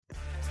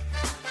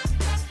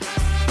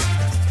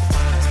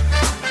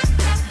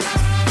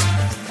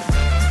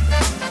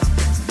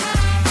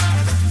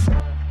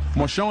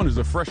Sean is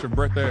a fresher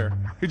breath air.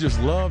 He just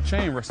loved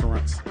chain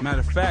restaurants.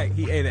 Matter of fact,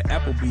 he ate at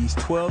Applebee's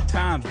 12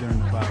 times during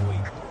the bye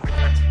week.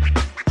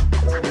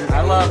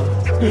 I love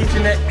each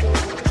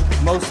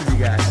and most of you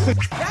guys. That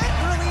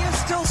really is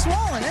still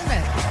swollen, isn't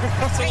it?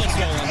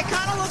 It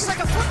kind of looks like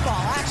a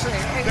football, actually.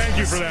 Thank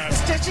you for that. The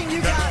stitching,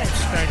 you got it.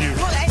 Thank you.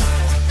 Look,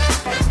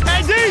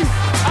 Hey, D,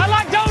 I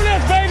like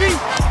donuts, baby.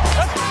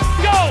 Let's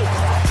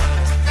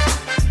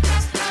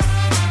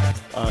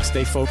go.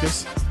 Stay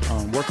focused.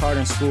 Work hard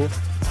in school.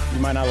 You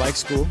might not like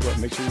school, but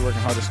make sure you're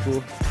working hard at school.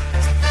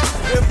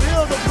 Them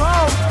bills are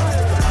bomb.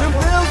 Them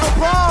bills are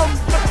bomb.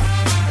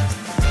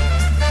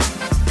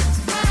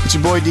 It's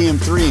your boy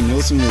DM3, and you're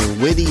listening to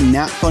the Witty,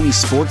 Not Funny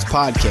Sports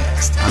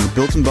Podcast on the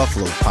Built in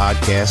Buffalo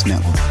Podcast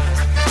Network.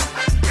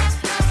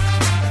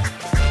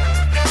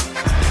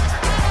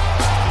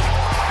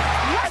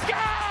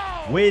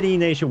 Witty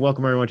Nation,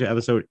 welcome everyone to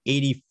episode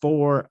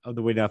 84 of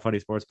the Witty Not Funny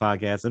Sports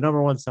Podcast, the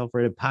number one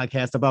self-rated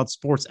podcast about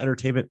sports,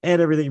 entertainment,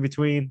 and everything in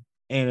between.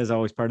 And as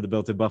always, part of the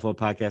Built in Buffalo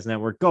Podcast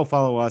Network. Go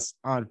follow us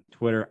on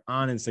Twitter,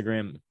 on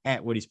Instagram,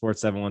 at Witty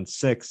Sports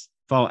 716.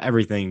 Follow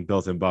everything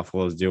Built in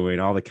Buffalo is doing,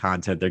 all the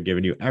content they're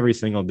giving you every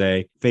single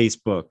day.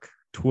 Facebook,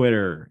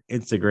 Twitter,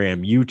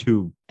 Instagram,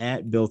 YouTube,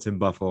 at Built in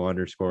Buffalo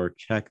 _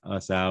 Check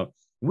us out.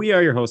 We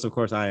are your hosts, of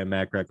course. I am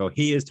Matt Greco.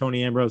 He is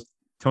Tony Ambrose.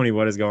 Tony,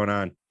 what is going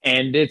on?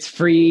 And it's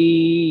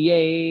free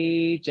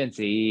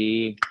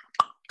agency.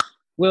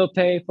 We'll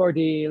pay for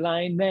D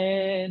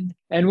linemen,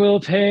 and we'll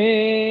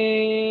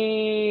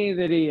pay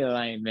the D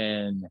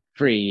linemen.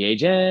 Free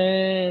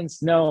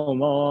agents, no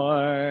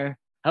more.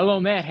 Hello,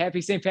 Matt.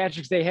 Happy St.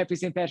 Patrick's Day. Happy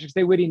St. Patrick's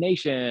Day, Witty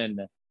Nation.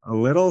 A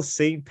little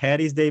St.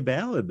 Patty's Day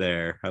ballad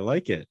there. I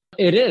like it.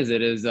 It is.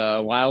 It is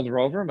Wild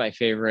Rover, my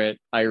favorite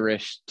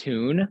Irish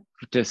tune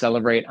to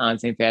celebrate on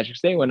St.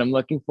 Patrick's Day when I'm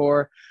looking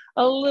for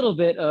a little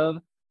bit of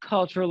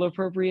cultural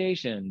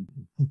appropriation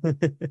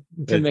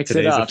to mix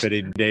it up. Today's a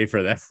fitting day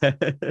for that.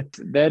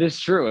 That is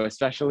true,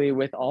 especially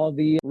with all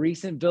the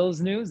recent Bills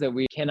news that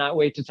we cannot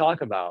wait to talk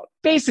about.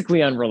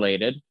 Basically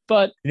unrelated,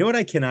 but you know what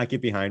I cannot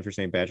get behind for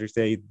St. Patrick's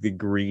Day? The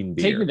green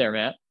beer. Take me there,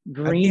 Matt.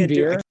 Green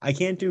beer. I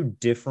can't do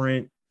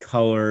different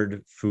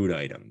colored food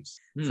items.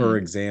 For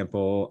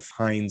example,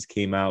 Heinz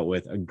came out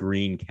with a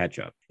green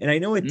ketchup, and I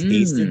know it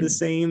tasted the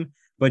same,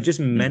 but just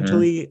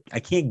mentally, I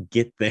can't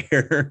get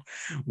there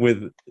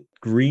with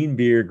green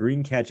beer,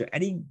 green ketchup,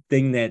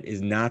 anything that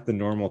is not the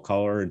normal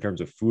color in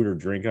terms of food or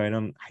drink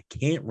item. I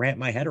can't wrap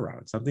my head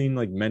around. Something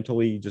like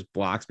mentally just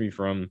blocks me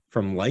from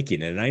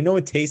liking it. And I know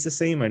it tastes the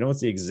same. I know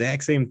it's the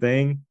exact same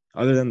thing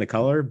other than the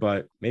color,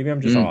 but maybe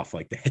I'm just off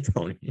like that,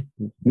 Tony.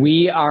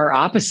 We are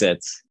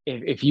opposites.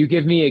 If you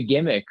give me a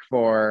gimmick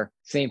for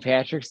St.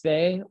 Patrick's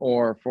Day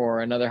or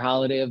for another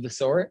holiday of the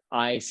sort,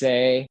 I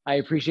say, I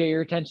appreciate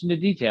your attention to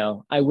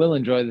detail. I will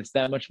enjoy this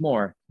that much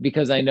more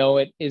because I know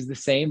it is the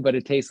same, but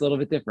it tastes a little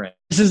bit different.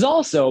 This is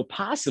also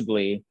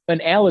possibly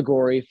an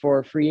allegory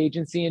for free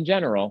agency in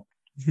general.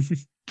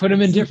 Put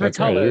them in different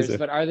colors,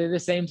 but are they the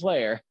same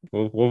player?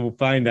 We'll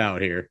find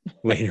out here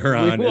later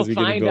on as we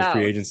get into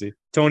free agency.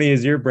 Tony,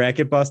 is your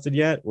bracket busted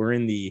yet? We're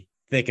in the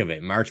thick of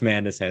it. March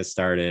Madness has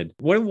started.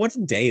 What's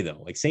a day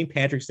though? Like St.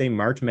 Patrick's Day,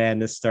 March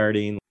Madness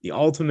starting, the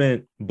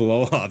ultimate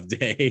blow-off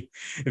day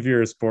if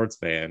you're a sports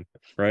fan,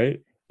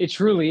 right? It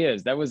truly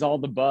is. That was all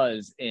the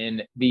buzz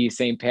in the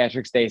St.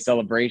 Patrick's Day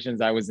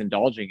celebrations I was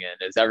indulging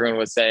in, as everyone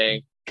was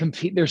saying,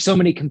 there's so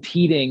many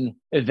competing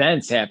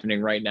events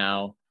happening right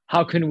now.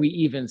 How can we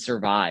even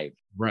survive?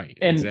 Right.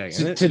 And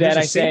exactly. to that,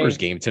 I say, Sabres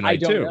game tonight, I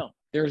don't too. know.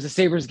 There's a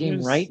Sabres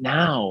game right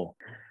now.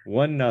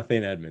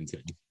 1-0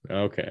 Edmonton.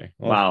 Okay.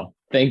 Well, wow.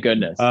 Thank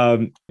goodness.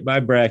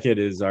 My bracket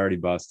is already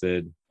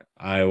busted.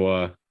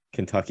 Iowa,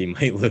 Kentucky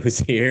might lose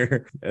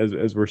here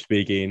as we're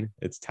speaking.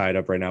 It's tied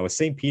up right now with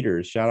St.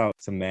 Peter's. Shout out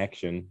to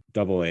Maction,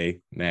 AA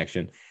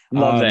Maction.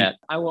 Love that.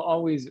 I will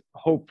always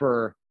hope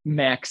for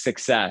Mac's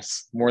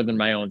success more than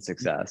my own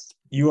success.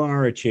 You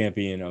are a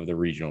champion of the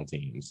regional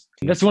teams.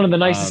 That's one of the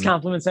nicest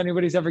compliments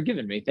anybody's ever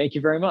given me. Thank you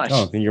very much.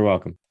 Oh, you're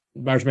welcome.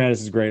 March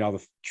Madness is great. All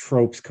the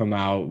tropes come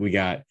out. We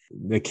got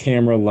the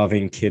camera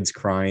loving kids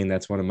crying.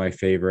 That's one of my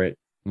favorite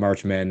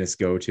March Madness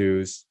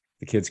go-tos.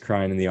 The kids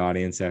crying in the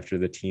audience after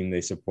the team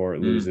they support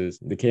loses.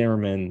 The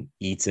cameraman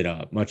eats it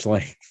up, much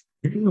like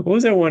what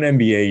was that one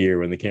NBA year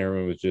when the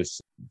cameraman was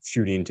just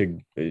shooting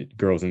to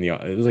girls in the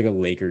audience? It was like a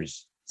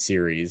Lakers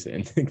series,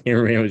 and the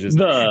cameraman was just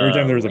every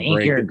time there was a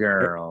break.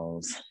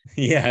 Girls.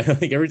 Yeah,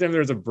 like every time there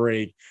was a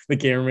break, the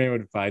cameraman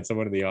would find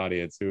someone in the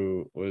audience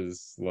who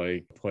was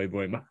like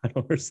Playboy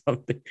model or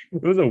something.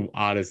 It was the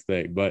oddest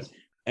thing, but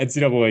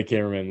NCAA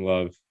cameramen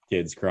love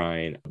kids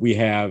crying. We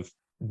have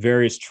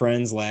various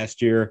trends.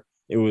 Last year,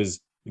 it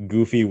was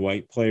goofy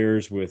white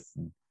players with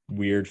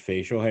weird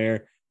facial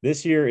hair.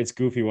 This year, it's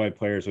goofy white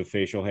players with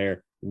facial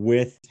hair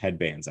with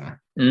headbands on.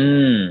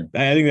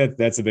 I think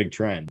that's a big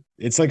trend.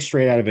 It's like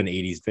straight out of an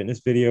 80s fitness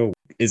video.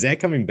 Is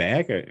that coming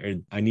back? Or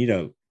I need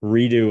a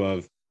redo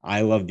of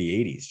I Love the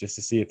 80s just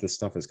to see if this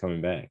stuff is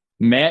coming back.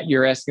 Matt,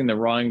 you're asking the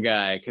wrong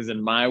guy because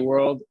in my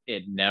world,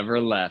 it never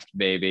left,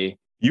 baby.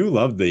 You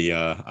love the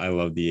I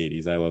love the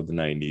 80s. I love the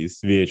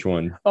 90s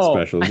VH1 Oh,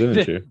 specials,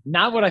 didn't you?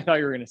 not what I thought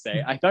you were going to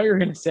say. I thought you were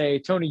going to say,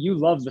 Tony, you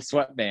love the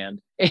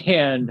sweatband.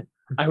 And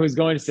I was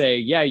going to say,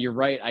 yeah, you're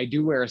right. I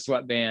do wear a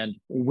sweatband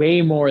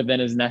way more than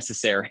is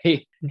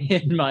necessary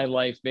in my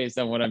life based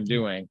on what I'm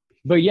doing.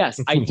 But yes,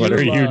 I do. What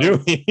are you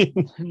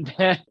doing?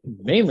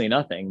 Mainly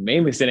nothing.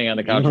 Mainly sitting on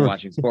the couch and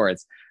watching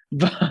sports.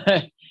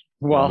 But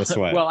well,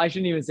 I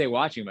shouldn't even say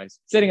watching. But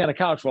sitting on a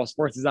couch while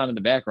sports is on in the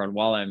background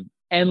while I'm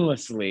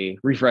endlessly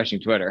refreshing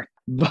Twitter.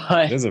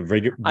 But this is a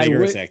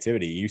vigorous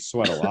activity. You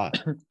sweat a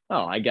lot.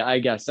 Oh, I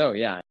guess so.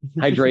 Yeah,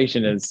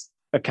 hydration is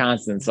a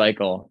constant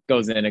cycle.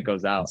 Goes in, it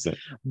goes out.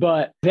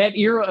 But that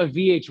era of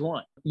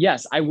VH1,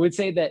 yes, I would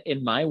say that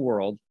in my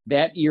world,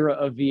 that era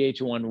of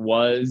VH1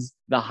 was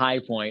the high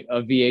point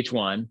of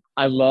VH1.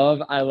 I love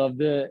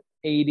the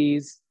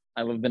 80s.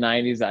 I love the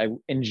 90s. I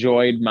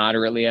enjoyed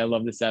moderately. I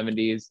love the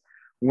 70s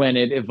when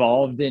it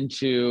evolved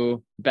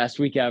into Best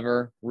Week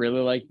Ever.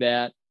 Really like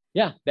that.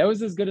 Yeah, that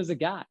was as good as it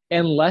got.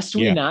 And lest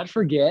we not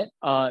forget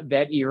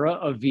that era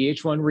of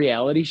VH1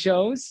 reality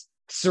shows,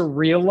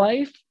 Surreal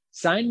Life.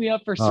 Sign me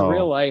up for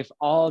Surreal Life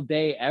all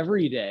day,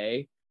 every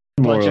day.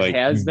 A bunch of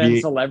has-been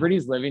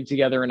celebrities living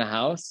together in a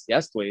house.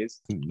 Yes,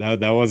 please.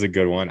 That was a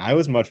good one. I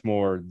was much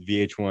more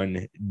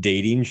VH1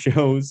 dating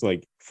shows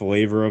like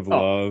Flavor of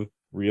Love,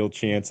 Real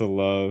Chance of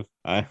Love,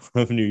 I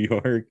Love New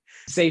York.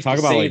 Safe to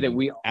say that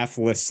we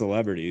F-list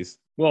celebrities.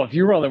 Well, if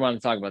you really want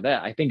to talk about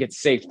that, I think it's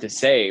safe to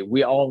say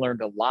we all learned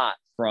a lot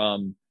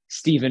from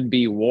Stephen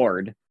B.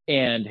 Ward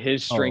and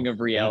his string of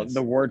reality,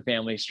 the Ward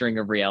family string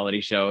of reality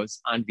shows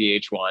on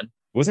VH1.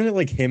 Wasn't it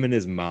like him and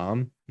his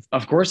mom?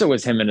 Of course it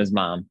was him and his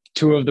mom,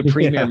 two of the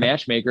premier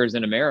matchmakers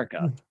in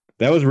America.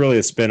 That was really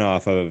a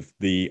spinoff of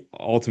the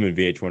ultimate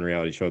VH1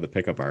 reality show, The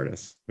Pickup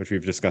Artist, which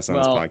we've discussed on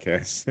this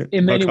podcast.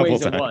 In many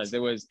ways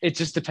it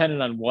just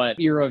depended on what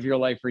era of your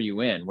life are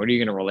you in? What are you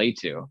going to relate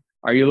to?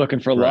 Are you looking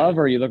for love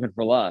or are you looking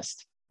for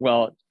lust?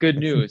 Well, good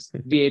news.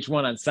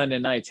 VH1 on Sunday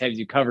nights has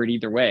you covered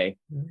either way.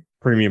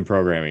 Premium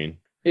programming.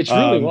 It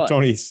truly was.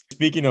 Tony,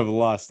 speaking of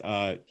lust,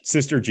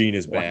 Sister Jean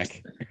is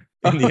back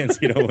in the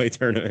NCAA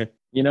tournament.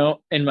 You know,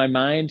 in my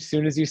mind, as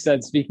soon as you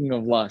said, speaking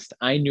of lust,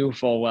 I knew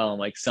full well,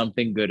 like,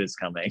 something good is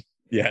coming.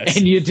 Yes.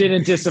 And you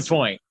didn't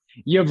disappoint.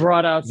 You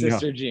brought out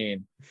Sister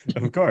Jean.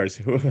 Of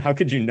course. How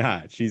could you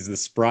not? She's the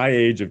spry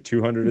age of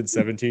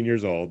 217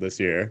 years old this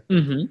year.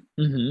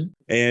 Mm-hmm. Mm-hmm.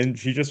 And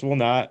she just will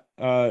not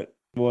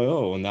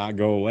will not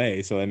go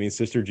away. So that means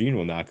Sister Jean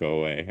will not go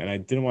away. And I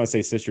didn't want to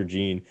say Sister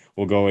Jean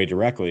will go away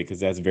directly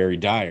because that's very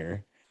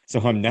dire. So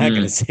I'm not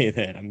going to say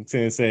that. I'm going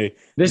to say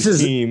this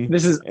is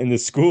in the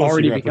school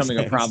already becoming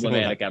a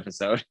problematic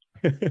episode.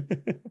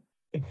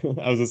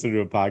 I was listening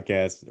to a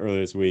podcast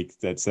earlier this week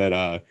that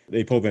said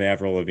they pulled an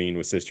Avril Lavigne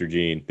with Sister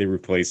Jean. They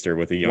replaced her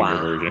with a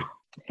younger version.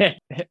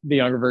 The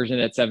younger version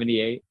at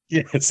 78.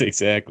 Yes,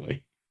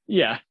 exactly.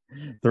 Yeah.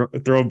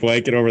 Throw a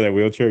blanket over that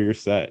wheelchair, you're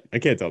set. I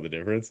can't tell the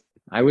difference.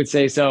 I would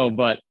say so,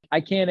 but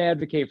I can't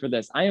advocate for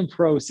this. I am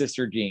pro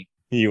Sister Jean.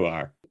 You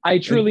are. I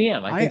truly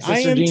am. I think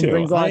Sister Jean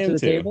brings a lot to the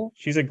table.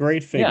 She's a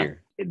great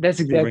figure. Yeah, that's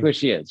exactly what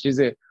she is. She's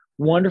a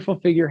wonderful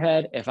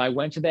figurehead. If I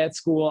went to that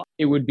school,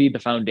 it would be the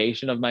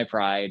foundation of my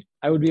pride.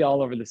 I would be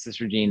all over the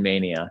Sister Jean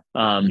mania.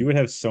 You would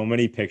have so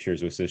many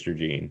pictures with Sister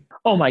Jean.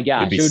 Oh my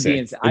gosh, it would be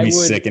insane. It'd be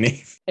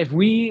sickening. If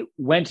we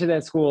went to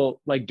that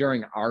school like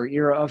during our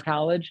era of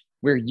college,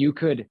 where you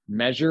could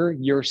measure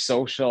your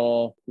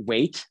social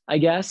weight, I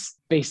guess,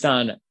 based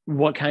on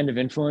what kind of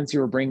influence you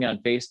were bringing on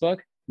Facebook.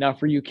 Now,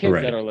 for you kids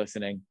that are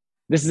listening,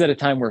 this is at a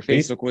time where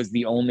Facebook was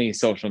the only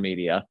social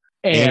media.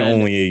 And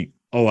only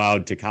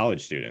allowed to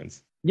college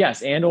students.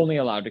 Yes, and only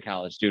allowed to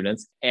college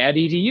students at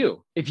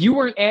EDU. If you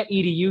weren't at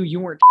EDU, you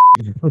weren't.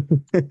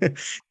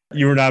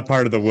 You were not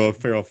part of the Will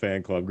Ferrell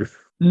fan club group.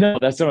 No,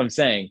 that's what I'm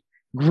saying.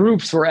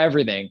 Groups were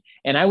everything.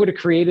 And I would have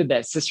created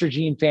that Sister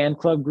Jean fan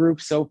club group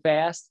so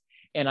fast.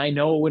 And I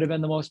know it would have been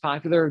the most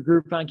popular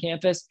group on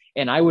campus.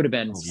 And I would have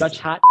been such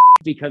hot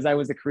because I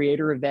was the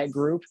creator of that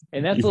group.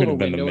 And that's a little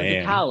window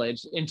into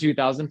college in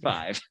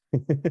 2005.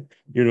 You'd have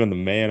been the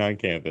man on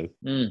campus.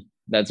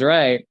 That's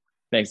right.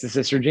 Thanks to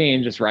Sister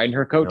Jean, just riding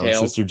her coattails.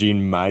 Sister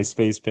Jean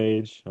MySpace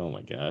page. Oh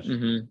my gosh.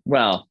 Mm-hmm.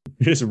 Well,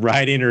 just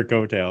riding her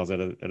coattails at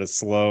a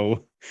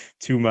slow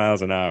 2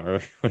 miles an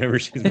hour whenever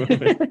she's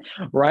moving.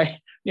 Right.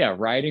 Yeah.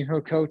 Riding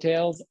her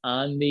coattails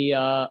on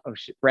the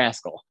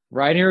rascal.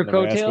 Riding her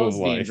coattails,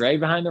 being dragged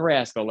behind the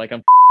rascal like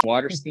I'm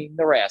water skiing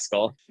the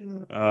rascal.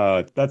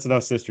 That's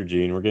enough, Sister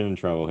Jean. We're getting in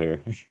trouble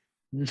here.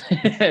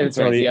 That's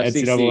right. The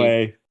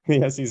NCAA.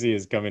 The SEC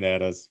is coming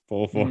at us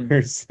full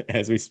force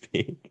as we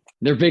speak.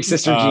 They're big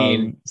Sister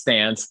Jean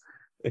stands.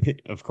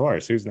 Of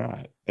course. Who's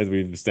not? As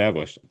we've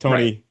established.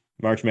 Tony,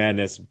 March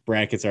Madness,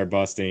 brackets are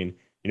busting.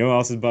 You know who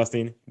else is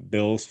busting?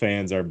 Bills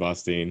fans are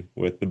busting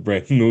with the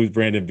moves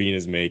Brandon Beane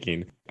is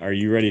making. Are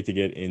you ready to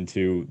get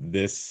into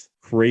this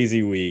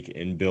crazy week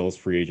in Bills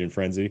free agent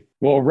frenzy?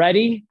 Well,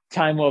 ready?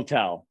 Time will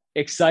tell.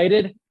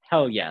 Excited?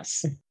 Hell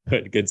yes.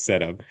 Good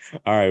setup.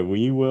 All right,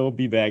 we will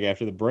be back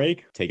after the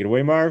break. Take it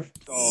away, Marv.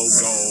 Go, go,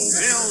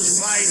 Bills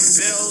fight,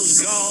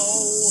 Bills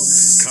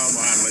go. Come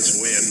on,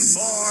 let's win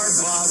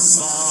for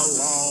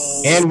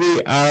Buffalo. And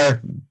we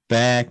are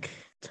back.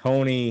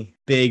 Tony,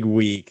 big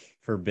week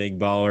for Big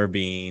Baller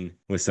Bean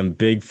with some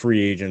big free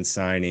agent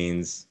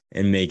signings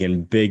and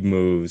making big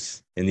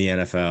moves in the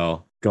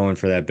NFL, going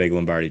for that big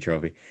Lombardi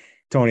trophy.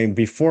 Tony,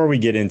 before we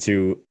get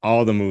into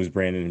all the moves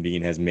Brandon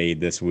Beane has made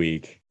this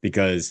week,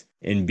 because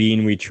in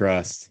Beane we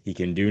trust, he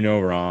can do no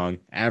wrong.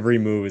 Every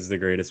move is the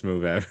greatest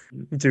move ever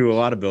to a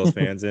lot of Bills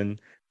fans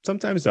and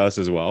sometimes to us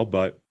as well,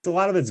 but a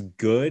lot of it's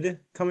good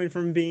coming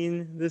from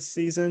Beane this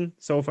season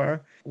so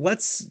far.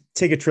 Let's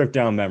take a trip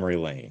down memory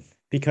lane,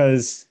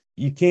 because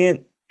you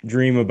can't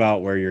dream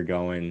about where you're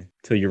going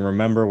till you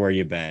remember where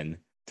you've been.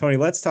 Tony,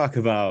 let's talk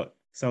about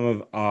some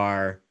of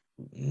our,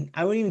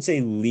 I wouldn't even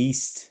say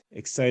least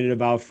excited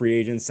about free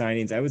agent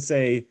signings. I would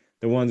say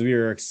the ones we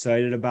were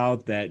excited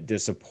about that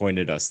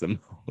disappointed us the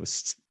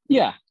most.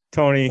 Yeah.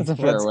 Tony,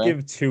 let's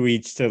give two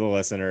each to the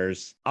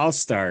listeners. I'll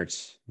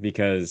start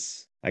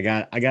because I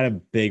got a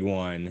big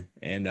one,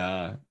 and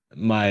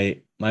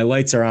my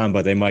lights are on,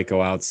 but they might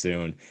go out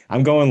soon.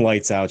 I'm going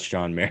lights out,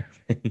 Shawne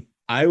Merriman.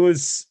 I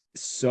was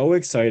so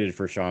excited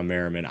for Shawne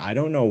Merriman. I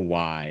don't know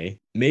why.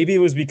 Maybe it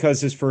was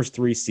because his first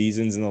 3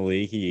 seasons in the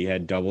league, he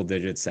had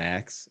double-digit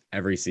sacks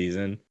every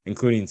season,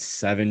 including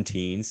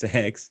 17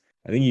 sacks.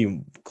 I think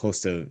he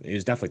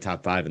was definitely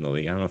top 5 in the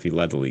league. I don't know if he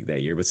led the league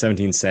that year, but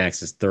 17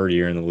 sacks, his third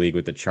year in the league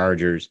with the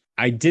Chargers.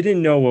 I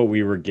didn't know what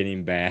we were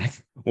getting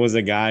back was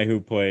a guy who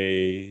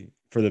played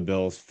for the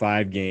Bills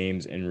 5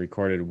 games and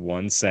recorded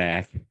 1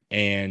 sack,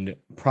 and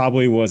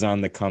probably was on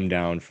the come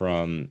down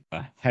from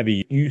a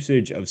heavy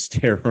usage of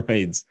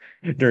steroids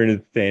during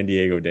his San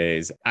Diego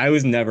days. I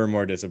was never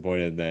more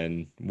disappointed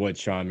than what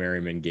Shawne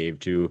Merriman gave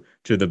to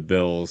the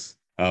Bills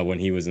when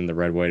he was in the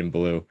red, white, and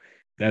blue.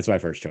 That's my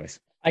first choice.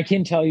 I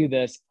can tell you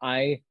this.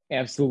 I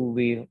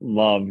absolutely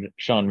loved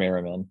Shawne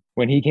Merriman.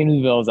 When he came to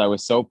the Bills, I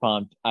was so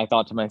pumped. I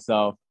thought to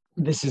myself,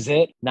 this is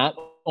it. Not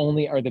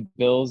only are the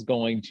Bills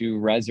going to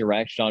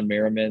resurrect Shawne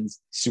Merriman's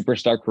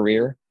superstar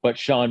career, but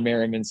Shawne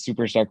Merriman's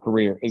superstar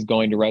career is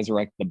going to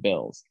resurrect the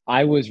Bills.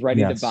 I was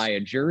ready to buy a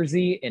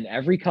jersey in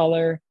every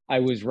color. I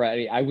was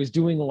ready. I was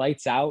doing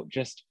lights out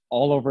just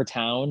all over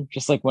town.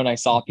 Just like when I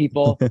saw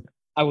people,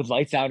 I would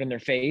lights out in their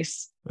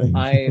face.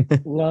 I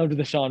loved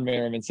the Shawne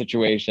Merriman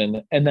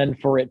situation. And then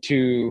for it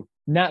to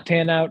not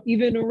pan out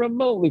even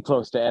remotely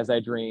close to as I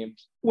dreamed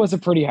was a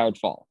pretty hard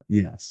fall.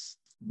 Yes.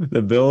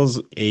 The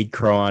Bills ate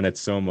crow on it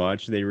so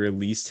much, they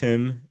released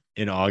him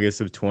in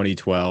August of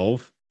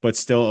 2012, but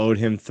still owed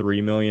him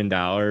 $3 million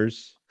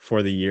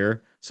for the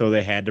year. So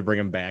they had to bring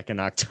him back in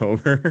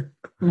October.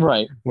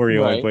 Right. Where he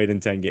only played in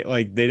 10 games.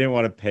 Like, they didn't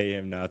want to pay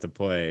him not to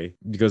play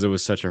because it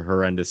was such a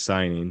horrendous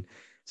signing.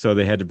 So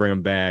they had to bring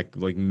him back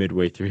like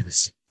midway through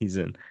the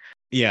season.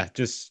 Yeah,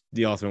 just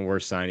the ultimate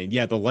worst signing.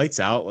 Yeah, the lights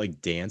out like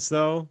dance,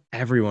 though.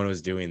 Everyone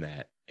was doing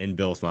that in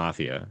Bills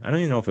Mafia. I don't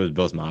even know if it was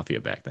Bills Mafia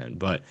back then,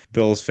 but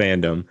Bills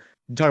fandom.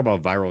 You talk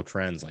about viral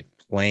trends like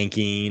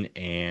planking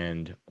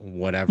and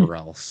whatever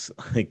else.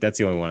 Like, that's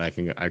the only one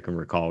I can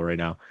recall right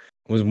now.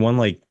 Was one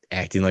like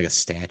acting like a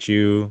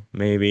statue,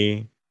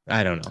 maybe?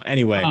 I don't know.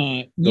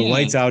 Anyway, the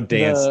lights out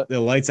dance. The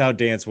lights out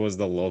dance was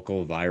the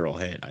local viral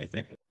hit, I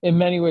think. In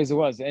many ways, it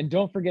was. And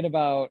don't forget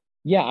about.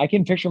 Yeah, I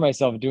can picture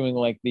myself doing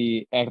like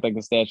the act like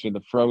the statue,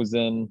 the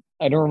Frozen.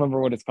 I don't remember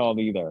what it's called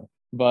either,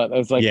 but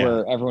it's like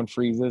where everyone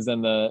freezes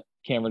and the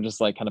camera just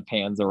like kind of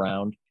pans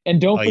around.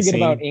 And don't forget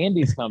about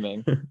Andy's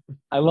Coming.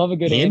 I love a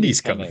good Andy's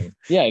coming.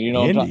 Yeah, you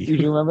know, Andy. Do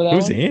you remember that?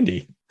 Who's one?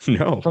 Andy?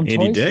 No, from Andy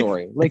Toy Dick?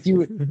 Story. Like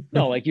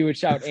you would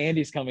shout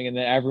Andy's coming, and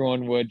then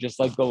everyone would just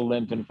like go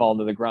limp and fall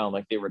to the ground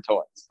like they were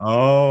toys.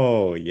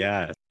 Oh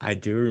yes, I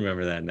do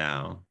remember that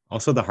now.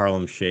 Also, the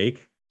Harlem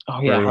Shake.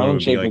 Oh yeah, Harlem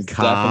Shake was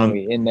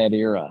definitely in that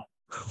era.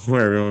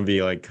 Where everyone would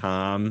be like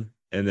calm,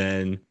 and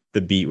then the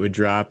beat would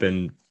drop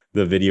and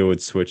the video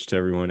would switch to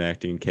everyone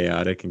acting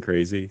chaotic and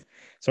crazy.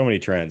 So many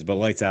trends, but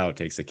lights out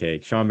takes the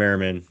cake. Shawne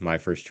Merriman, my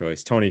first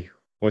choice. Tony,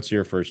 what's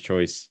your first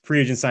choice? Free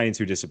agent signings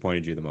who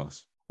disappointed you the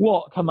most?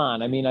 Well, come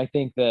on. I mean, I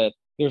think that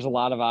there's a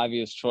lot of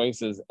obvious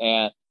choices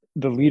at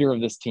the leader of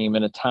this team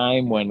in a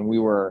time when we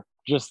were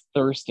just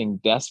thirsting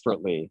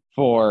desperately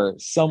for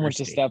someone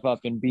to step up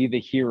and be the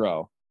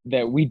hero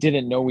that we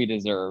didn't know we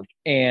deserved.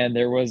 And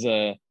there was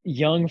a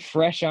young,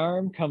 fresh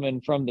arm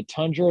coming from the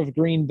tundra of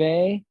Green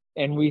Bay.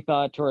 And we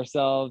thought to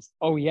ourselves,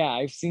 oh yeah,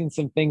 I've seen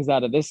some things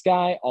out of this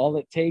guy. All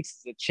it takes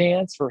is a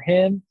chance for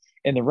him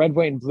in the red,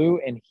 white, and blue,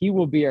 and he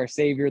will be our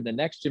savior. The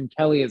next Jim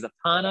Kelly is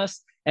upon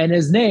us, and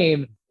his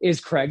name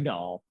is Craig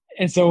Nall.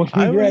 And so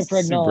when we grabbed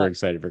Craig Nall, super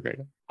excited for Craig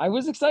Nall. I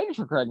was excited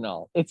for Craig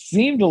Nall. It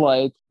seemed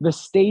like the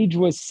stage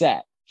was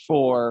set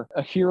for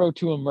a hero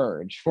to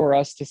emerge, for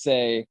us to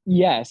say,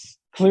 yes,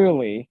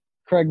 clearly,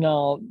 Craig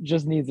Nall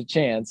just needs a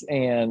chance,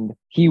 and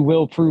he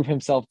will prove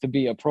himself to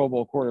be a Pro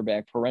Bowl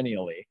quarterback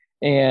perennially.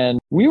 And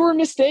we were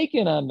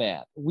mistaken on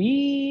that.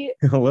 We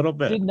a little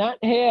bit did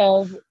not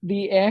have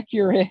the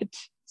accurate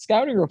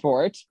scouting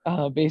report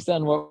based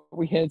on what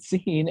we had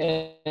seen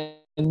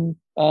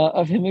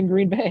of him in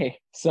Green Bay.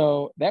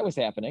 So that was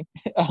happening.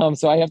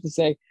 So I have to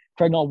say,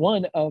 Craig Nall,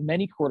 one of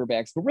many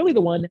quarterbacks, but really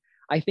the one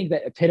I think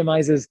that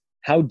epitomizes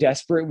how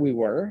desperate we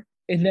were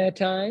in that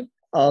time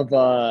of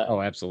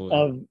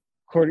absolutely.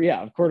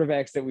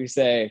 Quarterbacks that we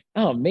say,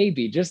 oh,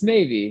 maybe, just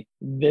maybe,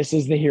 this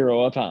is the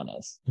hero upon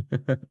us.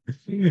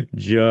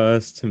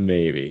 Just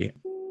maybe.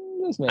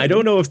 I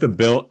don't know if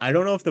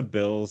the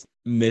Bills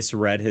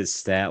misread his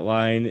stat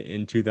line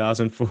in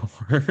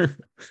 2004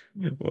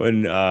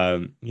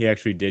 when he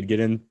actually did get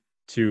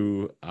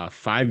into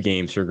 5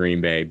 games for Green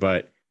Bay,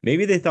 but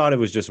maybe they thought it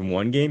was just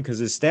 1 game, because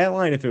his stat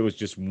line, if it was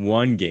just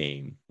 1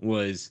 game,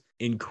 was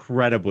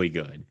incredibly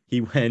good.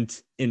 He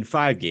went in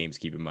 5 games,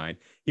 keep in mind.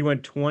 He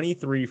went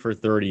 23 for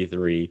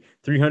 33,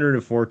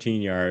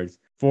 314 yards,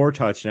 4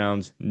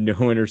 touchdowns, no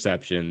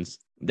interceptions.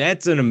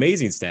 That's an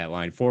amazing stat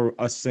line for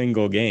a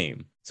single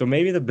game. So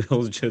maybe the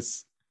Bills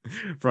just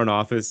front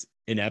office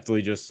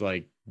ineptly just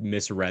like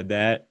misread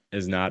that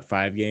as not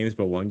 5 games,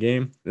 but 1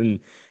 game. And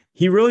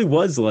he really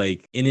was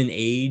like in an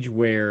age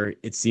where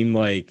it seemed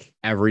like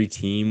every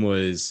team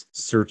was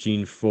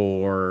searching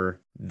for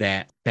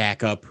that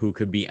backup who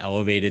could be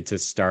elevated to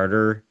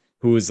starter,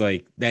 who was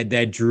like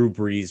that Drew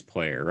Brees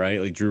player, right?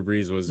 Like Drew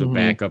Brees was a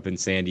backup in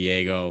San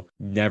Diego,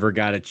 never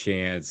got a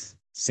chance.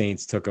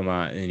 Saints took him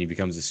on and he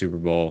becomes a Super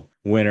Bowl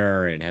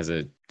winner and has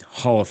a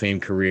Hall of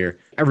Fame career.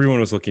 Everyone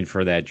was looking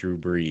for that Drew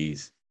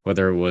Brees,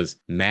 whether it was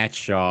Matt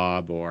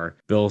Schaub or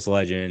Bills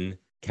legend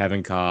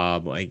Kevin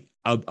Cobb, like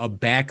a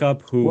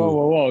backup who.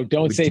 Whoa!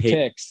 Don't say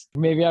picks.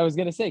 Maybe I was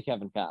gonna say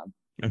Kevin Cobb.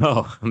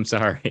 Oh, I'm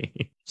sorry.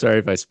 Sorry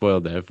if I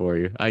spoiled that for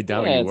you. I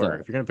doubt you were.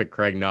 If you're gonna pick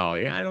Craig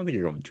Nall, I don't think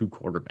you're going 2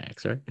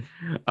 quarterbacks, right?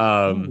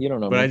 You don't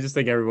know. But I just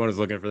think everyone was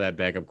looking for that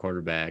backup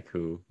quarterback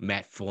who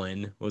Matt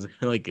Flynn was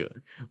like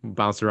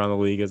bounced around the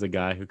league as a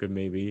guy who could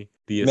maybe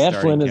be a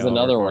Matt Flynn is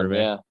another one,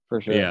 yeah,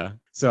 for sure. Yeah.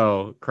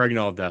 So Craig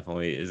Nall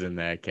definitely is in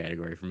that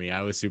category for me.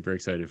 I was super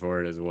excited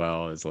for it as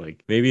well. It's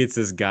like maybe it's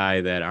this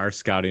guy that our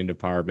scouting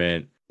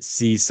department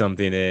sees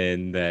something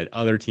in that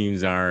other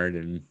teams aren't,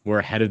 and we're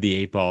ahead of the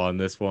 8 ball on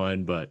this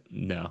one, but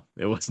no,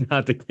 it was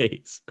not the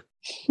case.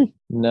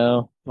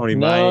 No, Tony,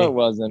 it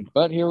wasn't,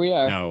 but here we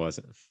are. No, it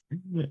wasn't.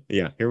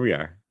 Yeah, here we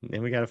are.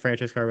 And we got a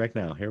franchise quarterback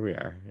now. Here we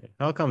are. It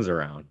all comes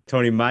around.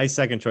 Tony, my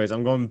second choice,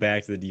 I'm going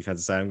back to the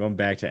defensive side. I'm going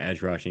back to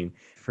edge rushing.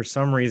 For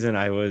some reason,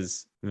 I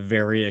was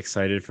very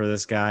excited for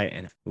this guy,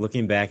 and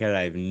looking back at it,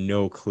 I have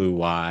no clue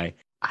why.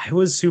 I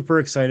was super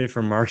excited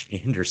for Mark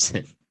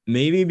Anderson.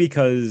 Maybe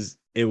because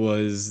it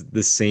was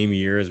the same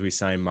year as we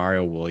signed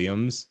Mario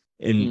Williams.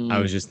 And I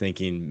was just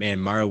thinking, man,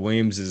 Mario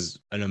Williams is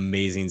an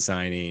amazing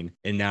signing.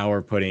 And now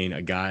we're putting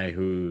a guy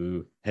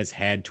who has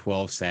had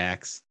 12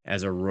 sacks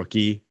as a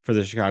rookie for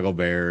the Chicago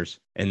Bears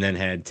and then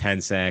had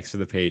 10 sacks for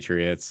the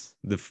Patriots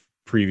the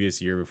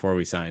previous year before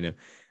we signed him.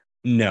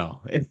 No,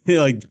 it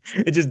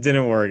just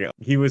didn't work.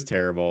 He was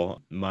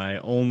terrible. My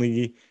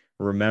only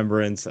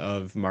remembrance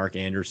of Mark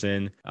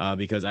Anderson,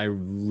 because I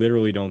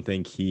literally don't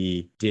think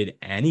he did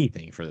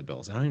anything for the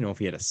Bills. I don't even know if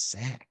he had a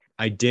sack.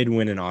 I did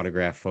win an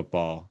autographed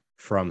football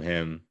from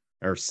him,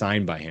 or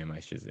signed by him.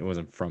 It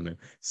wasn't from him,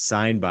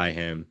 signed by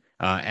him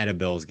at a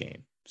Bills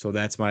game. So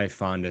that's my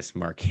fondest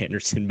Mark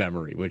Anderson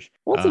memory, which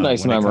that's a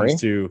nice memory.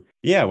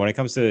 When it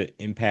comes to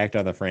impact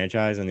on the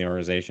franchise and the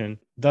organization,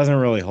 doesn't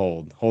really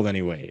hold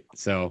any weight.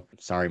 So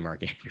sorry,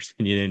 Mark Anderson,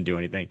 you didn't do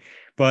anything.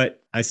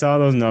 But I saw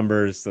those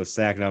numbers, those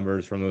sack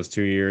numbers from those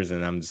 2 years,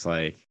 and I'm just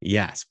like,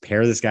 yes,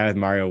 pair this guy with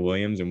Mario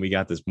Williams, and we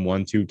got this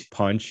 1-2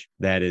 punch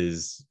that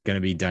is going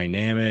to be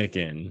dynamic.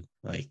 And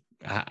like,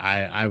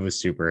 I was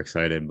super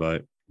excited,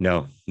 but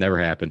no, never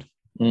happened.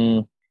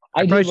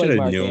 I probably should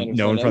have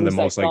known from the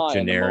most like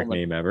generic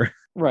name ever.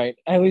 Right.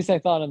 At least I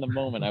thought in the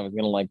moment I was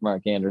going to like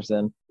Mark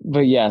Anderson.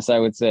 But yes, I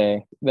would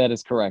say that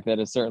is correct. That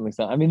is certainly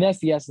something. I mean, that's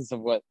the essence of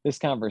what this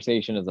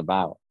conversation is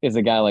about, is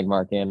a guy like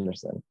Mark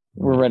Anderson.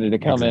 We're ready to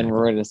come in.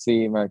 We're ready to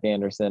see Mark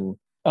Anderson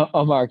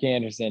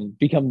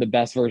become the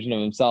best version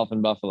of himself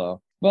in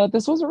Buffalo. But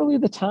this wasn't really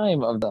the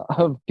time of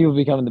people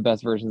becoming the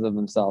best versions of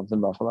themselves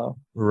in Buffalo.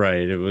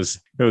 Right. It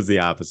was the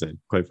opposite,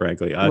 quite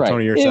frankly. Right.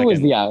 Tony, your second.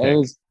 It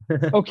was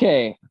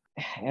okay.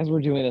 As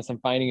we're doing this, I'm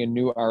finding a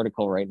new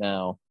article right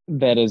now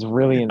that is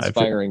really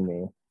inspiring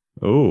me.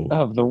 Oh,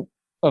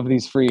 of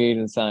these free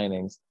agent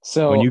signings.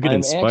 So when you get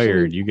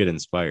inspired, you get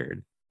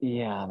inspired.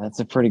 Yeah,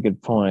 that's a pretty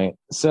good point.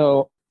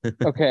 So,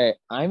 okay,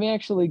 I'm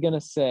actually going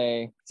to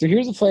say, so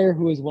here's a player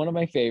who is one of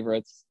my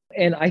favorites.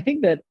 And I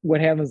think that what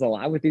happens a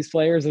lot with these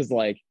players is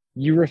like,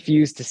 you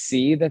refuse to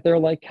see that they're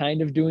like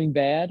kind of doing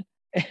bad.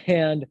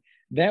 And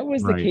that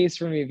was the case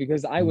for me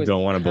because I was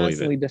don't want to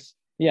believe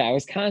it. I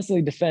was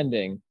constantly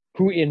defending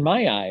who in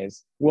my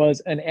eyes was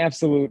an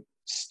absolute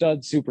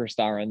stud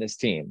superstar on this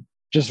team,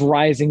 just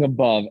rising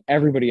above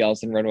everybody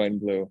else in red, white,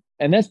 and blue.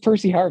 And that's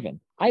Percy Harvin.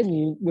 I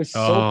was so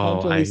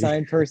pumped when we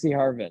signed Percy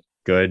Harvin.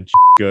 Good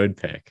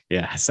pick.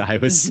 Yes, I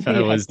was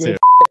too.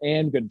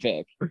 And good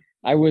pick.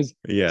 I was.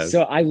 Yes.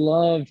 So I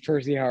loved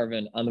Percy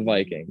Harvin on the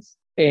Vikings.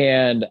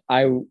 And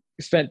I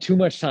spent too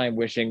much time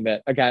wishing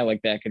that a guy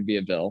like that could be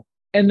a Bill.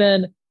 And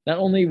then not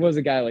only was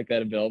a guy like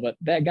that a Bill, but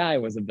that guy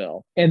was a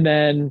Bill. And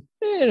then,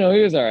 he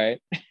was all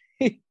right.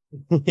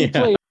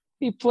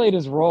 he played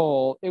his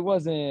role. It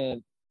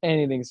wasn't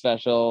anything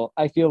special.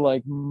 I feel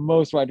like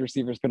most wide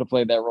receivers could have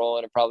played that role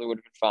and it probably would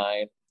have been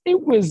fine.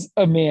 It was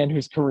a man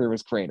whose career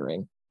was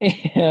cratering.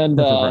 And,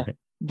 Right.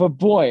 but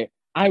boy,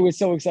 I was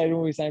so excited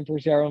when we signed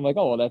Percy Harvin. I'm like,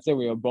 oh, well, that's it.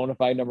 We have bona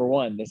fide number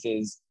one. This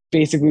is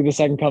basically the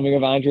second coming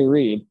of Andre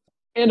Reed.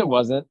 And it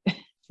wasn't.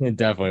 It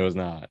definitely was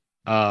not.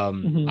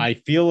 Mhm. I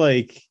feel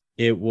like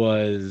it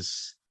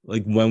was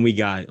like when we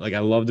got, like, I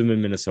loved him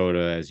in Minnesota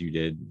as you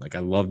did. Like, I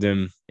loved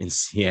him in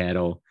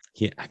Seattle.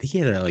 I think he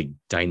had a like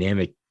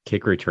dynamic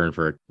kick return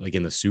for like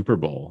in the Super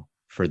Bowl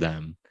for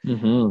them,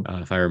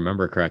 if I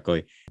remember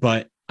correctly.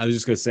 But I was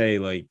just gonna say,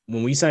 like,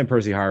 when we signed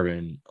Percy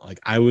Harvin, like,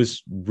 I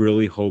was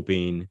really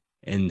hoping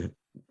and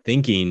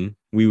thinking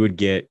we would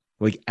get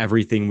like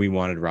everything we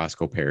wanted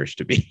Roscoe Parrish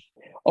to be.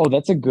 Oh,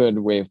 that's a good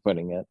way of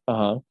putting it.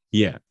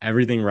 Yeah,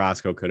 everything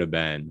Roscoe could have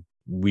been,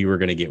 we were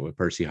gonna get with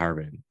Percy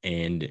Harvin,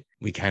 and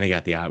we kind of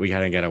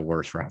got a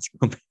worse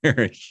Roscoe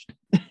Parrish.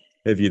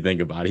 If you think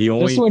about it,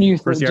 Just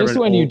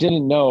when you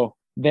didn't know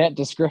that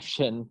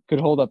description could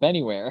hold up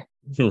anywhere.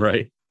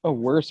 Right. A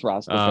worse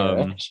Roscoe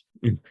Parrish.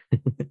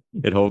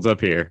 It holds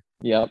up here.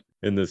 Yep.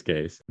 In this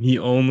case, he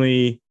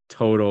only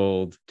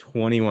totaled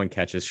 21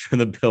 catches for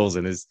the Bills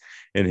in his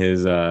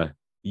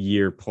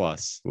year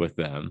plus with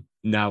them.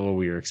 Not what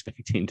we were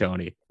expecting,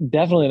 Tony.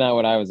 Definitely not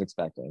what I was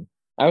expecting.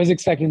 I was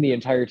expecting the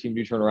entire team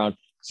to turn around.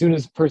 As soon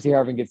as Percy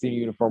Harvin gets the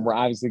uniform, we're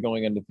obviously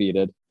going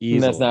undefeated.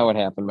 And that's not what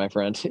happened, my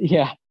friend.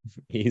 Yeah.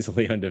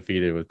 Easily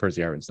undefeated with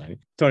Percy Harvin signing.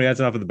 Tony, that's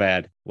enough of the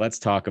bad. Let's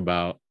talk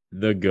about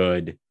the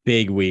good.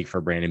 Big week for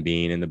Brandon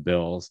Beane and the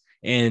Bills.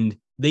 And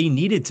they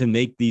needed to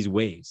make these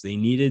waves. They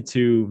needed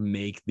to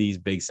make these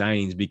big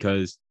signings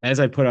because,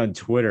 as I put on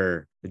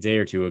Twitter a day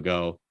or two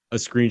ago, a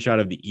screenshot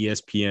of the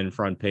ESPN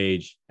front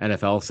page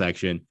NFL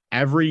section,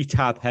 every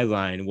top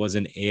headline was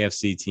an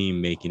AFC team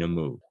making a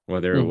move,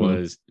 whether it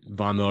was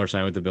Von Miller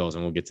signed with the Bills,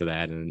 and we'll get to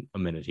that in a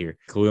minute here.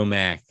 Khalil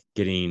Mack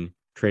getting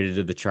traded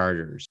to the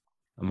Chargers,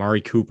 Amari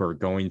Cooper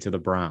going to the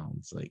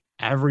Browns. Like,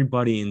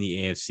 everybody in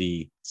the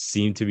AFC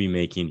seemed to be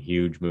making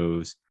huge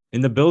moves,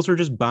 and the Bills were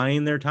just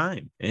buying their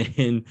time,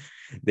 and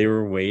they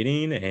were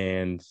waiting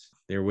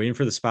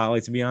for the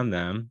spotlight to be on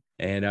them.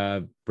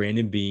 And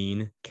Brandon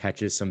Beane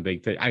catches some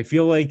big fish. I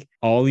feel like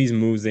all these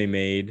moves they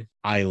made,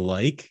 I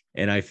like,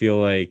 and I feel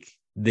like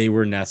they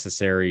were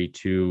necessary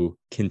to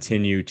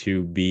continue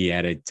to be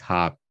at a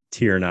top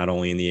tier, not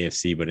only in the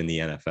AFC, but in the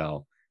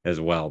NFL as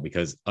well,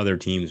 because other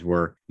teams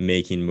were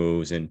making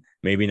moves and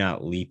maybe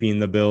not leaping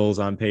the Bills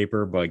on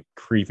paper, but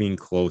creeping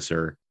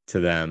closer to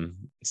them.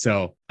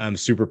 So I'm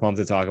super pumped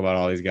to talk about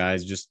all these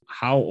guys. Just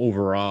how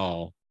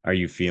overall are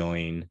you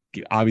feeling?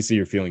 Obviously,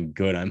 you're feeling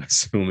good, I'm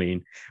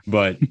assuming,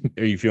 but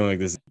are you feeling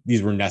like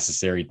these were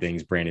necessary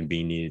things Brandon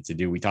Beane needed to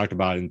do? We talked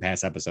about in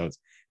past episodes,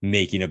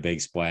 making a big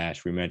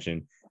splash. We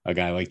mentioned a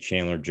guy like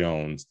Chandler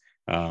Jones,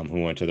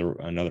 who went to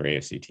another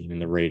AFC team in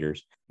the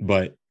Raiders.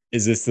 But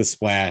is this the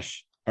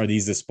splash? Are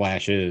these the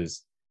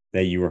splashes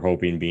that you were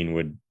hoping Beane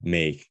would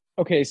make?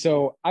 Okay,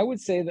 so I would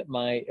say that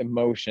my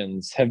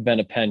emotions have been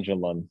a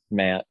pendulum,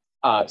 Matt,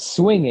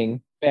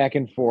 swinging back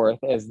and forth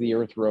as the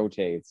earth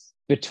rotates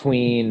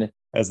between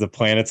as the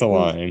planets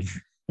align.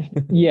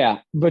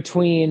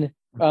 Between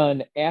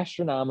an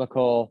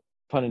astronomical,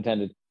 pun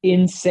intended,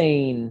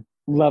 insane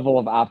level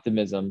of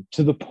optimism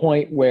to the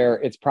point where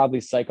it's probably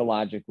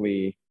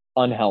psychologically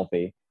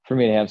unhealthy for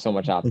me to have so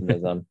much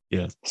optimism.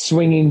 Yes.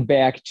 Swinging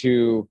back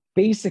to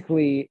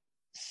basically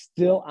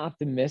still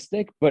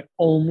optimistic, but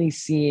only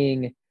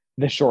seeing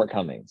the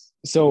shortcomings.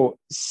 So,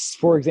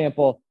 for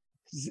example,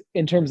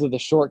 in terms of the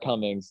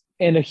shortcomings,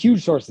 and a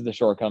huge source of the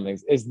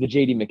shortcomings is the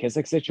JD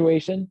McKissic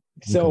situation.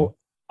 So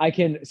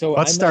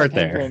let's start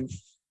there.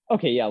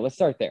 Okay, yeah, let's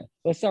start there.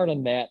 Let's start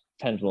on that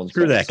pendulum.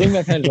 Screw that. Swing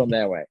my pendulum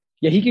that way.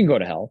 Yeah, he can go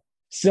to hell.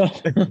 So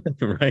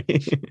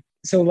right.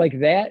 So like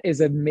that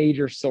is a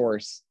major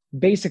source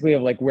basically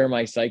of like where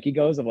my psyche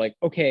goes of like,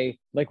 okay,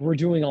 like we're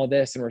doing all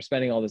this and we're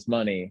spending all this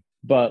money,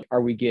 but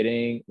are we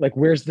getting like,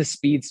 where's the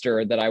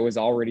speedster that I was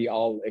already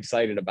all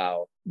excited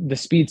about? The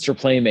speedster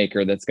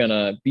playmaker that's going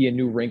to be a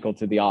new wrinkle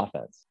to the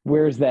offense.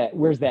 Where's that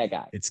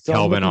guy? It's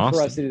Calvin Austin.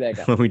 For us to do that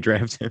guy. When we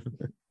draft him.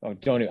 Oh,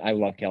 I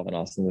love Calvin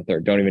Austin the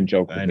third. Don't even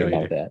joke with me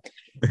about that.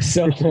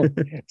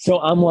 So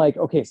I'm like,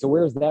 okay, so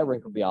where's that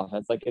wrinkle to the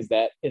offense? Like, is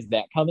that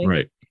coming?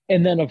 Right.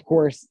 And then of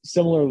course,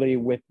 similarly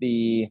with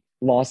the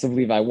loss of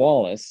Levi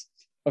Wallace,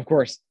 of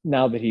course,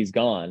 now that he's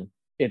gone,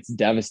 it's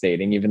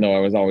devastating, even though I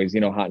was always,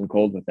 hot and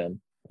cold with him.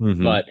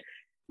 Mm-hmm. But,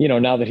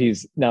 now that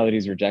he's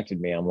rejected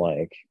me, I'm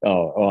like,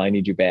 oh, I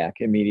need you back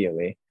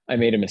immediately. I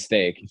made a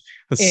mistake.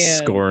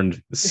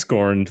 Scorned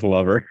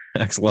lover,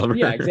 ex-lover.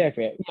 Yeah,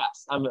 exactly.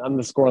 Yes, I'm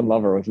the scorned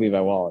lover with Levi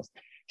Wallace.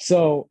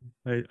 So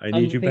I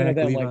need you back,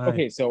 Levi. Like,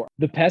 okay, so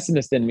the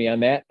pessimist in me on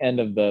that end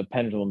of the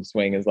pendulum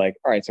swing is like,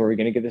 all right, so are we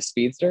going to get the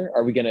speedster?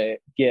 Are we going to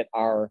get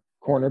our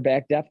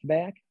cornerback depth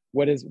back?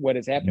 What is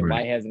happening?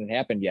 Right. Why hasn't it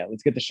happened yet?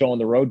 Let's get the show on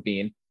the road,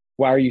 Bean.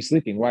 Why are you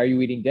sleeping? Why are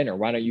you eating dinner?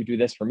 Why don't you do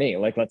this for me?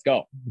 Like, let's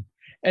go.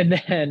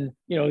 And then,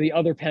 the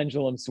other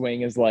pendulum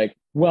swing is like,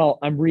 well,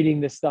 I'm reading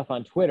this stuff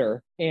on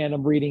Twitter and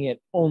I'm reading it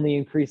only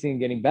increasing and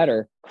getting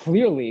better.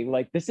 Clearly,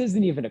 like, this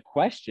isn't even a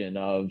question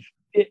of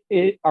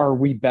are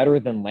we better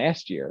than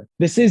last year?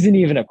 This isn't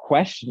even a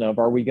question of,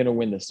 are we going to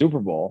win the Super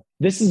Bowl?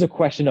 This is a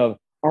question of,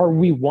 are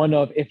we one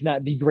of, if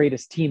not the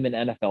greatest team in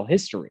NFL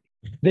history?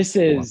 This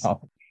is,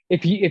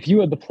 if you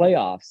had the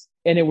playoffs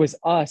and it was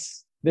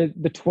us, the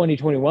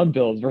 2021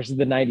 Bills versus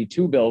the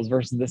 92 Bills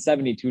versus the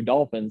 72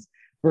 Dolphins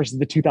versus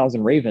the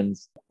 2000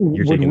 Ravens,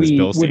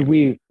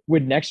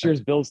 would next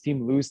year's Bills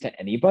team lose to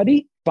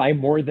anybody by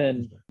more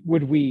than,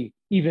 would we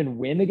even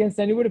win against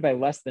anybody by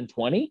less than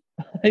 20?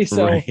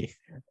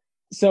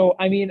 So,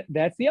 I mean,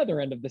 that's the other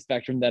end of the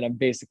spectrum that I'm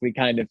basically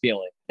kind of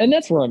feeling. And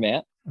that's where I'm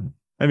at.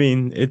 I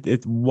mean,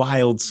 it's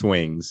wild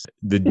swings.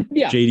 The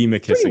JD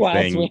McKissic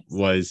thing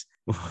was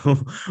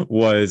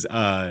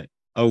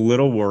a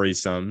little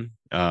worrisome.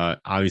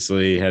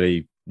 Obviously had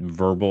a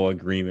verbal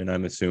agreement,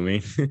 I'm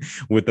assuming,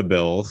 with the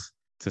Bills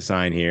to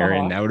sign here.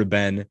 And that would have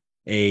been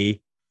a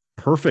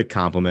perfect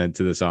complement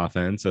to this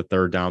offense, a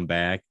third down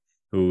back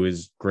who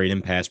is great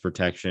in pass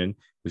protection,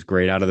 who's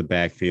great out of the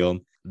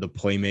backfield, the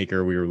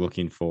playmaker we were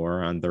looking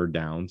for on third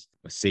downs,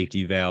 a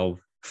safety valve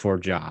for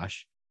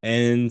Josh.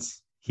 And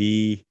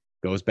he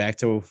goes back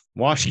to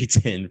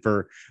Washington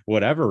for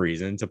whatever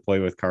reason to play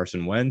with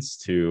Carson Wentz,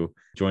 to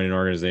join an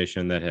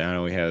organization that not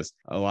only has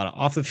a lot of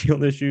off the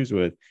field issues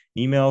with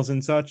emails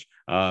and such,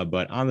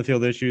 but on the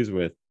field issues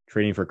with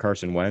trading for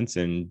Carson Wentz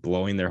and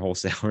blowing their whole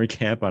salary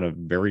cap on a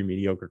very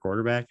mediocre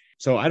quarterback.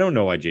 So I don't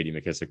know why JD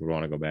McKissic would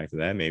want to go back to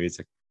that. Maybe it's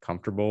a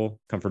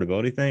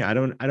comfortability thing. I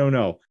don't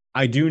know.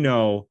 I do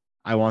know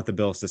I want the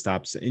Bills to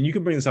stop. And you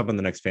can bring this up on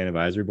the next fan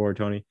advisory board,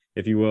 Tony,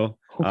 if you will.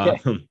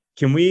 Okay.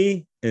 Can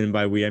we, and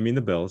by we, I mean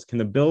the Bills, can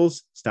the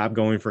Bills stop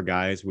going for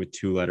guys with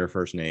 2-letter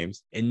first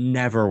names? It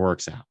never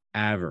works out,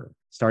 ever.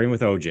 Starting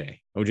with OJ.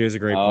 OJ is a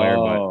great player,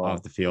 but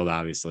off the field,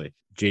 obviously.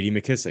 JD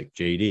McKissic,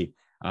 JD.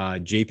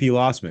 JP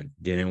Lossman,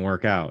 didn't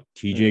work out.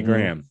 TJ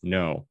Graham,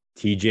 no.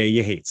 TJ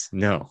Yates,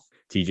 no.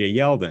 TJ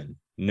Yeldon,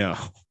 no.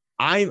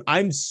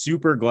 I'm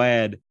super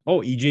glad.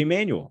 EJ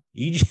Manuel.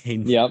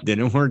 EJ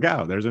didn't work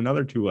out. There's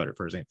another 2-letter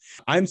first name.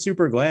 I'm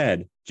super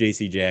glad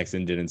JC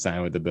Jackson didn't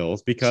sign with the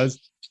Bills,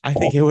 because I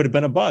think it would have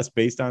been a bust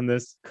based on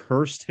this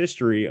cursed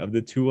history of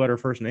the 2-letter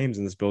first names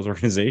in this Bills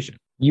organization.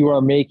 You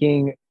are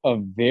making a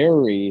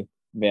very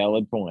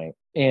valid point,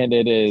 and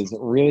it is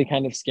really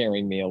kind of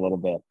scaring me a little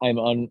bit.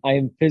 I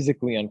am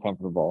physically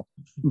uncomfortable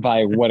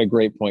by what a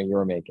great point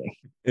you're making.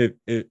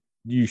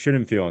 You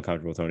shouldn't feel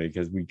uncomfortable, Tony,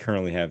 because we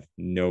currently have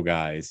no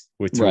guys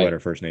with 2-letter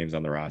first names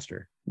on the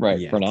roster. Right.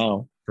 Yet. For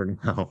now.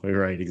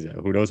 Right.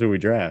 Exactly. Who knows who we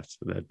draft?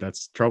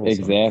 That's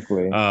troublesome.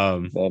 Exactly.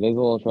 That is a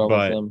little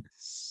troublesome. But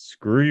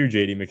screw you,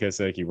 JD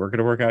McKissic. You weren't going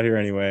to work out here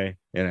anyway.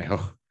 And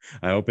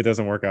I hope it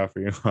doesn't work out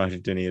for you in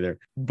Washington either.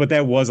 But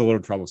that was a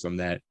little troublesome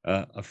that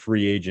a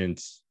free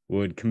agent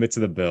would commit to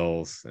the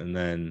Bills and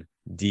then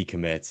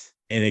decommit.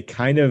 And it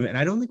kind of, and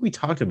I don't think we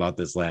talked about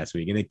this last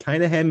week, and it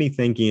kind of had me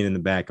thinking in the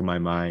back of my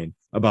mind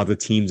about the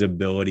team's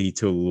ability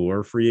to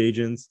lure free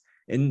agents.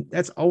 And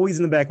that's always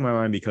in the back of my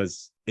mind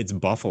because it's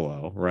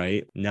Buffalo,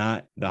 right?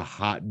 Not the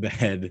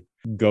hotbed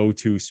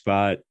go-to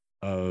spot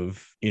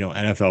of,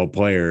 NFL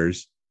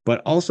players.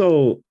 But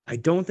also, I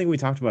don't think we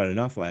talked about it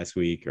enough last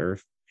week or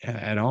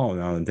at all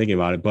now I'm thinking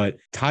about it. But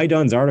Ty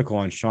Dunn's article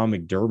on Sean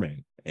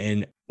McDermott.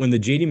 And when the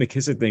JD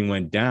McKissic thing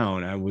went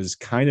down, I was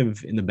kind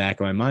of in the back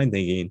of my mind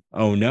thinking,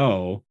 oh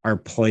no, are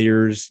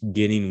players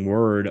getting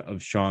word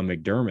of Sean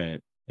McDermott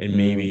and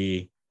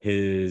maybe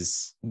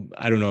his,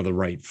 I don't know the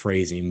right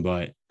phrasing,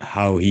 but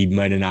how he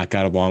might have not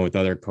got along with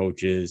other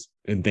coaches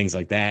and things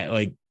like that.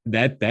 Like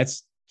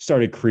that's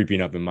started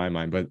creeping up in my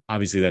mind, but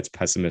obviously that's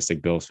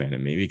pessimistic Bills fan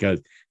in me, because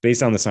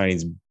based on the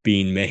signings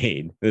being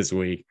made this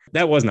week,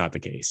 that was not the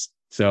case.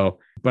 So,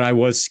 but I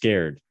was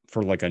scared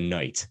for like a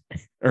night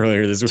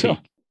earlier this week.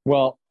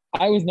 Well,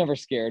 I was never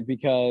scared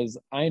because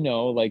I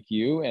know, like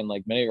you and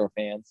like many of our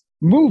fans,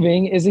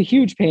 moving is a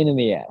huge pain in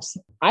the ass.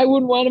 I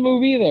wouldn't want to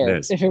move either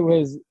if it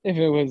was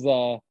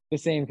the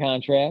same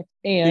contract.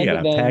 And you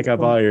gotta pack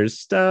up all your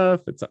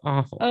stuff. It's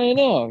awful. I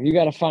know. You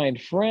gotta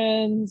find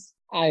friends.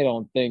 I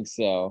don't think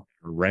so.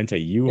 Rent a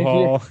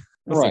U-Haul.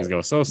 Those things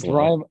go so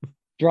slow.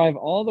 Drive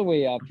all the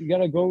way up. You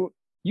gotta go.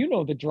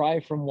 The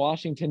drive from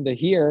Washington to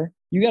here.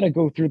 You gotta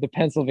go through the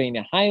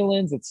Pennsylvania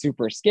Highlands. It's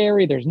super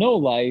scary. There's no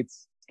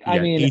lights. I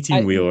mean,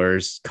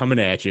 18-wheelers coming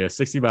at you,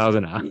 60 miles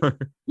an hour.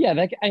 Yeah,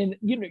 and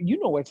you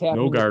know what's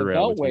happening with the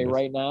Beltway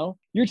right now.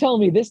 You're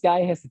telling me this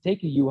guy has to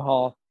take a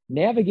U-Haul,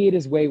 navigate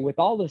his way with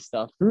all this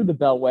stuff through the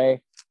Beltway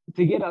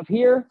to get up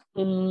here?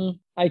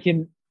 I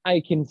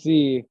can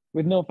see,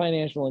 with no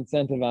financial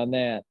incentive on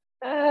that,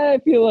 I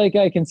feel like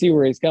I can see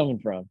where he's coming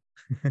from.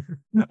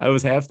 I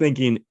was half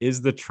thinking,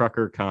 is the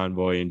trucker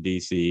convoy in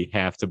DC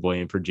half to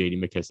blame for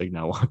JD McKissic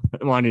not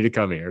wanting to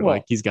come here?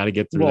 Like, he's got to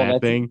get through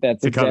that thing.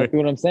 That's exactly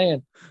what I'm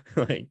saying.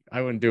 Like,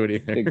 I wouldn't do it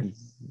either.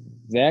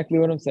 Exactly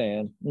what I'm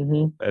saying.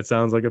 Mm-hmm. That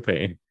sounds like a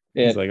pain.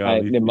 It's like,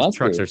 these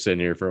trucks are sitting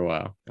here for a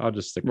while. I'll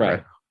just stick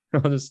around.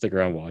 I'll just stick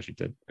around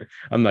Washington.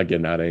 I'm not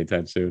getting out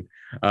anytime soon.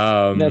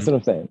 That's what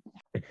I'm saying.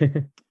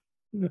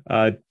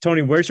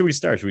 Tony, where should we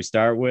start? Should we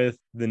start with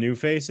the new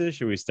faces?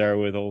 Should we start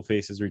with old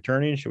faces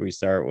returning? Should we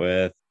start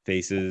with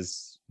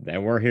faces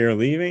that weren't here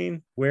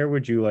leaving? Where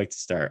would you like to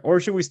start? Or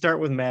should we start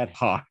with Matt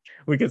Hawk?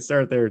 We could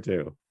start there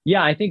too.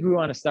 Yeah, I think we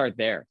want to start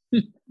there.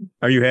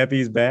 Are you happy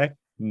he's back?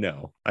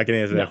 No, I can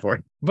answer that for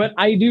you. But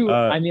I do.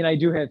 I mean, I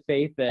do have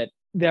faith that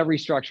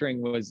restructuring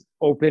was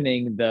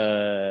opening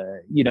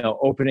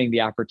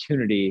the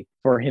opportunity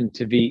for him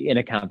to be in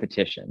a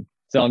competition.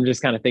 So I'm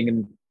just kind of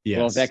thinking,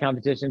 well, if that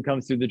competition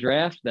comes through the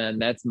draft, then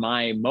that's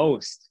my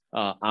most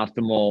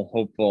optimal,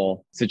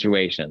 hopeful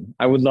situation.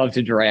 I would love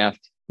to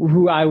draft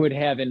who I would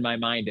have in my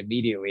mind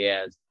immediately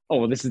as, oh,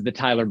 well, this is the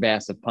Tyler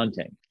Bass of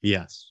punting.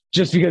 Yes.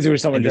 Just because it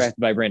was someone drafted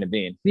by Brandon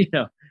Beane,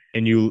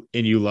 And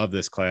you love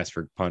this class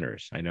for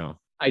punters. I know.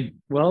 I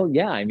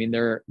mean,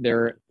 they're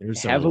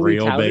heavily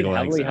touted,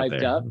 heavily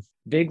hyped up.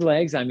 Big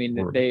legs. I mean,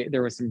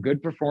 there were some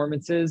good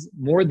performances,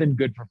 more than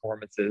good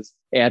performances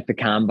at the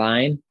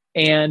combine.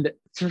 And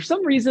for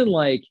some reason,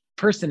 like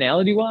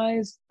personality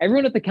wise,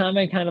 everyone at the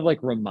combine kind of like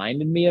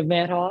reminded me of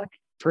Matt Hawk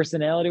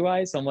personality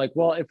wise. So I'm like,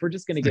 well, if we're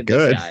just going to get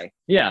this guy,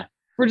 if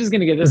we're just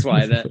going to get this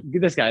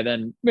guy,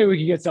 then maybe we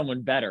could get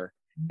someone better.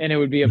 And it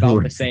would be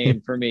about the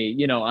same for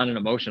me, on an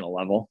emotional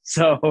level.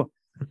 So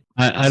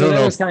I don't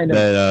know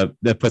if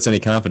that puts any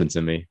confidence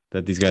in me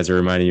that these guys are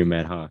reminding you of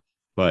Matt Hawk,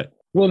 but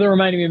they're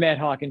reminding me of Matt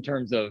Hawk in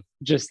terms of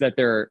just that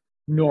they're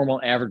normal,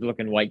 average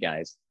looking white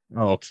guys.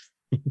 Oh,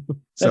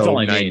 that's all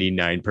I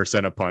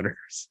 99% of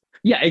punters.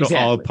 Yeah, exactly.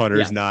 So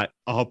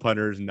all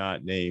punters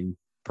not named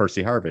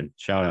Percy Harvin.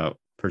 Shout out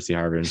Percy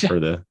Harvin for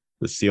the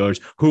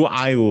Steelers, who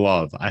I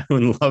love. I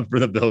would love for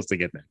the Bills to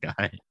get that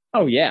guy.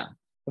 Oh yeah,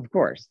 of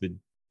course.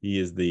 He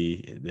is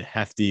the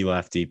hefty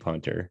lefty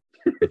punter,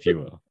 if you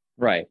will.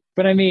 Right.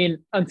 But I mean,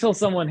 until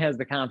someone has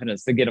the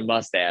confidence to get a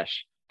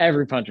mustache,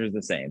 every punter is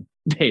the same,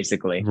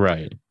 basically.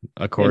 Right.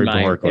 According to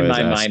Horko's in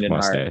my mind and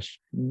mustache.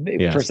 Heart.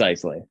 Yes.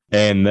 Precisely.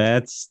 And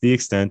that's the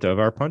extent of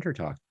our punter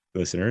talk,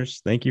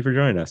 listeners. Thank you for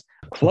joining us.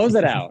 Close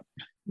it out.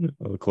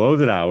 We'll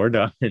close it out. We're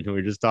done.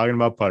 We're just talking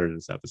about punters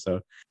this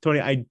episode.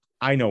 Tony,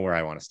 I know where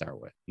I want to start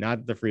with.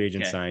 Not the free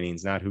agent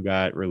signings, not who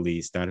got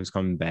released, not who's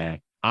coming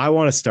back. I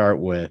want to start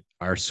with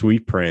our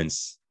sweet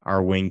prince,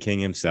 our wing king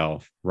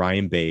himself,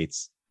 Ryan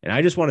Bates. And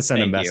I just want to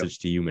send a message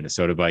to you,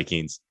 Minnesota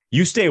Vikings.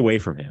 You stay away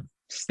from him.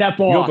 Step off.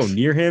 You don't go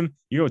near him.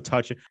 You don't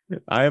touch it.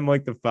 I am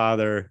like the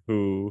father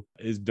who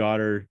his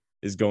daughter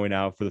is going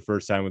out for the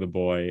first time with a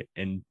boy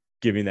and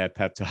giving that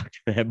pep talk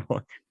to that boy.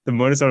 The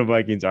Minnesota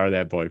Vikings are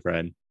that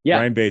boyfriend. Yeah.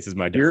 Ryan Bates is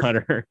my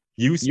daughter.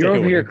 You're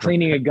over here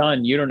cleaning a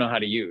gun you don't know how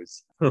to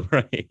use.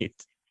 Right.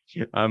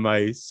 On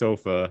my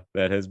sofa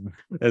that has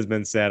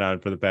been sat on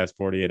for the past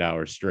 48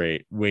 hours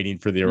straight, waiting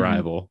for the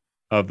arrival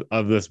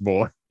of this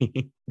boy.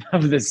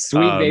 Of this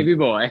sweet baby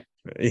boy.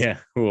 Yeah,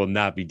 who will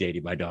not be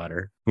dating my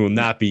daughter, who will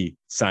not be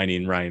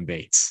signing Ryan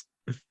Bates.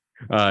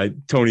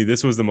 Tony,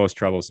 this was the most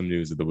troublesome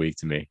news of the week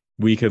to me.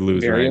 We could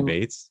lose Ryan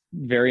Bates.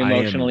 Very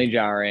emotionally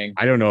jarring.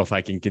 I don't know if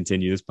I can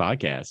continue this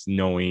podcast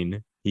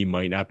knowing he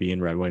might not be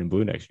in red, white, and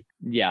blue next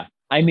year. Yeah.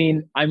 I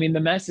mean, the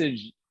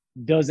message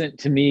doesn't,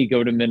 to me,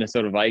 go to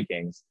Minnesota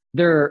Vikings.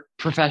 They're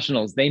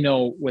professionals. They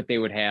know what they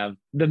would have.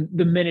 The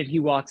minute he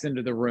walks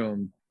into the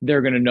room,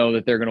 they're going to know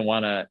that they're going to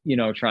want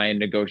to, try and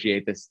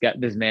negotiate get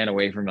this man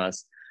away from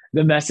us.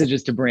 The message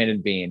is to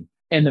Brandon Beane.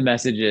 And the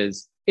message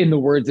is, in the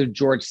words of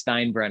George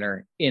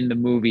Steinbrenner in the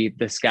movie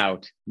The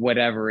Scout,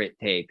 whatever it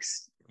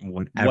takes.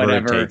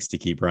 Whatever it takes to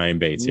keep Ryan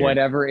Bates here.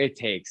 Whatever it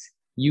takes.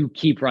 You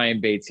keep Ryan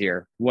Bates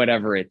here,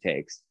 whatever it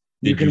takes.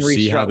 Did you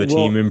see how the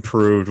team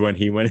improved when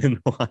he went in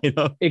the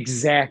lineup?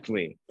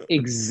 Exactly.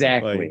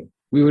 Like,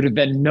 we would have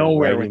been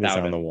nowhere without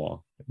him. On the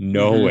wall.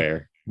 Nowhere.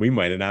 Mm-hmm. We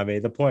might have not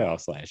made the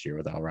playoffs last year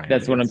without Ryan.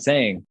 That's Bates. What I'm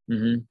saying.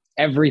 Mm-hmm.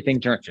 Everything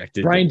turned.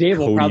 Brian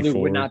Dable probably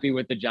would not be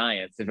with the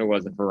Giants if it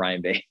wasn't for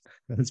Ryan Bates.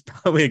 That's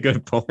probably a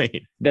good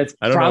point. That's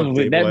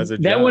probably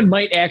that one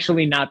might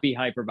actually not be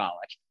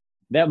hyperbolic.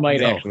 That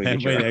might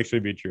actually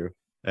be true.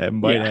 That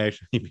might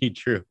actually be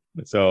true.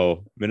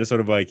 So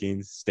Minnesota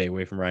Vikings, stay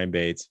away from Ryan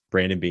Bates.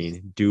 Brandon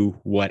Beane, do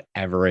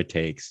whatever it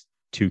takes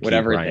to keep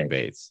Ryan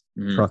Bates.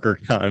 Mm-hmm. Trucker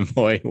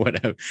convoy,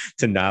 whatever,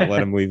 to not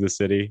let him leave the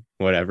city,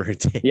 whatever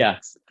it takes. Yeah.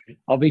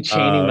 I'll be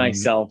chaining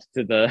myself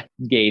to the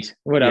gate,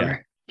 whatever. Yeah.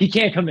 He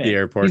can't come in. The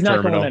airport He's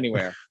terminal. Not going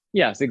anywhere.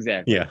 Yes,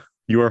 exactly. Yeah.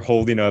 You are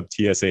holding up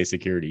TSA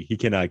security. He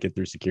cannot get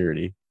through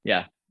security.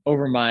 Yeah.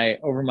 Over my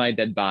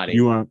dead body.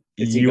 You are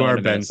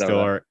Ben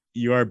Stiller.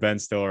 You are Ben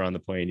Stiller on the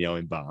plane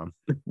yelling bomb.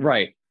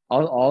 Right.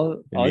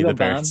 All the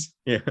bombs.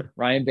 Yeah.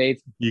 Ryan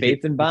Bates,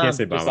 Bates and bomb.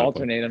 Just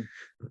alternate them.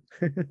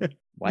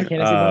 Why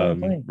can't I say bomb on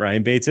the plane?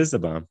 Ryan Bates is the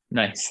bomb.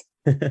 Nice.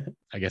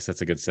 I guess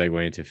that's a good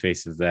segue into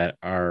faces that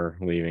are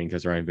leaving,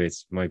 because Ryan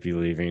Bates might be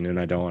leaving, and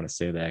I don't want to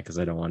say that because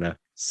I don't want to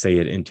say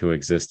it into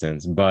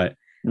existence. But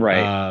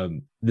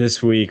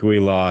this week we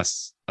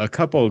lost a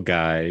couple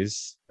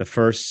guys. The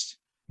first,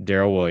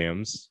 Daryl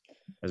Williams.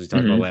 As we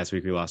talked about last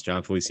week, we lost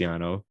John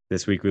Feliciano.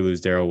 This week we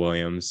lose Daryl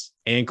Williams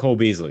and Cole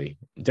Beasley.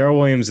 Daryl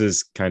Williams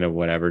is kind of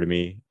whatever to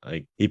me.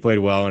 Like, he played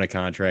well in a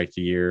contract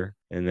year,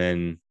 and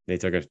then they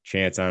took a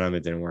chance on him.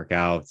 It didn't work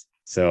out.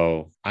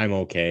 So I'm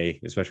okay,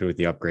 especially with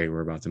the upgrade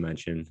we're about to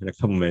mention in a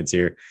couple minutes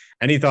here.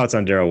 Any thoughts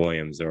on Daryl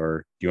Williams,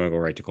 or do you want to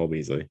go right to Cole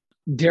Beasley?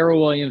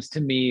 Daryl Williams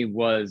to me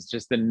was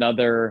just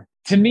another,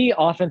 to me,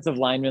 offensive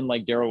linemen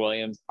like Daryl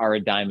Williams are a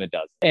dime a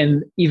dozen.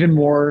 And even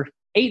more,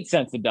 8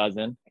 cents a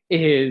dozen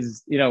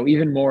is,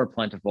 even more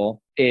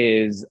plentiful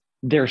is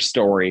their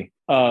story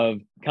of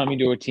coming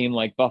to a team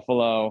like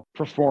Buffalo,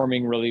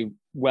 performing really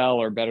well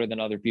or better than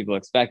other people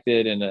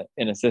expected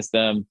in a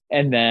system,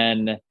 and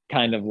then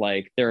kind of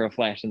like they're a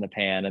flash in the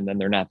pan and then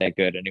they're not that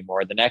good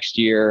anymore the next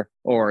year,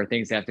 or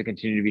things have to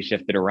continue to be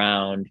shifted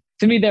around.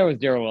 To me, that was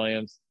Daryl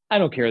Williams. I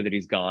don't care that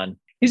he's gone.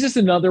 He's just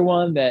another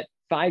one that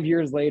 5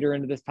 years later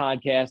into this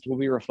podcast, we'll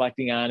be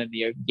reflecting on in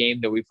the game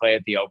that we play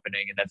at the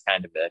opening, and that's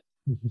kind of it.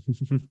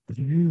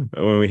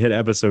 When we hit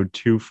episode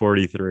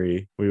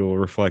 243, we will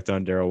reflect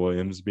on Daryl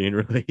Williams being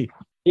released.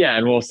 Yeah,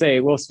 and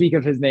we'll speak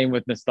of his name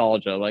with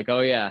nostalgia, like,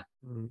 oh yeah,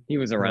 he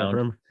was around.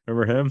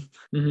 Remember him?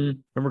 Mm-hmm.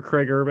 Remember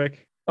Craig Urbick?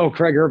 Oh,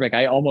 Craig Urbick.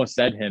 I almost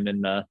said him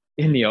in the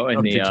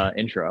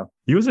intro.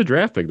 He was a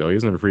draft pick though. He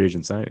wasn't a free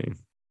agent signing.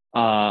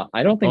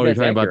 I don't think that's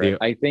accurate.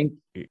 I think.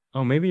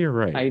 Oh, maybe you're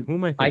right. Who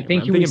am I thinking? I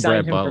think I'm thinking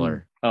Brad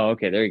Butler. Oh,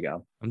 okay. There you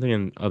go. I'm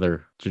thinking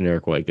other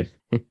generic white.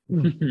 I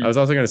was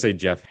also going to say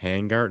Jeff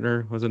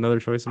Hangartner was another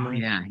choice of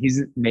mine.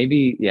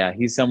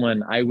 He's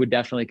someone I would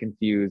definitely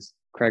confuse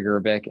Craig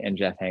Urbick and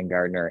Jeff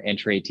Hangartner and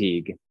Trey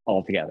Teague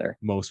all together.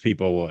 Most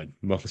people would.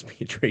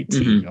 Trey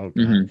Teague. Oh,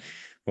 God.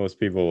 Most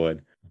people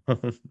would.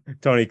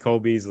 Tony Cole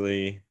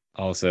Beasley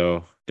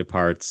also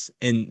departs.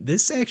 And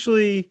this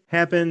actually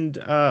happened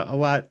a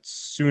lot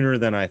sooner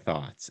than I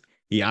thought.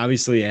 He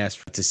obviously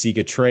asked to seek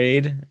a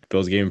trade.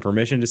 Bills gave him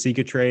permission to seek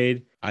a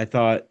trade. I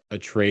thought a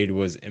trade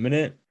was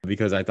imminent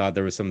because I thought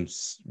there was some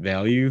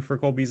value for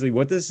Cole Beasley.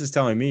 What this is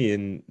telling me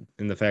in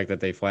the fact that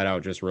they flat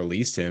out just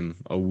released him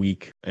a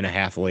week and a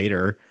half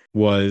later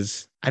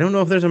was, I don't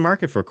know if there's a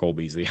market for Cole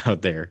Beasley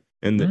out there,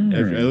 and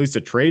at least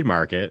a trade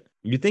market.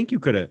 You think you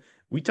could have,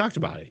 we talked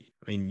about it.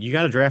 I mean, you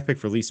got a draft pick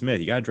for Lee Smith.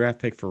 You got a draft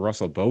pick for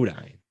Russell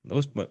Bodine.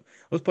 Those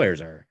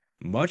players are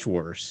much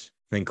worse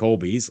than Cole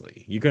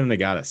Beasley. You couldn't have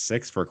got a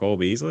 6 for Cole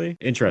Beasley?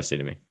 Interesting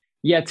to me.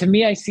 Yeah, to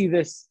me, I see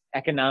this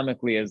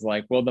economically as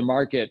like, well, the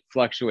market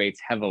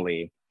fluctuates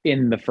heavily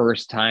in the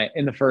first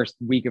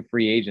week of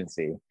free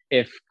agency.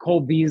 If Cole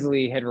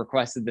Beasley had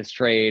requested this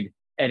trade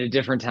at a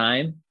different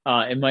time,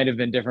 it might have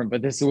been different.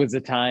 But this was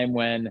a time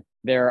when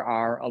there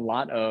are a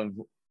lot of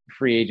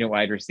free agent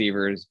wide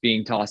receivers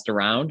being tossed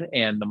around,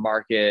 and the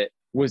market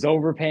was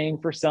overpaying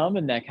for some,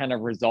 and that kind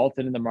of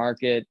resulted in the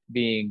market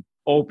being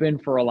open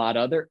for a lot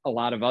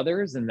of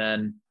others. And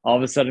then all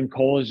of a sudden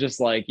Cole is just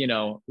like,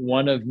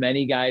 one of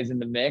many guys in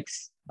the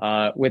mix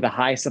with a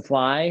high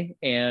supply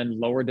and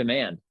lower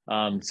demand.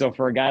 So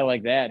for a guy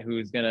like that,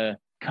 who's going to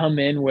come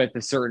in with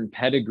a certain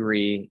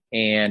pedigree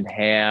and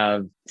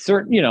have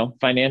certain,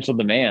 financial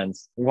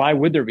demands, why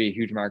would there be a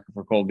huge market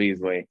for Cole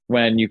Beasley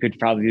when you could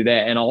probably do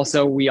that? And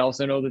also, we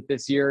also know that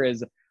this year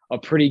is a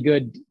pretty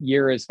good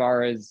year as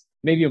far as,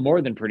 maybe a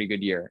more than pretty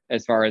good year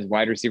as far as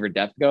wide receiver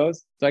depth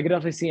goes. So I could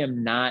definitely see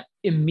him not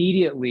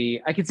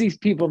immediately. I could see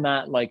people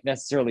not like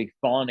necessarily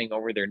fawning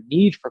over their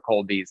need for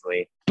Cole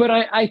Beasley, but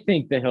I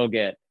think that he'll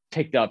get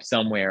picked up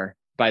somewhere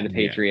by the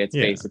Patriots,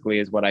 basically,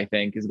 is what I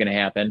think is going to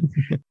happen.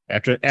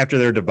 After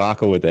their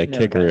debacle with that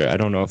kicker, I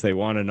don't know if they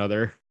want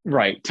another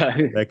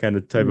that kind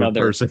of type of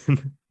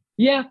person.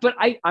 Yeah, but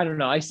I don't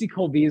know. I see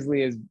Cole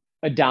Beasley as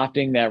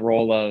adopting that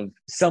role of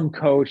some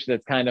coach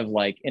that's kind of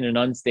like in an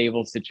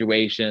unstable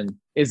situation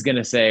is going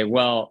to say,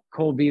 well,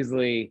 Cole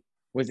Beasley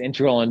was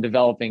integral in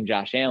developing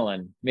Josh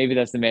Allen. Maybe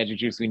that's the magic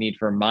juice we need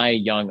for my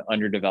young,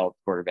 underdeveloped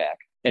quarterback.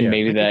 And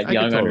maybe that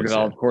young,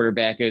 underdeveloped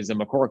quarterback is a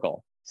McCorkle.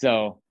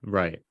 So,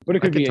 right. But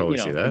it could be,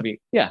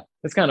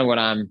 that's kind of what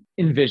I'm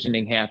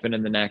envisioning happen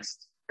in the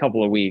next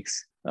couple of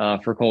weeks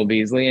for Cole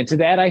Beasley. And to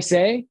that, I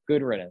say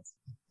good riddance.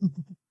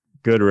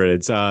 Good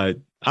riddance.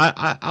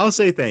 I'll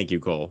say thank you,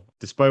 Cole.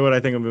 Despite what I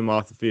think of him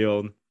off the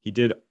field, he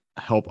did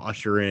help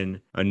usher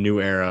in a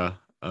new era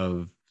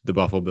of the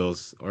Buffalo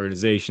Bills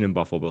organization and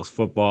Buffalo Bills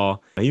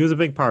football. He was a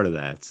big part of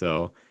that.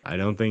 So I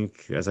don't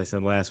think, as I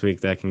said last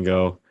week, that can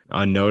go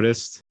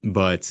unnoticed.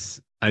 But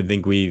I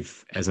think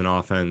we've, as an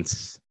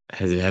offense,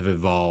 have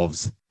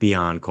evolved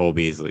beyond Cole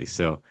Beasley.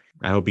 So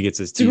I hope he gets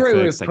his teeth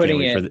fixed.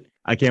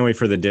 I can't wait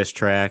for the diss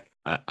track.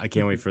 I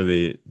can't wait for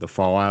the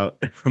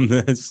fallout from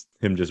this.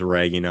 Him just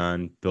ragging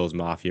on Bills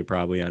Mafia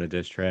probably on a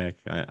diss track.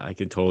 I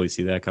can totally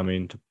see that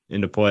coming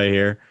into play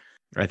here.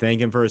 I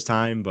thank him for his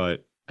time,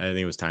 but I think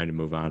it was time to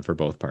move on for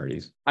both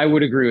parties. I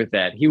would agree with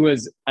that.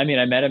 I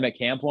met him at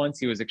camp once.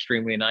 He was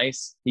extremely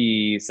nice.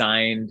 He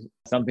signed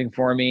something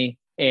for me.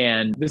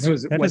 And this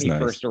was when he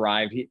first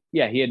arrived. He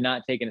had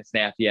not taken a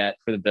snap yet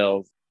for the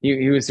Bills.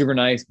 He was super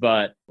nice.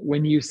 But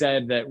when you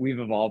said that we've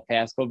evolved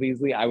past Cole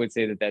Beasley, I would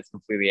say that that's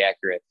completely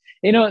accurate.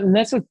 And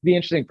that's what the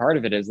interesting part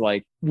of it is.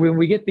 Like when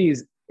we get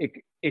these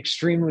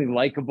extremely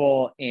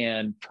likable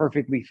and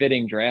perfectly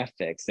fitting draft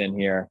picks in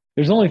here.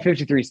 There's only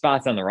 53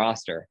 spots on the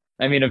roster.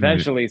 I mean,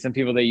 eventually some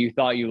people that you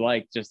thought you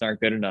liked just aren't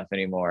good enough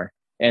anymore.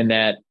 And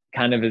that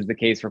kind of is the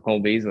case for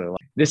Cole Beasley.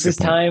 This is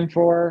time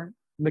for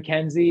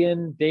McKenzie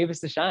and Davis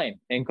to shine.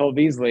 And Cole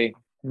Beasley,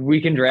 we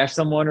can draft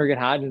someone or get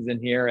Hodgins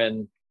in here,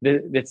 and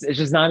it's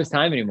just not his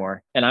time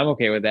anymore. And I'm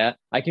okay with that.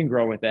 I can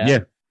grow with that. Yeah,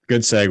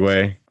 good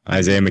segue.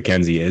 Isaiah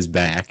McKenzie is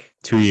back.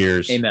 2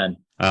 years. Amen.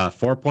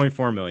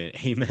 4.4 million.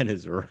 Amen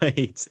is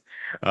right.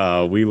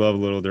 We love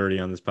Little Dirty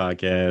on this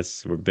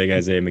podcast. We're big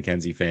Isaiah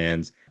McKenzie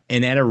fans.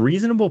 And at a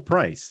reasonable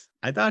price.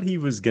 I thought he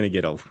was going to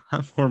get a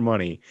lot more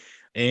money.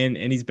 And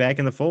he's back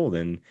in the fold.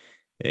 And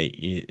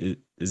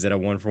is that a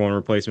 1-for-1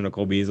 replacement of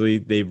Cole Beasley?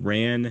 They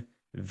ran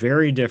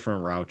very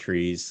different route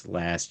trees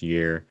last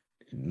year.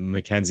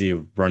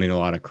 McKenzie running a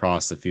lot of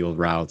cross the field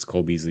routes.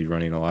 Cole Beasley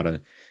running a lot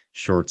of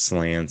short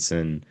slants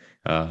and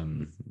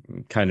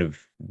kind of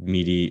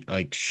meaty,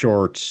 like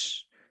short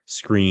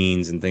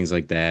screens and things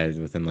like that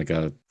within like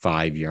a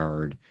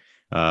 5-yard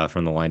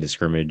from the line of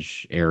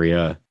scrimmage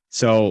area.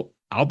 So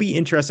I'll be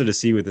interested to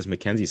see with this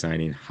McKenzie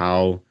signing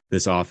how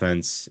this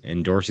offense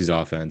and Dorsey's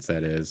offense,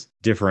 that is,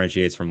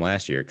 differentiates from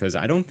last year. Because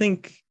I don't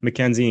think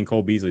McKenzie and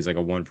Cole Beasley is like a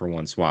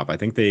 1-for-1 swap. I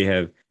think they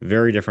have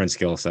very different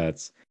skill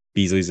sets.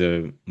 Beasley's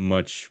a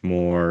much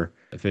more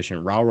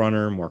efficient route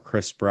runner, more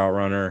crisp route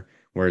runner,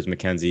 whereas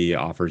McKenzie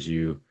offers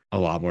you a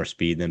lot more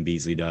speed than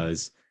Beasley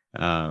does,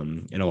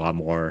 and a lot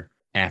more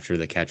after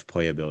the catch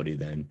playability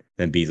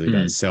than Beasley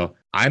does. So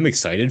I'm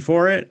excited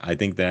for it. I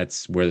think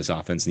that's where this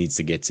offense needs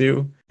to get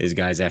to, is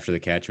guys after the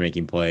catch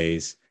making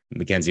plays.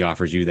 McKenzie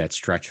offers you that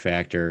stretch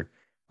factor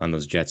on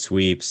those jet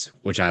sweeps,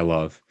 which I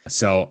love.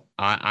 So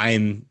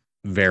I'm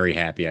very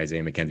happy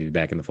Isaiah McKenzie is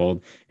back in the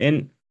fold.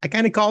 And I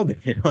kind of called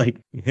it, like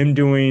him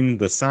doing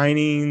the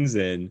signings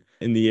and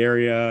in the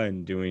area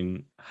and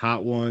doing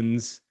hot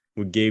ones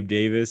with Gabe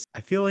Davis.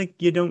 I feel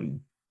like you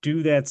don't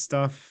do that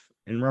stuff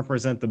and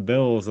represent the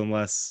Bills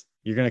unless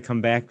you're going to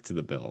come back to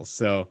the Bills.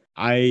 So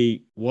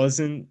I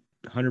wasn't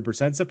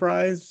 100%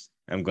 surprised.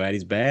 I'm glad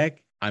he's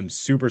back. I'm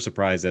super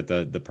surprised at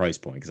the price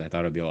point because I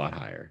thought it'd be a lot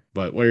higher.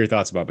 But what are your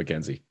thoughts about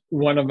McKenzie?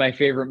 One of my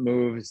favorite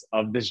moves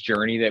of this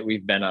journey that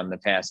we've been on the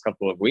past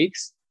couple of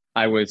weeks.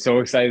 I was so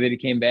excited that he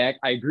came back.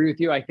 I agree with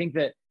you. I think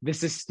that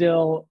this is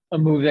still a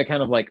move that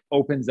kind of like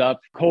opens up,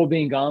 Cole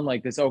being gone,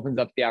 like this opens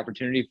up the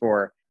opportunity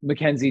for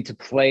McKenzie to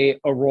play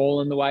a role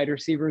in the wide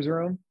receivers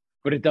room,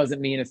 but it doesn't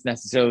mean it's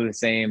necessarily the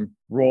same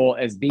role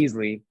as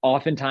Beasley.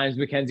 Oftentimes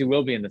McKenzie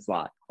will be in the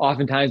slot.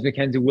 Oftentimes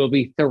McKenzie will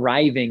be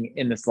thriving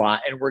in the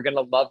slot, and we're going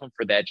to love him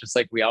for that, just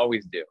like we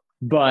always do.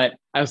 But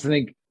I also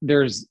think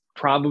there's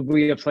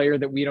probably a player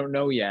that we don't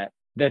know yet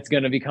that's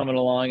going to be coming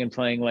along and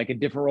playing like a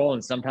different role.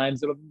 And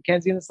sometimes it'll be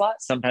McKenzie in the slot.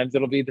 Sometimes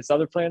it'll be this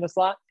other player in the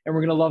slot, and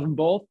we're going to love them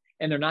both.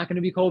 And they're not going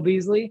to be Cole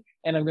Beasley,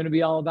 and I'm going to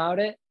be all about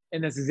it.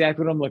 And that's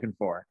exactly what I'm looking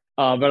for.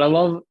 But I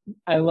love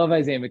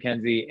Isaiah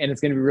McKenzie, and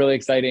it's going to be really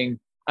exciting.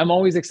 I'm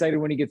always excited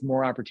when he gets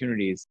more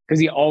opportunities because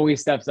he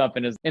always steps up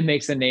and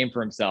makes a name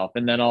for himself.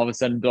 And then all of a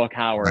sudden, Bill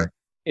Cowher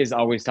is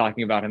always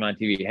talking about him on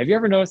TV. Have you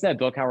ever noticed that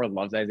Bill Cowher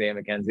loves Isaiah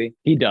McKenzie?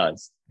 He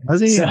does.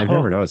 Does he? So, I've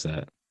never noticed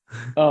that.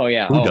 Oh,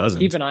 yeah. Who doesn't?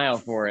 Keep an eye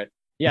out for it.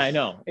 Yeah, I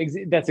know.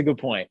 That's a good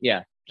point.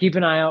 Yeah. Keep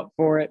an eye out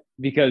for it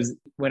because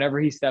whenever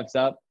he steps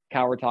up,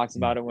 Cowher talks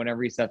about it.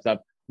 Whenever he steps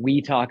up,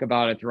 we talk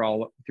about it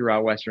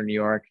throughout Western New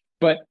York.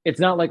 But it's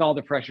not like all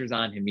the pressure's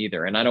on him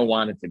either. And I don't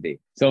want it to be.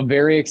 So I'm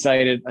very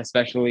excited,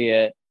 especially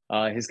at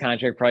his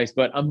contract price.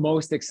 But I'm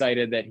most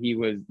excited that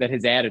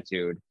his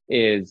attitude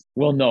is,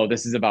 well, no,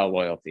 this is about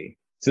loyalty.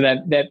 So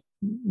that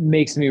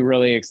makes me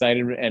really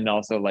excited and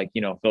also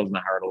fills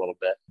my heart a little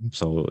bit.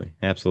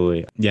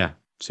 Absolutely. Yeah.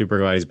 Super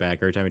glad he's back.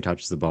 Every time he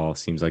touches the ball,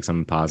 seems like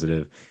something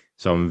positive.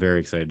 So I'm very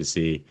excited to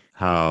see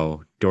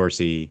how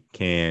Dorsey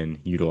can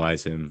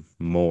utilize him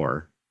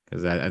more.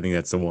 Because I think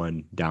that's the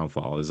one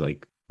downfall is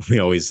like we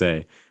always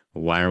say,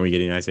 why aren't we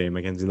getting Isaiah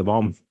McKenzie the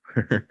ball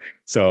more?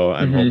 So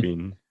I'm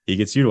hoping he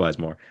gets utilized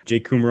more.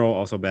 Jake Kumro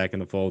also back in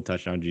the fold.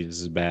 Touchdown Jesus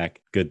is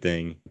back. Good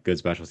thing. Good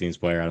special teams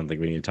player. I don't think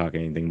we need to talk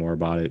anything more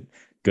about it.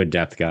 Good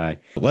depth guy.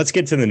 Let's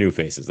get to the new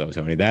faces, though,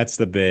 Tony. That's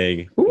the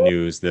big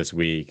news this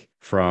week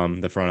from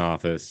the front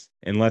office.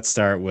 And let's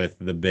start with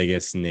the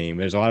biggest name.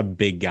 There's a lot of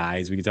big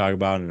guys we can talk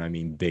about, and I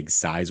mean big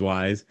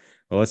size-wise.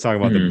 But let's talk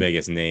about the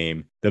biggest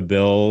name. The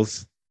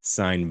Bills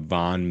signed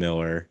Von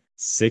Miller,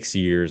 6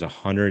 years,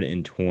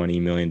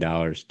 $120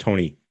 million.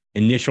 Tony,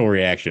 initial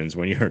reactions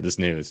when you heard this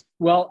news?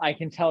 Well, I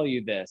can tell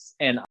you this,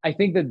 and I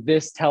think that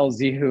this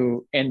tells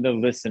you and the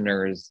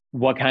listeners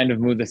what kind of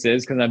move this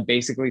is, because I'm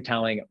basically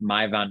telling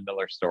my Von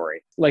Miller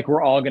story. Like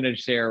we're all going to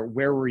share,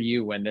 where were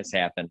you when this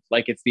happened?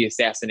 Like it's the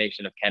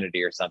assassination of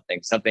Kennedy or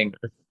something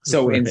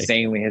so right.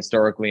 Insanely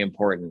historically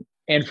important.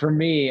 And for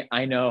me,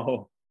 I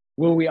know,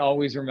 will we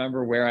always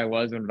remember where I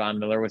was when Von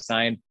Miller was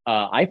signed?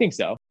 I think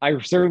so. I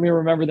certainly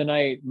remember the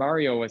night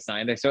Mario was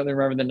signed. I certainly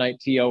remember the night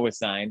T.O. was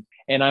signed.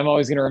 And I'm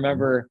always going to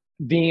remember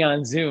being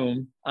on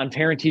Zoom on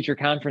parent-teacher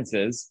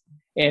conferences.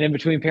 And in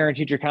between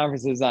parent-teacher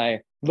conferences,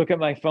 I look at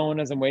my phone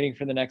as I'm waiting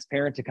for the next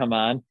parent to come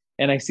on.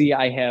 And I see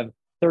I have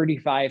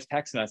 35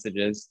 text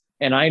messages,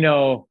 and I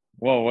know,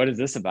 whoa, what is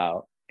this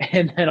about?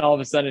 And then all of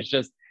a sudden it's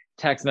just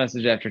text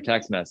message after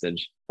text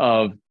message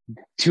of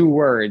 2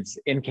 words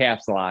in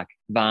caps lock,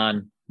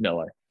 Von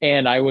Miller.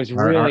 And I was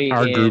really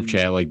our group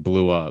chat like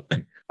blew up.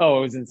 Oh,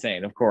 it was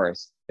insane, of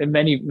course. And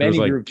many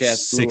like group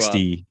chats blew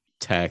 60 up.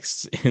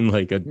 texts in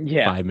like a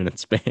 5-minute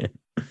span.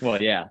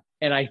 Well, yeah.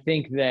 And I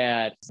think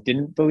that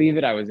didn't believe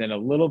it. I was in a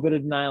little bit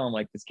of denial. I'm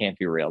like, this can't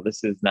be real.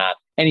 This is not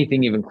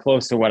anything even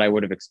close to what I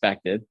would have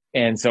expected.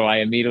 And so I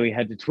immediately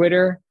head to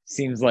Twitter.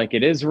 Seems like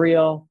it is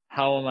real.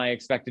 How am I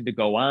expected to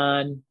go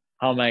on?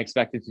 How am I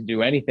expected to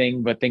do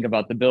anything but think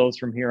about the Bills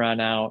from here on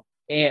out?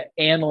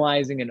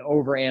 Analyzing and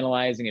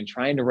overanalyzing and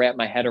trying to wrap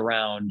my head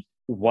around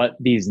what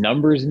these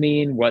numbers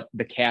mean, what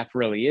the cap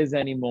really is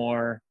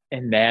anymore.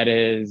 And that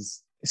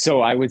is,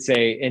 so I would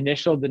say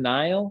initial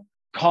denial,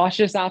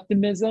 cautious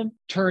optimism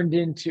turned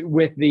into,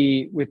 with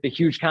the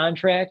huge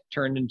contract,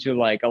 turned into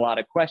like a lot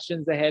of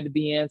questions that had to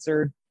be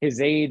answered. His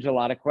age, a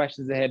lot of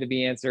questions that had to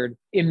be answered.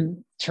 It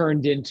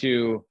turned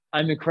into,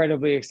 I'm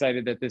incredibly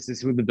excited that this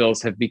is who the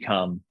Bills have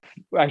become.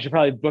 I should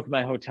probably book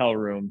my hotel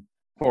room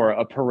for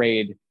a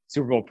parade,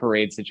 Super Bowl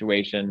parade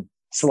situation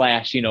 /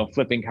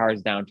 flipping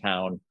cars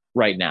downtown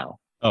right now.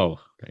 Oh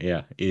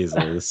yeah,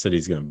 easily. The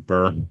city's gonna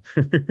burn.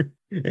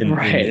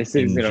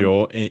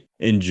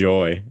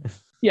 Enjoy.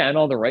 Yeah, in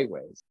all the right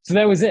ways. So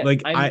that was it.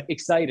 Like, I'm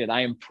excited. I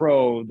am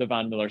pro the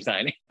Von Miller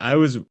signing. I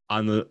was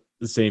on the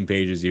same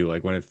page as you.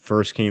 Like when it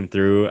first came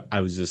through,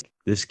 I was just,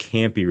 this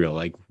can't be real.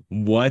 Like,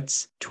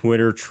 what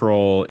Twitter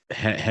troll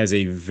has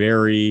a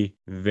very,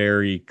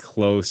 very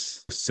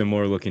close,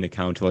 similar looking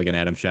account to like an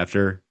Adam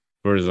Schefter,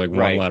 where it's like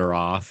one letter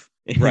off,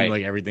 and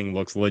like everything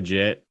looks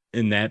legit,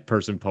 and that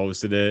person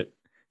posted it,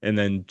 and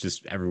then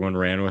just everyone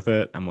ran with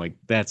it. I'm like,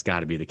 that's got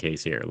to be the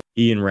case here. Like,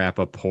 Ian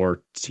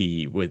Rappaport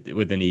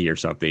with an E or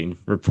something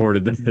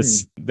reported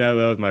this. That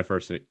was my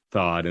first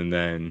thought, and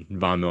then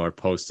Von Miller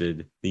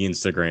posted the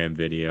Instagram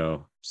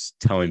video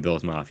telling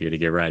Bills Mafia to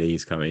get ready,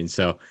 he's coming.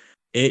 So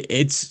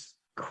it's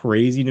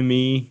crazy to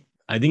me.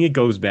 I think it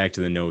goes back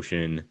to the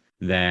notion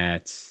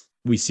that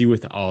we see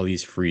with all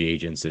these free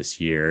agents this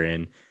year,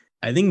 and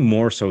I think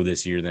more so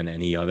this year than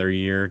any other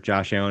year,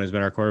 Josh Allen has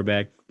been our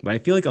quarterback. But I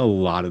feel like a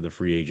lot of the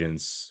free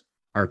agents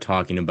are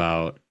talking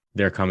about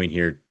they're coming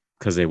here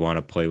because they want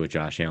to play with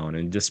Josh Allen.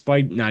 And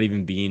despite not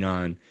even being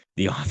on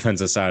the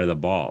offensive side of the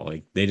ball,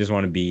 like they just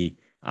want to be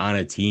on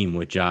a team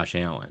with Josh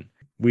Allen.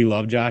 We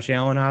love Josh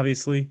Allen,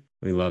 obviously.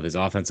 We love his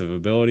offensive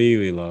ability.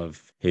 We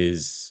love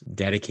his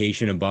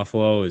dedication to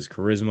Buffalo, his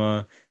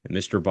charisma, and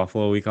Mr.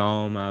 Buffalo, we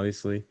call him,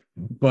 obviously.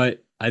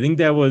 But I think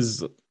that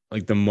was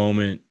like the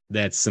moment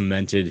that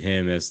cemented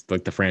him as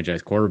like the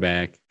franchise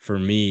quarterback for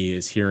me,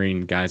 is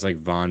hearing guys like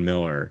Von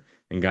Miller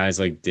and guys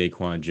like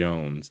Daquan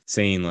Jones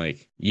saying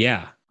like,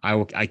 yeah,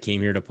 I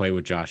came here to play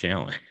with Josh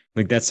Allen.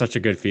 Like, that's such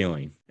a good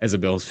feeling as a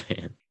Bills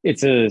fan.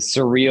 It's a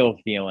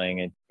surreal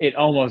feeling. It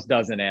almost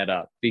doesn't add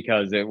up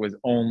because it was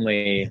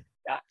only,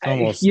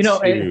 almost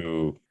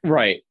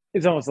right.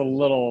 It's almost a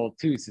little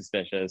too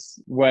suspicious.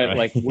 What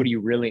do you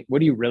really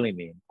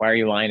mean? Why are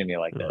you lying to me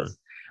like this?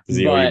 Does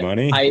he owe you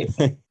money?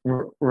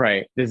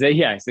 Right.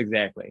 Yes,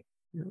 exactly.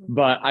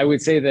 But I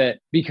would say that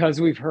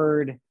because we've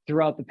heard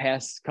throughout the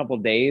past couple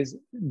of days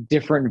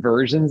different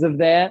versions of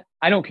that,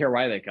 I don't care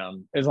why they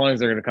come, as long as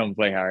they're going to come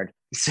play hard.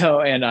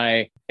 So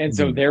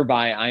so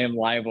thereby I am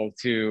liable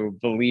to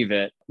believe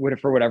it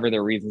for whatever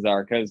their reasons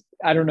are. Because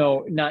I don't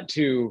know, not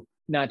to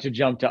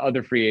jump to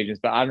other free agents,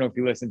 but I don't know if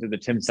you listened to the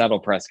Tim Settle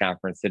press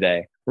conference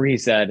today, where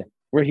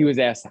he was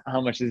asked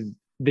how much is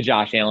the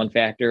Josh Allen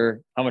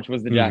factor, how much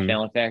was the Josh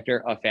Allen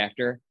factor a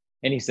factor,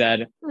 and he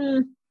said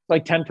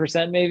like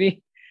 10%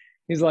 maybe.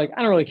 He's like,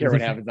 I don't really care what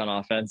happens on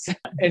offense.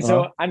 And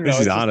so I don't know.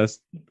 He's honest.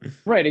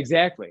 Right,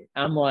 exactly.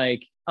 I'm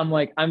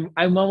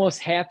almost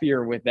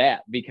happier with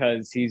that,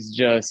 because he's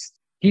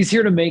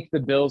here to make the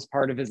Bills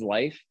part of his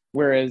life.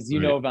 Whereas,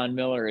 Von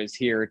Miller is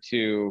here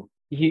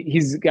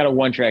he's got a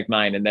one-track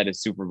mind, and that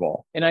is Super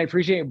Bowl. And I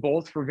appreciate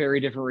both for very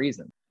different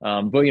reasons.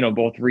 But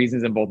both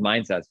reasons and both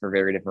mindsets for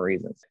very different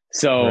reasons.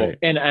 So,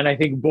 and I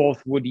think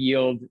both would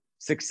yield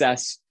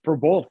success for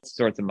both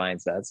sorts of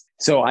mindsets.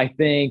 So I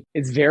think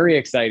it's very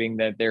exciting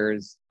that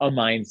there's a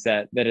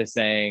mindset that is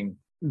saying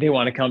they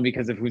want to come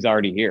because of who's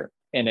already here.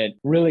 And it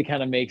really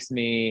kind of makes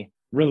me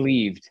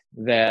relieved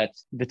that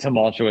the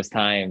tumultuous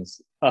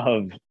times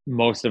of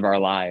most of our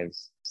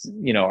lives,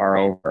 are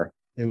over.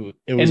 It was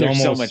there's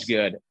almost so much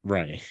good.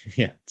 Right.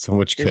 Yeah. So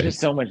much good. There's just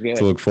so much good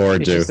to look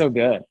forward to. It's just so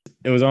good.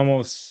 It was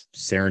almost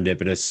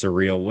serendipitous,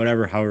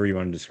 surreal, however you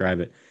want to describe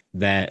it,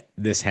 that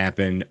this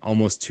happened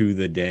almost to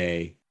the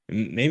day.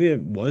 Maybe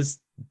it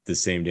was the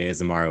same day as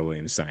the Mario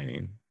Williams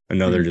signing.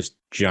 Another just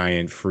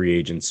giant free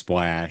agent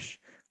splash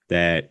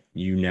that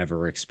you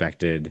never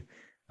expected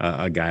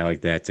a guy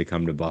like that to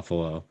come to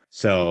Buffalo.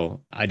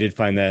 So I did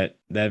find that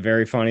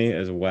very funny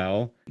as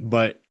well.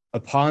 But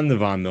upon the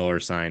Von Miller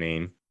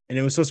signing, and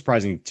it was so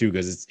surprising too,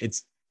 because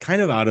it's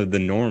kind of out of the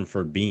norm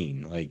for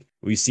Beane. Like,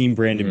 we've seen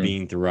Brandon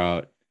Beane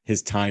throughout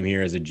his time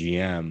here as a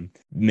GM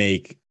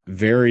make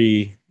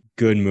very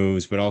good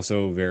moves, but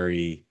also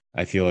very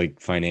I feel like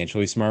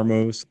financially smart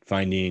moves,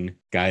 finding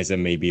guys that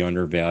may be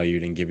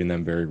undervalued and giving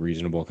them very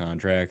reasonable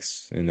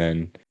contracts, and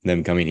then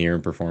them coming here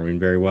and performing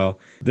very well.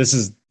 This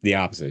is the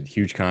opposite.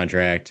 Huge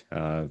contract,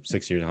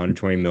 6 years,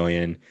 120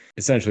 million.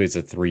 Essentially, it's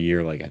a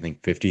 3-year, like I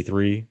think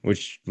 53,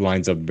 which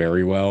lines up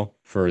very well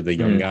for the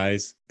young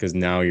guys, because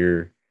now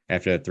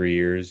after that 3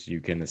 years,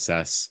 you can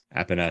assess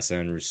Epinesa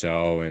and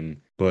Rousseau and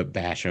Bullet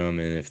Basham,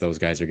 and if those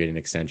guys are getting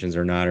extensions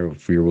or not, or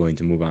if you're willing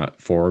to move on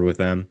forward with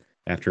them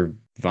after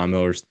Von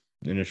Miller's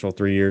initial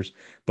 3 years.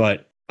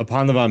 But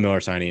upon the Von Miller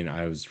signing,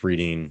 I was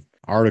reading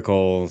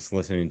articles,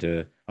 listening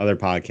to other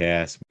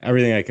podcasts,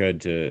 everything I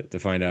could to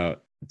find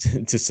out,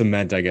 to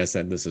cement, I guess,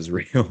 that this is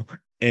real.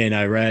 And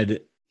I read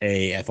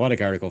a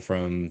athletic article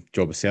from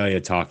Joe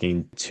Basalia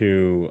talking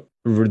to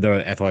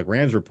the Athletic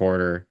Rams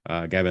reporter,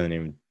 a guy by the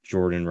name of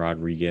Jordan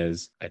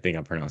Rodriguez. I think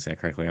I'm pronouncing that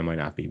correctly. I might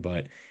not be,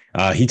 but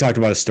he talked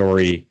about a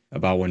story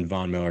about when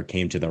Von Miller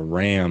came to the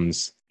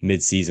Rams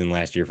midseason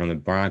last year from the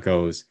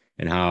Broncos,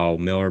 and how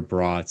Miller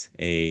brought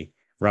a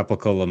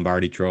replica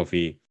Lombardi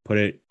trophy, put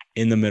it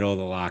in the middle of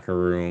the locker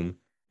room,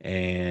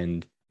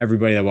 and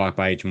everybody that walked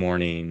by each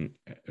morning,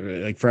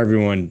 like for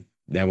everyone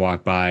that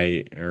walked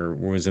by or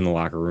was in the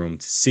locker room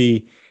to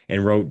see,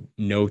 and wrote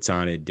notes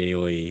on it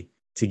daily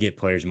to get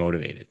players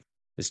motivated.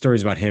 The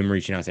story's about him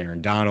reaching out to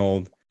Aaron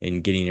Donald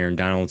and getting Aaron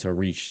Donald to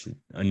reach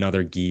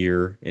another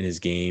gear in his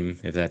game,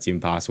 if that's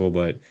even possible.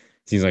 But it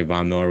seems like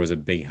Von Miller was a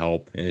big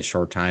help in his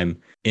short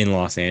time in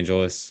Los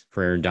Angeles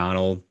for Aaron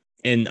Donald.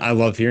 And I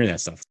love hearing that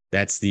stuff.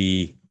 That's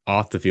the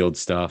off the field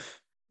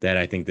stuff that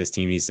I think this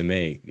team needs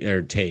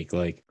to take.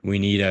 Like, we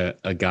need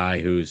a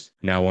guy who's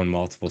now won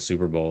multiple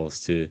Super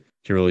Bowls to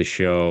really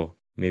show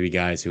maybe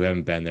guys who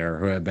haven't been there,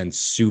 who have been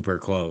super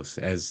close,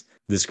 as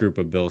this group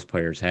of Bills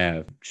players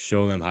have,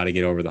 show them how to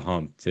get over the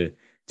hump to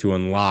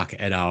unlock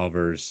Ed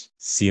Oliver's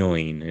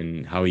ceiling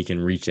and how he can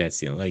reach that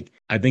ceiling. Like,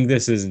 I think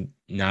this is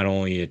not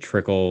only a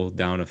trickle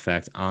down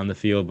effect on the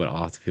field, but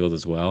off the field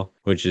as well,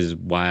 which is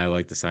why I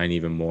like the sign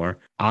even more.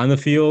 On the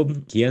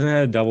field, he hasn't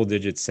had a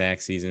double-digit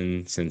sack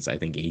season since, I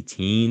think,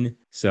 18.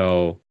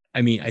 So,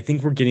 I mean, I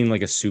think we're getting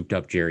like a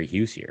souped-up Jerry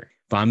Hughes here.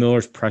 Von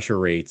Miller's pressure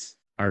rates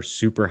are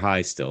super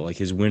high still. Like,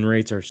 his win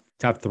rates are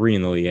top 3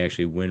 in the league,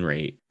 actually, win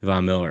rate,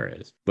 Von Miller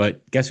is.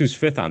 But guess who's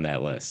 5th on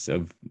that list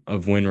of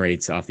win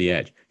rates off the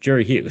edge?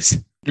 Jerry Hughes.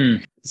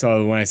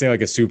 So when I say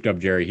like a souped-up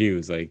Jerry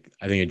Hughes, like,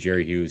 I think a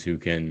Jerry Hughes who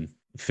can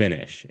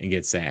finish and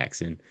get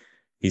sacks, and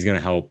he's going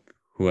to help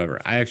whoever.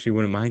 I actually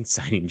wouldn't mind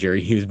signing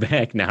Jerry Hughes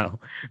back now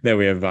that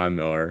we have Von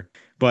Miller.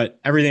 But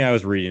everything I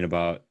was reading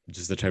about,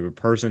 just the type of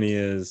person he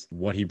is,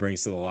 what he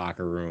brings to the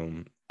locker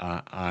room,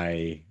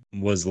 I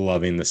was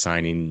loving the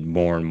signing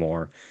more and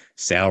more.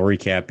 Salary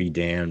cap be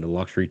damned,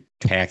 luxury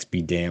tax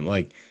be damned.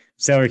 Like,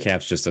 salary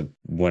cap's just a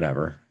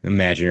whatever,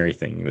 imaginary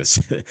thing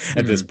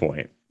at this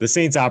point. The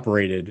Saints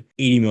operated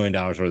 $80 million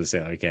over the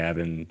salary cap,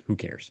 and who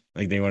cares?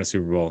 Like, they won a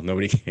Super Bowl.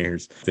 Nobody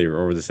cares if they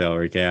were over the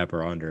salary cap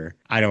or under.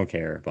 I don't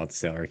care about the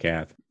salary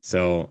cap.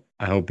 So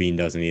I hope Beane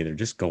doesn't either.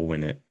 Just go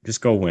win it. Just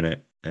go win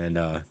it. And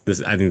I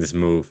think this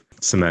move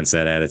cements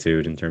that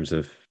attitude in terms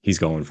of he's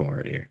going for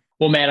it here.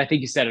 Well, Matt, I think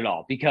you said it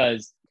all,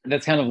 because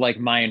that's kind of like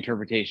my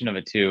interpretation of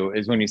it too,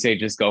 is when you say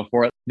just go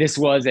for it. This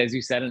was, as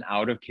you said, an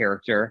out of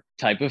character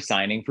type of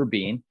signing for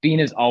Beane. Beane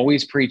is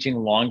always preaching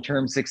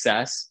long-term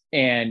success.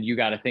 And you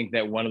got to think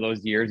that one of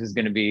those years is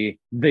going to be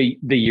the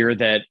year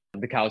that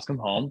the cows come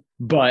home.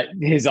 But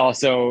he's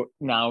also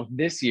now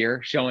this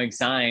year showing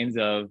signs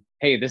of,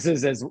 hey, this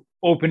is as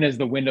open as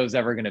the window's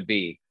ever going to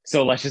be.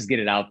 So let's just get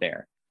it out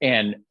there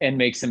and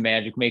make some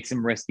magic, make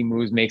some risky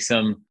moves, make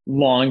some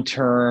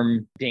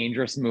long-term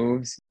dangerous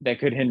moves that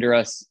could hinder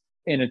us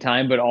in a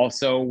time, but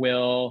also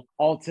will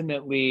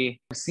ultimately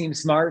seem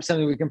smart,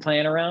 something we can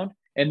plan around.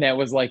 And that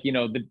was like,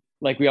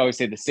 like we always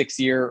say, the 6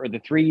 year or the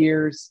 3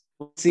 years,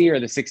 or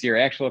the 6 year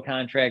actual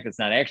contract. It's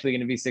not actually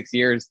going to be 6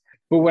 years.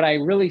 But what I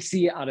really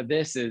see out of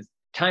this is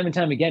time and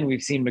time again,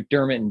 we've seen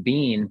McDermott and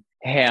Beane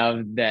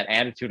have that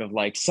attitude of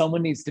like,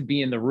 someone needs to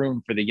be in the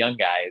room for the young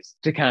guys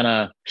to kind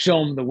of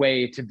show them the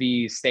way to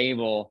be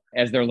stable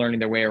as they're learning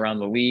their way around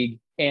the league.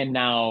 And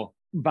now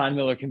Von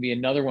Miller can be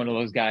another one of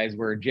those guys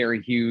where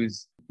Jerry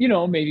Hughes,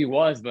 maybe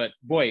was, but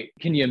boy,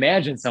 can you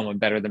imagine someone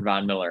better than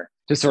Von Miller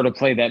to sort of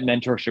play that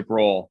mentorship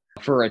role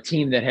for a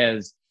team that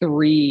has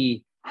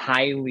 3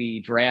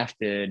 highly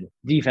drafted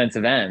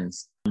defensive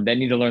ends that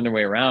need to learn their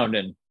way around.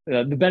 And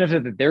the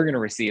benefit that they're going to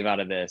receive out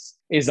of this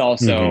is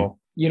also,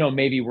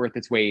 maybe worth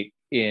its weight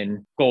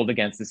in gold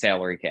against the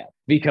salary cap,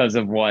 because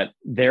of what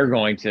they're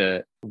going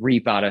to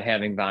reap out of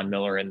having Von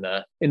Miller in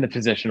the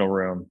positional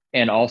room.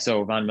 And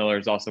also Von Miller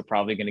is also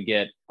probably going to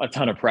get a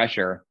ton of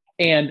pressure.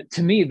 And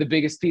to me, the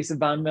biggest piece of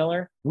Von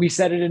Miller, we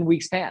said it in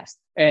weeks past,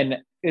 and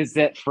is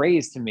that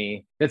phrase to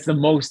me, that's the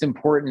most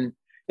important.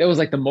 That was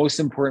like the most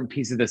important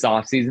piece of this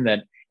offseason,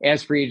 that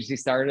as free agency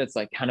started, it's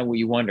like kind of what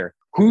you wonder,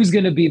 who's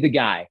going to be the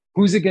guy?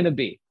 Who's it going to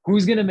be?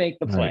 Who's going to make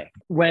the play? Right.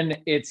 When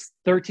it's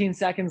 13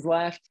 seconds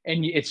left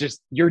and it's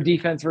just your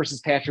defense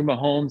versus Patrick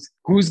Mahomes,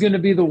 who's going to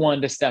be the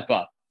one to step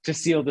up to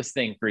seal this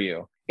thing for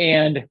you?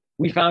 And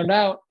we found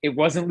out it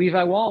wasn't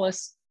Levi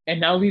Wallace. And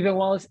now Levi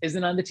Wallace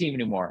isn't on the team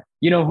anymore.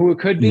 You know who it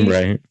could be?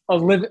 Right.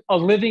 A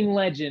living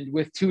legend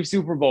with 2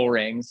 Super Bowl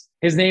rings.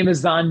 His name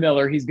is Von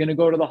Miller. He's going to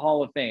go to the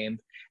Hall of Fame.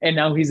 And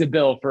now he's a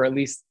Bill for at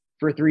least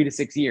for 3 to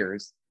 6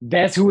 years.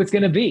 That's who it's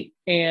going to be.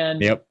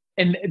 And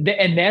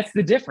and that's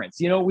the difference.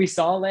 You know what we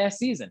saw last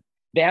season?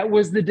 That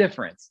was the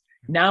difference.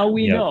 Now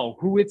we know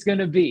who it's going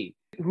to be.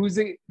 Who's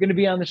it going to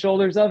be on the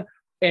shoulders of,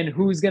 and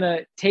who's going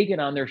to take it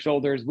on their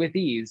shoulders with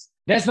ease.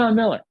 That's Von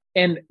Miller.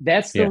 And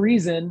that's the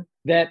reason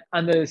that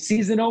on the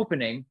season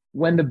opening,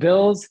 when the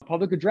Bills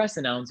public address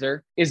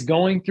announcer is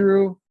going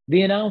through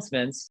the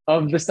announcements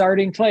of the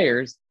starting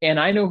players, and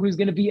I know who's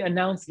going to be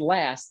announced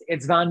last,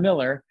 it's Von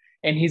Miller,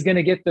 and he's going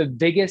to get the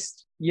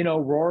biggest,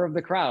 roar of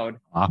the crowd.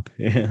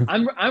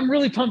 I'm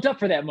really pumped up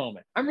for that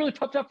moment. I'm really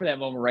pumped up for that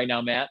moment right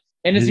now, Matt.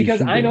 And it's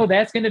because I know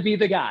that's going to be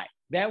the guy.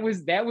 That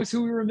was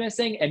who we were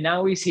missing, and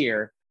now he's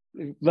here.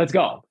 Let's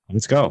go.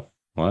 Let's go.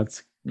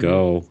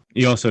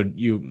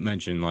 You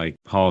mentioned like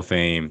Hall of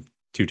Fame,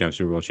 2-time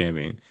Super Bowl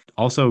champion.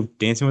 Also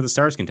Dancing with the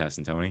Stars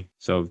contestant, Tony.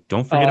 So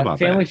don't forget about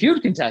Family that.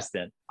 Feud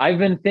contestant. I've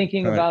been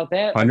thinking about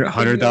that.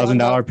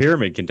 $100,000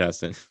 pyramid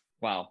contestant.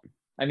 Wow.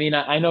 I mean,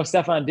 I know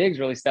Stephon Diggs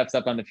really steps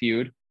up on the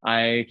feud.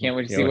 I can't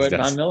wait to see what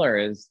Von Miller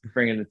is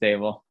bringing to the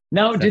table.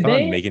 Now, did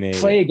they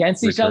play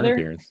against each other?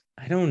 Appearance.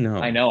 I don't know.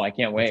 I know. I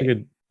can't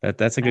wait.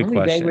 That's a good question.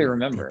 I only vaguely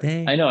remember.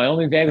 I know. I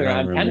only vaguely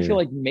remember. I kind of feel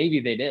like maybe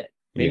they did.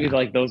 Maybe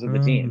like those are the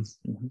teams.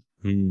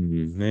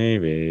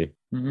 Maybe.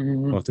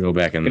 We'll have to go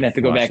back and gonna have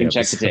to go back and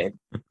check the tape.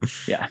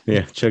 Yeah.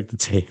 Yeah, check the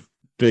tape.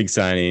 Big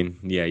signing.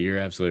 Yeah, you're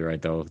absolutely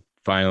right though.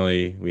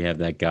 Finally, we have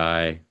that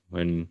guy.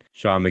 When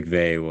Sean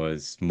McVay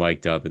was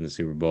mic'd up in the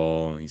Super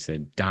Bowl, he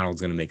said Donald's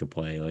gonna make a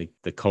play. Like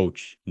the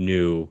coach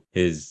knew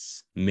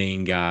his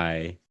main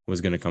guy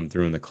was gonna come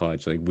through in the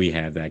clutch. Like we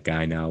have that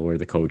guy now where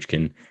the coach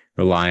can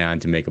rely on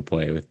to make a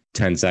play with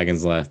 10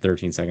 seconds left,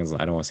 13 seconds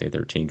left. I don't want to say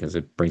 13 because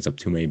it brings up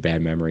too many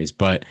bad memories.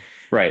 But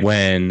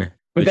when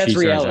the that's Chiefs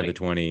reality. at the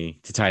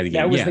 20 to tie the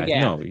game. That was the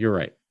gap. No, you're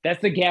right. That's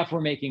the gap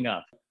we're making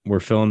up. We're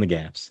filling the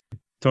gaps.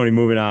 Tony,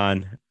 moving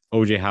on.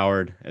 OJ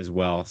Howard as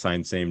well,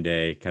 signed same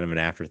day, kind of an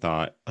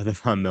afterthought of the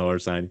Von Miller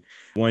sign.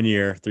 1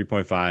 year,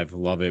 3.5,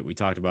 love it. We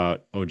talked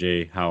about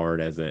OJ Howard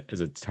as a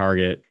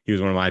target. He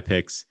was one of my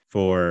picks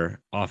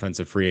for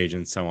offensive free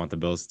agents. I want the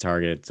Bills to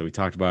target. So we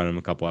talked about him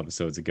a couple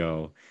episodes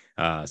ago.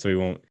 So we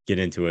won't get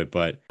into it,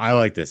 but I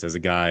like this as a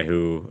guy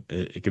who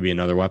it could be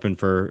another weapon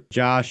for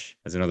Josh,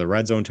 as another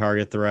red zone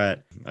target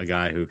threat, a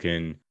guy who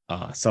can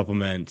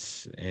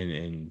supplement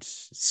and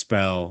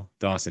spell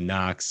Dawson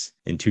Knox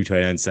in 2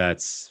 tight end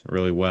sets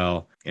really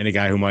well. And a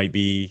guy who might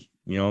be,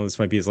 this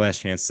might be his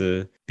last chance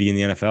to be in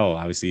the NFL,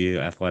 obviously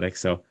athletic.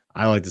 So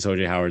I like this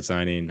OJ Howard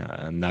signing.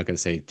 I'm not going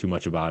to say too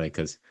much about it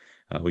because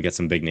we got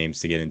some big names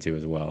to get into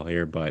as well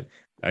here, but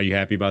are you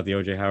happy about the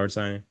OJ Howard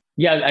signing?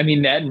 Yeah, I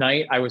mean, that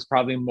night I was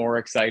probably more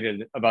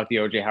excited about the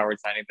OJ Howard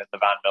signing than the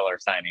Von Miller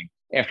signing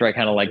after I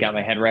kind of got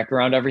my head wrapped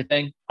around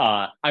everything.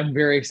 I'm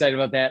very excited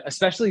about that,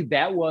 especially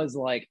that was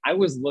I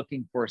was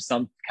looking for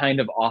some kind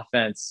of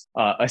offense,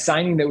 a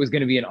signing that was going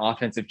to be an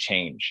offensive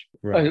change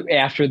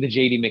after the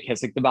JD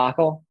McKissick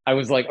debacle. I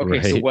was like,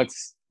 okay, so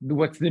what's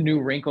the new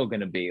wrinkle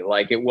going to be?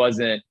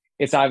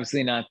 It's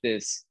obviously not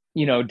this,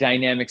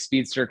 dynamic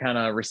speedster kind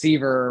of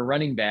receiver,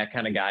 running back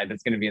kind of guy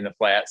that's going to be in the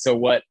flat. So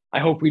I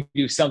hope we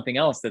do something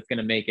else that's going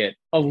to make it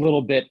a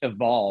little bit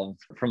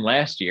evolved from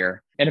last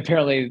year. And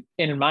apparently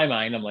in my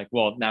mind, I'm like,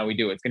 well, now we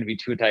do. It's going to be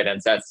 2 tight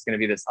end sets. It's going to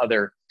be this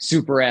other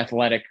super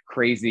athletic,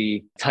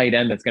 crazy tight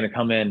end that's going to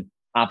come in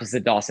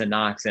opposite Dawson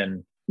Knox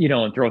and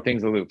throw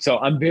things a loop. So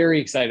I'm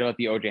very excited about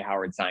the OJ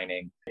Howard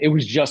signing. It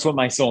was just what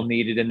my soul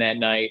needed in that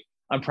night.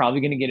 I'm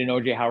probably going to get an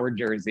OJ Howard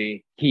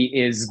jersey. He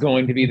is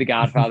going to be the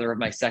godfather of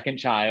my second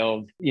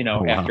child,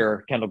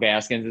 after Kendall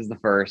Gaskins is the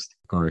first.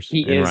 Of course.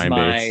 He and is Ryan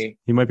Bates.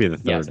 He might be the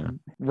third. Yes,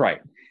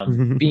 right.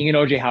 Being an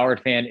OJ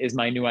Howard fan is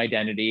my new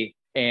identity.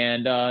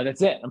 And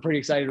that's it. I'm pretty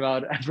excited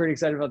about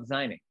the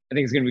signing. I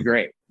think it's going to be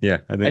great. Yeah,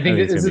 I think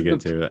it's going to be good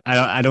too.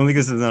 I don't think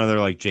this is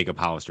another Jacob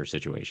Hollister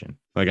situation.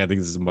 I think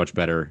this is a much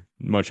better,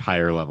 much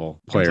higher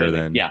level player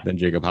than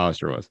Jacob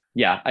Hollister was.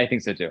 Yeah, I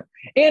think so too.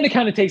 And it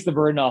kind of takes the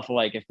burden off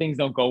if things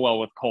don't go well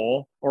with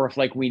Cole, or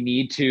if we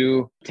need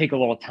to take a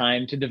little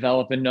time to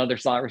develop another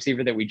slot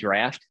receiver that we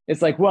draft.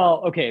 It's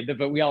well, okay,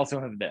 but we also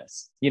have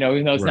this,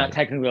 even though it's not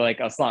technically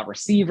a slot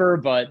receiver,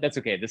 but that's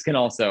okay. This can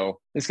also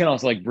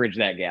bridge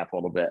that gap a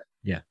little bit.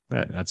 Yeah,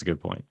 that's a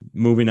good point.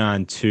 Moving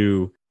on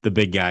to the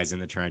big guys in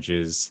the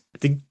trenches. I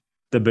think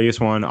the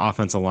biggest one,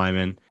 offensive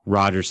lineman,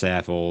 Roger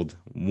Saffold.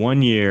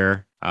 1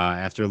 year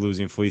after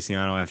losing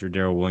Feliciano, after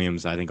Darrell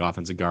Williams, I think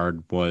offensive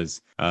guard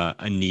was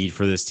a need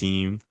for this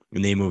team.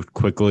 And they moved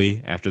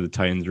quickly after the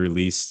Titans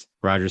released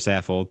Roger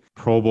Saffold.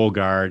 Pro Bowl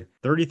guard,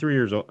 34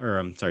 years old, kind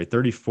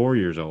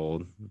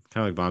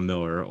of like Von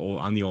Miller,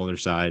 on the older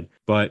side,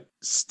 but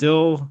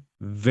still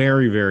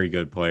very, very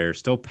good player,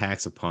 still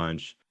packs a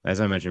punch. As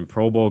I mentioned,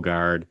 Pro Bowl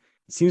guard.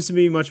 Seems to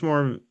be much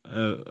more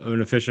of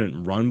an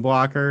efficient run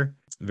blocker,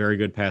 very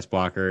good pass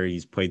blocker.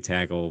 He's played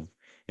tackle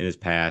in his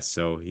past,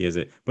 so he has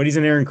it. But he's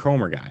an Aaron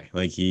Kromer guy.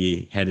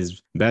 He had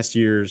his best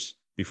years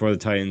before the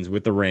Titans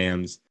with the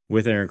Rams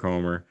with Aaron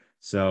Kromer.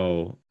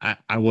 So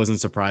I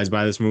wasn't surprised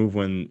by this move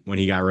when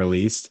he got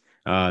released,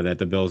 that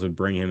the Bills would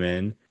bring him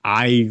in.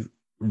 I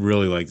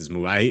really like this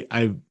move.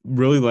 I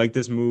really like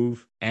this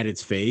move at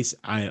its face.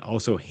 I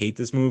also hate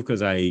this move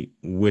because I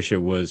wish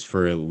it was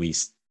for at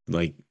least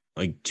like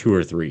 2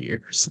 or 3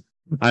 years.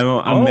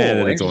 I'm mad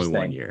that it's only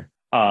 1 year.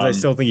 I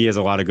still think he has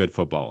a lot of good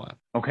football left.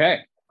 Okay.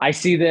 I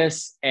see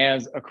this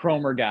as a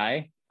Kromer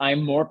guy.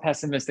 I'm more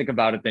pessimistic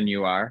about it than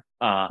you are.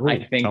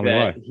 I think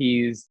that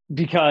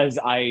because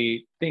I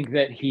think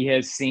that he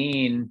has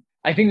seen,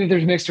 I think that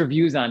there's mixed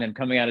reviews on him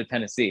coming out of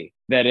Tennessee,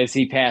 that as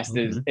he passed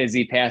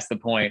the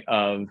point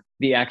of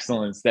the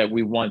excellence that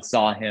we once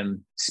saw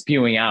him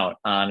spewing out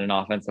on an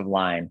offensive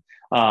line.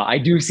 I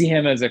do see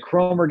him as a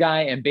Kromer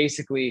guy. And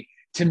basically,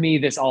 to me,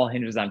 this all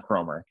hinges on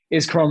Kromer.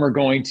 Is Kromer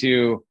going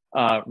to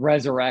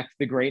resurrect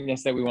the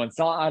greatness that we once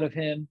saw out of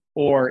him?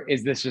 Or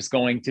is this just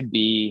going to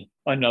be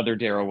another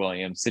Darrell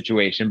Williams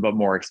situation, but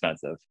more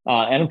expensive?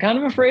 And I'm kind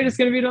of afraid it's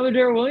going to be another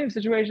Darrell Williams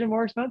situation,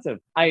 more expensive.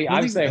 I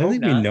don't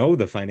think we know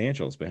the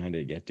financials behind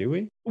it yet, do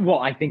we? Well,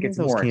 I think it's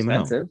more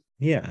expensive.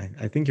 Yeah,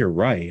 I think you're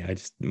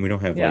right. We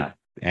don't have like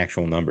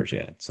actual numbers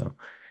yet. So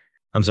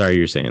I'm sorry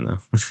you're saying though.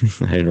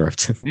 I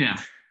interrupted. Yeah.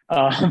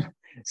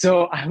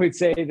 So I would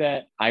say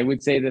that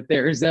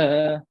there's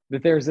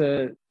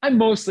a I'm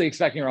mostly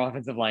expecting our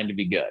offensive line to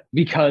be good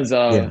because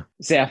of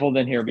Saffold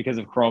in here, because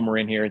of Kromer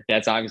in here.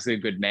 That's obviously a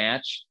good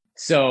match.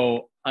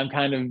 So I'm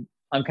kind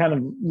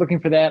of looking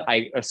for that.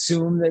 I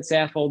assume that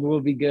Saffold will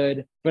be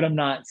good, but I'm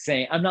not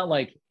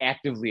like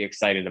actively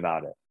excited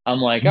about it. I'm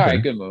like, all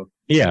right, good move.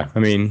 Yeah. I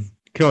mean,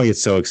 you can only get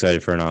so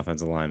excited for an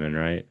offensive lineman,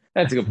 right?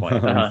 That's a good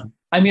point.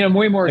 I mean, I'm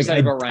way more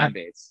excited about Ryan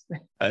Bates.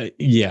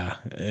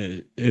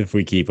 If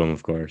we keep him,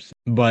 of course.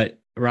 But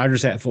Roger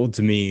Saffold,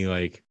 to me,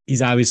 like,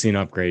 he's obviously an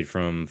upgrade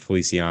from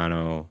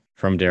Feliciano,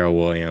 from Darrell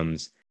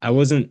Williams. I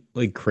wasn't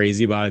like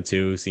crazy about it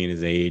too, seeing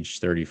his age,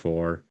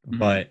 34. Mm-hmm.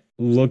 But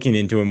looking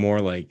into it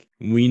more, like,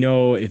 we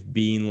know if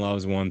Bean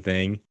loves one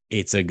thing,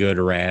 it's a good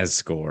Raz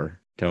score,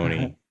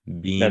 Tony.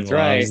 Bean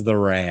loves the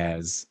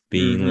Raz.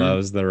 Bean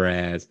loves the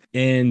Raz.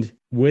 And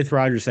with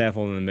Roger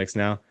Saffold in the mix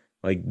now,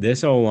 like,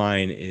 this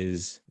O-line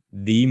is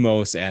the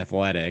most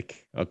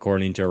athletic,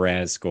 according to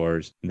Raz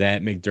scores,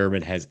 that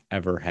McDermott has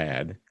ever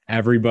had.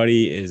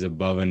 Everybody is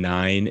above a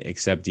 9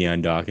 except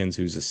Deion Dawkins,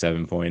 who's a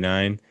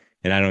 7.9.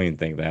 And I don't even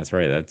think that's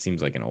right. That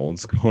seems like an old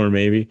score,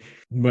 maybe.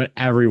 But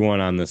everyone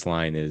on this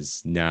line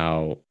is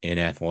now an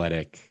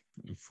athletic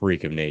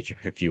freak of nature,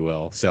 if you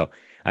will. So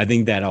I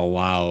think that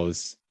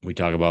allows, we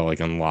talk about like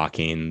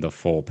unlocking the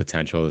full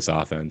potential of this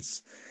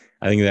offense.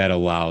 I think that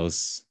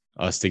allows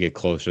us to get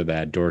closer to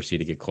that, Dorsey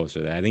to get closer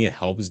to that. I think it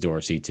helps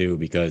Dorsey too,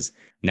 because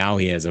now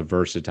he has a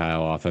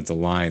versatile offensive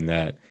line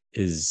that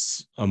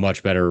is a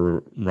much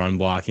better run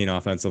blocking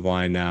offensive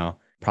line now,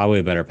 probably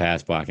a better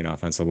pass blocking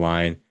offensive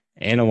line,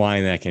 and a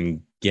line that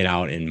can get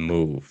out and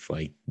move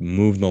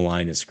the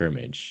line of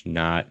scrimmage,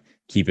 not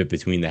keep it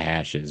between the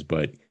hashes,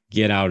 but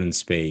get out in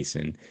space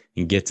and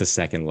get to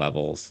second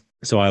levels.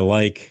 So I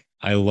like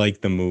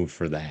the move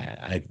for that.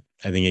 I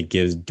think it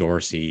gives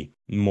Dorsey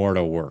more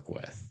to work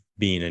with,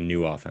 being a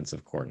new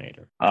offensive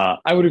coordinator.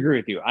 I would agree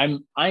with you.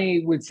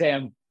 I would say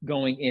I'm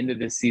going into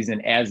this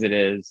season as it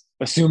is,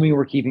 assuming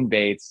we're keeping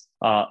Bates,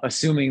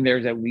 assuming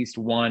there's at least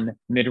one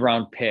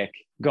mid-round pick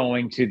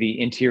going to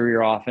the interior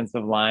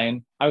offensive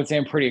line. I would say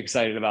I'm pretty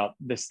excited about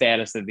the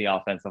status of the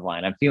offensive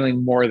line. I'm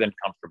feeling more than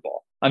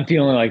comfortable. I'm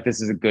feeling like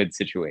this is a good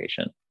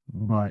situation.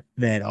 But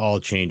that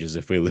all changes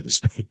if we lose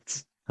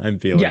Bates. I'm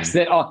feeling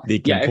the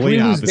complete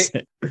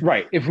opposite.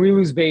 Right. If we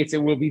lose Bates,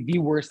 it will be the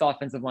worst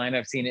offensive line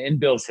I've seen in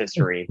Bills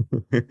history.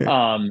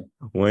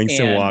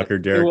 Langston Walker,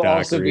 Derek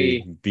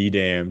Dockery, be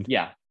damned.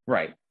 Yeah,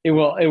 right. It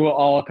will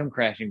all come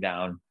crashing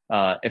down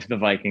if the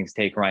Vikings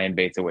take Ryan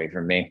Bates away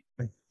from me.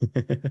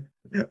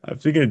 I'm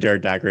thinking of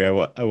Derek Dockery.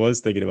 I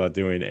was thinking about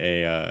doing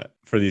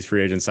for these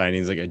free agent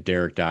signings, like a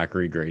Derek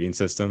Dockery grading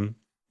system.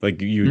 Like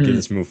you would get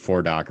this move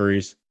 4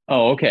 Dockerys.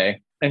 Oh,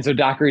 okay. And so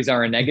Dockerys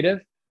are a negative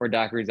or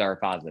Dockerys are a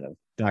positive?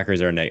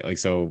 Dockerys are negative. Like,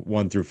 so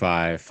 1 through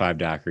 5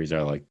 Dockerys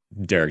are like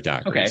Derek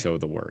Dockery. Okay. So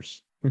the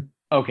worst.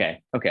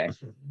 Okay.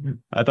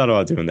 I thought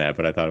about doing that,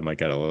 but I thought it might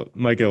get a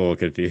little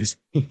confused.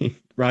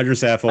 Roger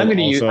Saffold. I'm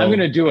going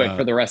to do it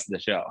for the rest of the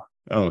show.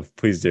 Oh,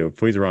 please do.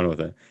 Please run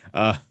with it.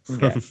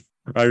 Okay.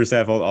 Roger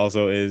Saffold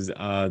also is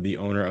the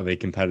owner of a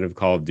competitive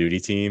Call of Duty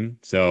team.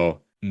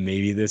 So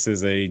maybe this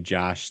is a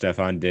Josh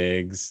Stefan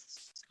Diggs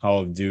Call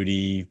of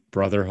Duty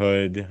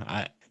Brotherhood.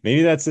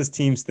 Maybe that's this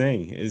team's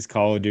thing, is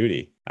Call of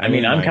Duty. I'm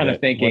kind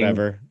of thinking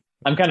whatever.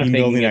 I'm kind of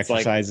thinking building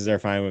exercises are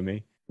fine with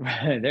me.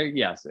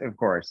 Yes, of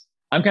course.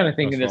 I'm kind of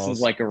thinking this is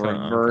like a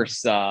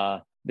reverse.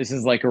 This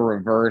is like a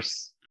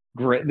reverse.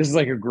 This is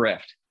like a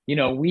grift. You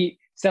know,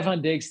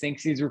 Stefan Diggs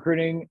thinks he's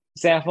recruiting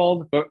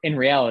Saffold, but in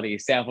reality,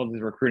 Saffold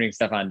is recruiting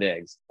Stefan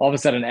Diggs. All of a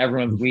sudden,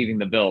 everyone's leaving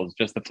the Bills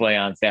just to play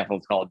on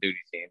Saffold's Call of Duty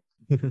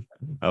team.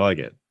 I like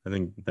it. I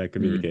think that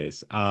could be the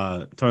case.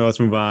 Tony, let's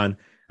move on.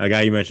 A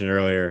guy you mentioned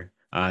earlier,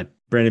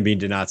 Brandon Beane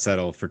did not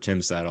settle for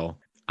Tim Settle.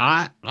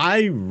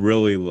 I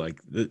really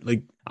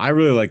I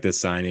really like this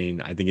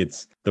signing. I think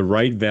it's the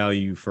right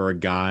value for a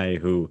guy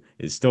who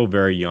is still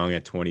very young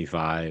at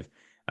 25,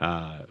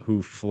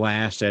 who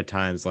flashed at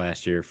times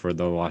last year for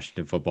the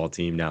Washington football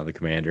team, now the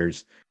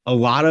Commanders. A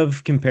lot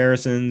of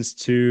comparisons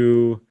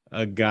to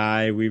a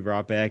guy we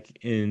brought back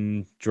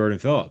in Jordan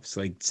Phillips,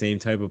 like same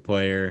type of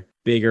player,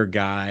 bigger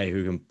guy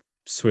who can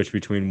switch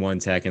between 1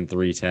 tech and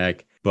 3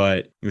 tech,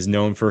 but is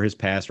known for his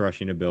pass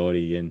rushing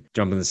ability and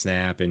jumping the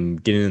snap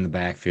and getting in the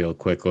backfield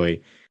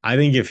quickly. I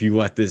think if you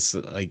let this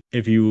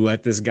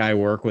guy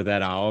work with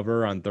Ed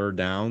Oliver on third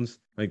downs,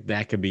 like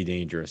that could be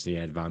dangerous. You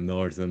add Von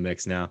Miller to the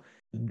mix now.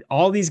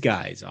 All these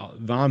guys,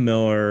 Von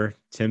Miller,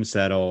 Tim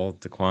Settle,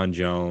 Daquan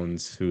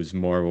Jones, who's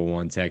more of a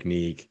one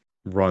technique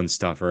run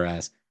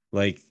stuffer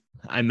like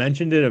I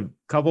mentioned it a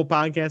couple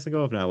podcasts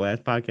ago, if not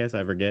last podcast,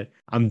 I forget.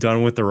 I'm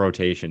done with the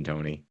rotation,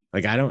 Tony.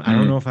 Like I don't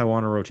know if I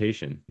want a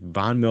rotation.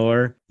 Von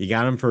Miller, you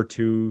got him for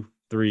 2-3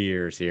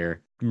 years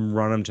here.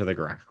 Run him to the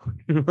ground.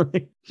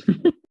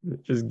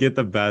 Just get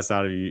the best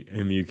out of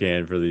him you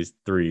can for these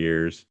 3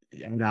 years.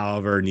 And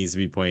Oliver needs to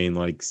be playing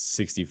like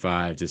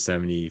 65 to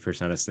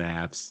 70% of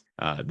snaps.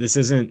 This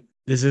isn't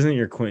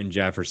your Quentin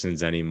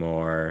Jeffersons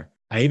anymore.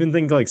 I even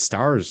think like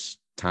Starr's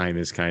time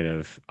is kind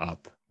of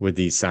up with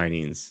these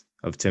signings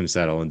of Tim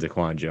Settle and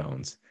Daquan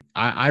Jones.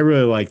 I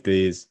really like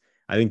these.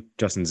 I think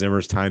Justin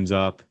Zimmer's time's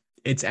up.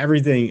 It's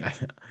everything.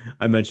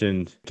 I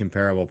mentioned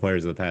comparable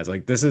players of the past.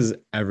 Like this is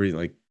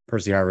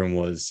Percy Harvin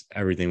was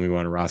everything we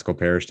wanted Roscoe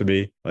Parrish to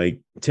be.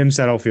 Like Tim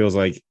Settle feels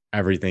like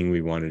everything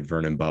we wanted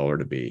Vernon Butler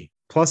to be.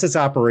 Plus its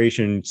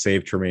operation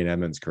saved Tremaine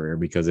Edmonds' career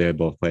because they had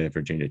both played at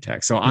Virginia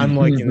Tech. So I'm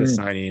liking the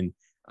signing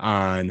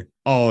on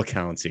all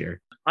accounts here.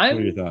 What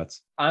are your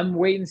thoughts? I'm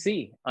wait and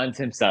see on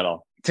Tim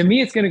Settle. To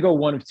me, it's going to go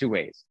one of two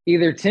ways.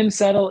 Either Tim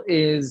Settle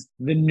is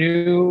the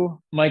new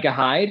Micah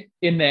Hyde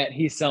in that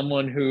he's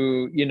someone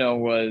who,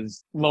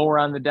 was lower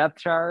on the depth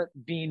chart,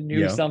 Bean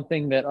knew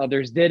something that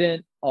others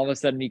didn't. All of a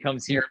sudden he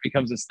comes here and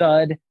becomes a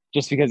stud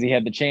just because he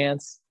had the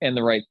chance and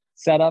the right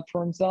setup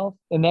for himself.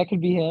 And that could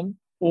be him.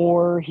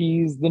 Or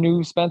he's the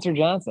new Spencer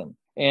Johnson.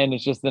 And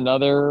it's just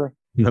another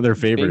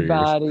favorite big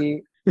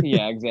body.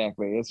 Yeah,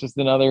 exactly. It's just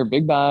another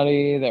big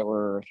body that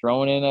we're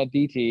throwing in at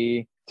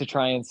DT to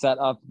try and set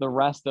up the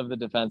rest of the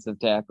defensive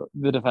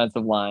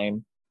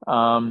line,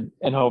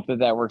 and hope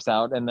that works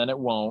out, and then it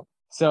won't.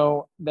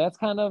 So that's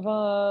kind of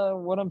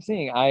what I'm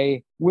seeing.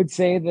 I would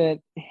say that,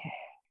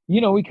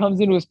 he comes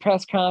into his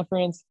press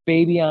conference,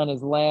 baby on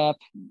his lap,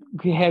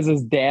 he has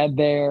his dad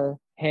there,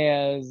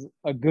 has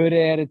a good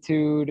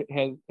attitude,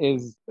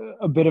 is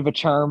a bit of a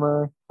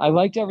charmer. I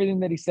liked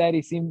everything that he said.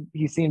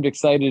 He seemed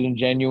excited and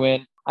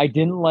genuine. I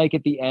didn't like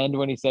at the end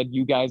when he said,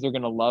 "You guys are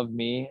going to love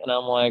me." And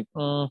I'm like, I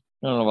don't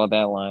know about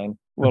that line.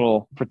 I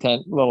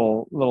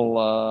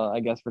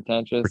guess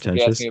pretentious. If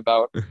you ask me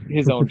about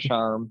his own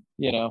charm,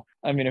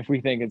 if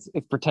we think it's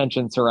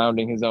pretension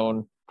surrounding his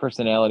own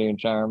personality and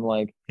charm,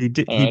 like he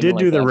did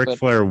do the Ric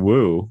Flair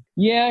woo.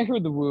 Yeah, I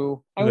heard the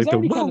woo. I was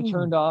already kind of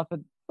turned off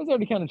at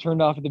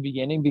the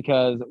beginning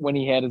because when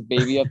he had his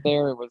baby up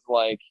there, it was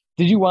like,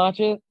 did you watch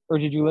it or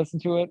did you listen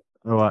to it?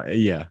 Oh,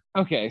 yeah.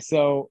 Okay,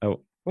 so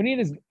when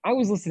I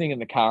was listening in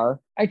the car.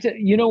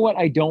 You know what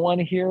I don't want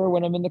to hear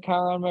when I'm in the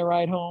car on my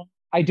ride home?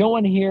 I don't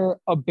want to hear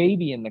a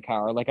baby in the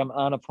car, like I'm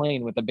on a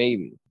plane with a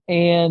baby.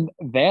 And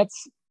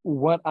that's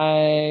what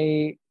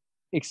I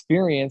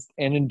experienced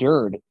and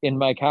endured in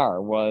my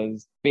car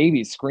was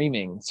babies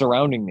screaming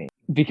surrounding me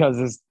because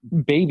this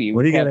baby.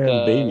 What do you got to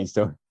have babies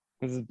though?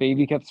 Because this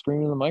baby kept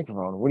screaming in the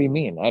microphone. What do you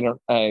mean?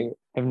 I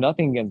have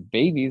nothing against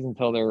babies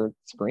until they're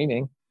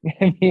screaming.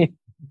 I mean,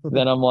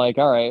 then I'm like,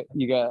 all right,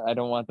 I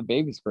don't want the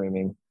baby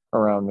screaming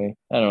around me.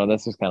 I don't know.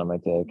 That's just kind of my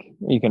take.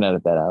 You can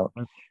edit that out.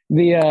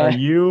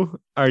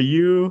 Are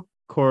you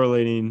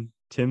correlating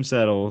Tim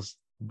Settle's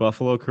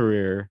Buffalo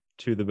career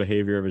to the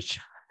behavior of his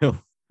child,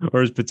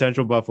 or his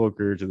potential Buffalo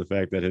career to the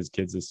fact that his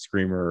kid's a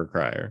screamer or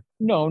crier?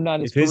 No,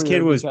 not if his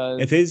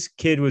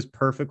kid was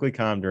perfectly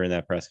calm during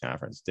that press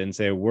conference, didn't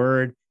say a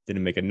word,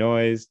 didn't make a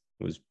noise,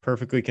 was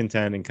perfectly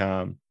content and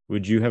calm,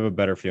 would you have a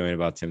better feeling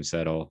about Tim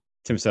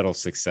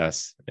Settle's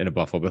success in a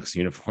Buffalo Bills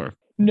uniform?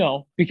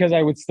 No, because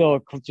I would still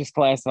just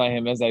classify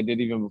him as I did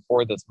even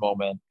before this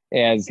moment,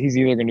 as he's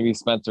either going to be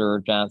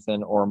Spencer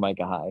Johnson or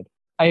Micah Hyde.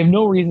 I have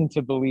no reason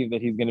to believe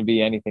that he's going to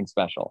be anything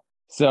special.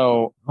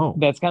 So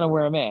that's kind of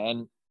where I'm at.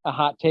 And a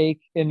hot take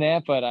in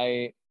that, but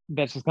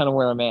that's just kind of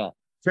where I'm at.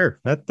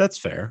 Sure. That's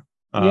fair.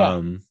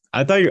 Yeah.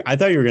 I thought you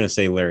were going to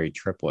say Larry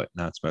Triplett,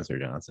 not Spencer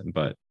Johnson,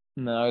 but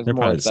no, I was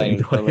more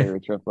excited for Larry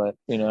Triplett,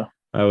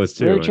 I was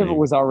too. Larry Triplett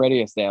was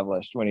already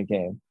established when he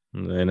came.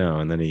 I know,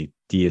 and then he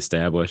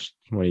de-established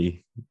when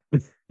he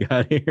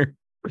got here.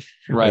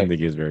 Right. I didn't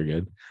think he was very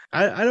good.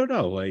 I don't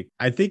know. Like,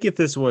 I think if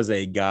this was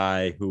a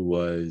guy who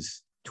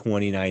was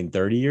 29,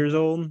 30 years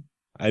old,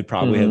 I'd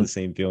probably have the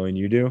same feeling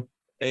you do.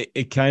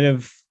 It kind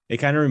of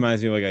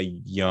reminds me of like a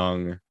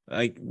young,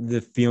 like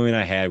the feeling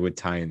I had with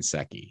Ty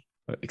Nsekhe,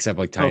 except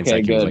like Ty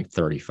Nsekhe was like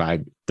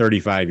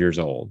 35 years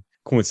old,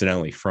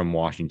 coincidentally from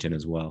Washington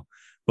as well.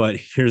 But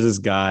here's this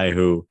guy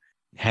who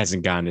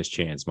hasn't gotten his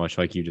chance, much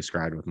like you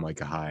described with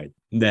Micah Hyde,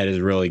 that is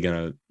really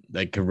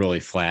that could really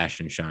flash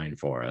and shine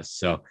for us.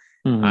 So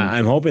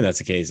I'm hoping that's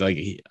the case. Like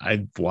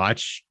I've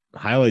watched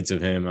highlights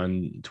of him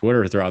on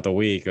Twitter throughout the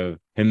week of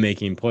him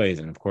making plays.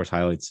 And of course,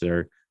 highlights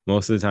are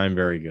most of the time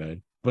very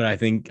good. But I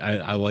think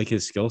I like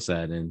his skill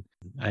set, and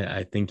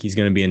I think he's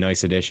going to be a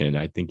nice addition.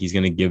 I think he's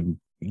going to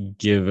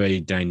give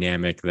a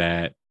dynamic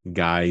that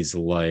guys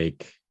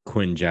like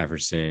Quentin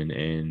Jefferson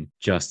and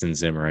Justin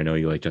Zimmer. I know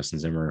you like Justin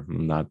Zimmer.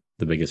 I'm not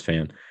the biggest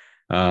fan.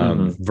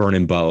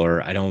 Vernon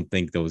Butler, I don't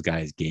think those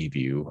guys gave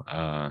you.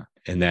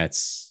 And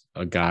that's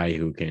a guy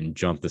who can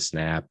jump the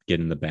snap, get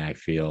in the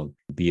backfield,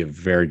 be a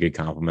very good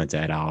complement to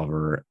Ed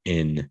Oliver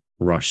in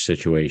rush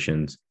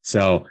situations.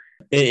 So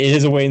it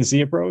is a wait and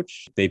see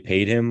approach. They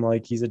paid him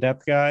like he's a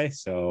depth guy.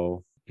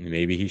 So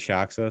maybe he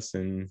shocks us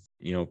and,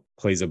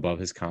 plays above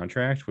his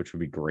contract, which would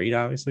be great,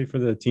 obviously, for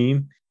the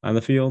team on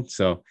the field.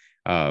 So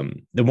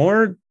the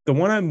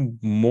one I'm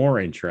more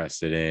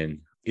interested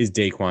in is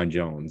Daquan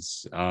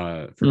Jones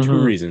for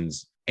two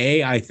reasons.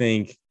 I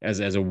think as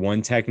a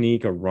one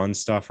technique, a run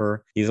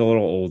stuffer, he's a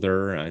little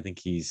older. I think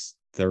he's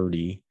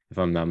 30, if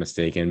I'm not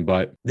mistaken,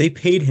 but they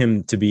paid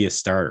him to be a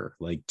starter,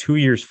 like 2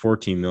 years,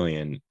 $14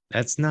 million.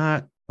 That's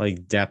not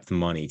like depth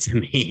money to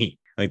me.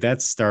 Like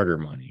that's starter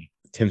money.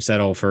 Tim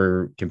Settle,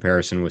 for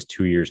comparison, was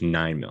 2 years, $9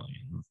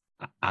 million.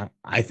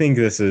 I think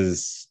this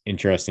is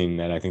interesting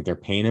that I think they're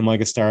paying him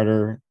like a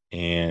starter,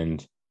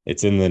 and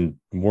it's in the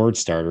word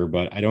starter,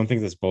 but I don't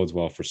think this bodes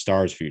well for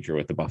Starr's future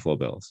with the Buffalo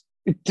Bills.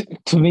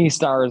 To me,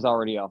 Starr is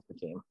already off the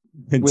team.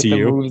 With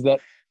the moves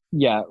that,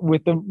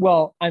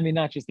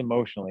 not just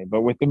emotionally,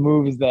 but with the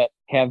moves that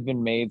have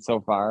been made so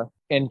far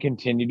and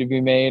continue to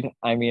be made.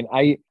 I mean,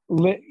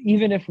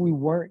 even if we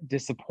weren't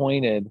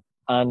disappointed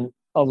on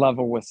a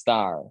level with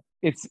Starr,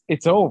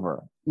 it's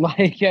over.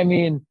 Like, I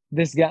mean,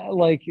 this guy,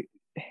 like,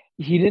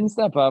 he didn't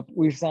step up.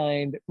 We've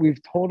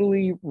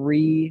totally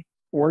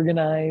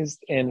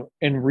reorganized and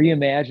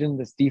reimagined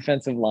this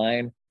defensive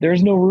line.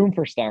 There's no room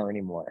for Starr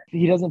anymore.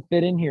 He doesn't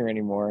fit in here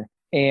anymore.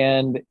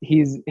 And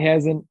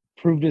hasn't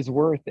proved his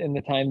worth in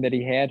the time that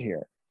he had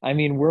here. I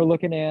mean, we're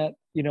looking at,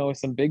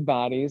 some big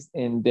bodies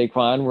in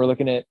Daquan. We're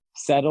looking at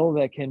Settle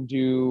that can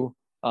do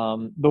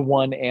the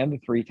 1 and the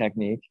 3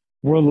 technique.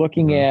 We're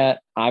looking at,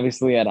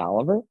 obviously, at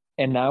Oliver.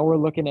 And now we're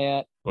looking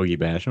at Boogie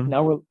Basham.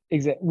 Now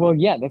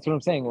that's what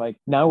I'm saying. Like,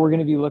 now we're going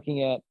to be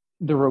looking at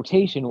the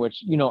rotation,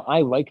 which,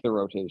 I like the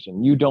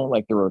rotation. You don't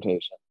like the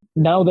rotation.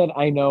 Now that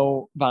I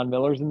know Von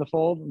Miller's in the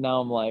fold, now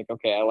I'm like,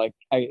 okay,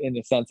 in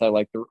a sense, I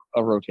like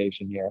a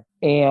rotation here.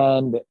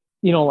 And,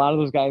 a lot of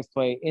those guys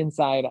play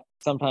inside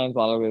sometimes. A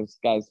lot of those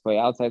guys play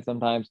outside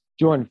sometimes.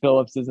 Jordan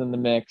Phillips is in the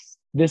mix.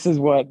 This is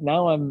what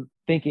now I'm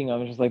thinking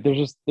of. Just like,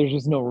 there's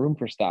just no room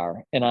for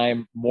Starr. And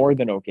I'm more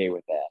than okay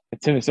with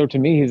that. So to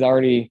me, he's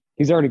already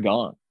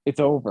gone. It's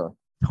over.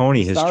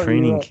 Tony, his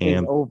training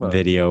camp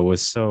video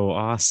was so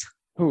awesome.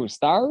 Who,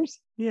 Starr's?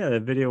 Yeah, the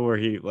video where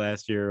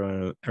last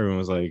year, everyone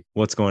was like,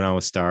 what's going on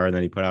with Starr? And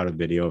then he put out a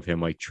video of him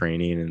like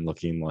training and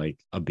looking like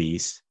a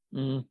beast.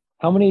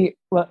 How many,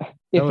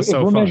 if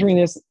so we're fun. measuring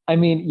this,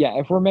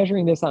 if we're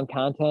measuring this on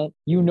content,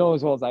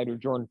 as well as I do,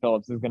 Jordan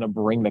Phillips is going to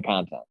bring the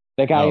content.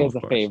 That guy is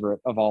a favorite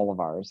of all of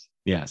ours.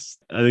 Yes.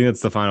 I think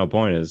that's the final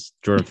point is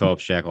Jordan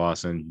Phillips, Shaq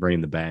Lawson,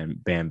 bringing the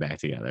band back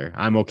together.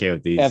 I'm okay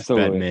with these.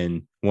 Absolutely.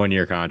 Bettman,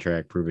 1-year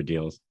contract, prove-it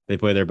deals. They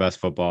play their best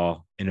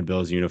football in a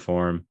Bills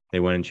uniform. They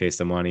went and chased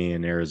the money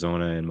in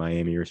Arizona and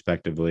Miami,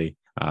 respectively.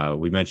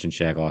 We mentioned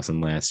Shaq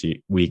Lawson last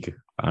week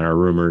on our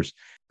rumors.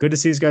 Good to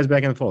see these guys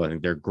back in the fold. I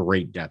think they're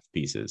great depth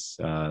pieces,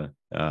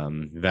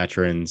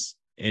 veterans.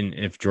 And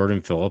if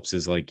Jordan Phillips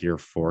is like your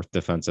 4th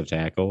defensive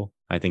tackle,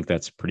 I think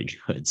that's pretty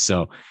good.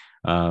 So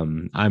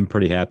I'm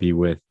pretty happy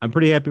with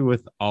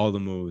all the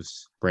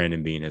moves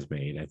Brandon Beane has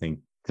made. I think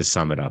to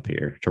sum it up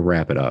here, to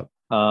wrap it up.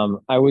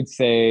 I would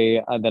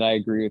say that I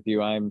agree with you.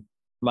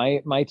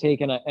 My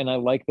take, and I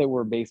like that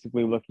we're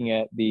basically looking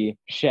at the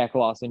Shaq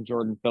Lawson,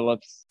 Jordan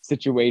Phillips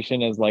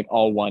situation as like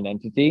all one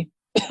entity.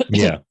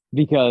 Yeah.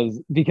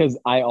 because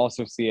I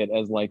also see it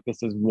as like,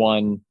 this is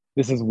one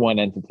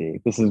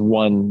entity. This is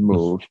one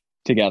move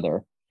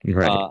together.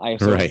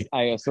 Right.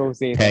 I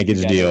associate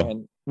package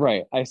deal.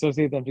 I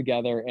associate them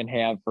together and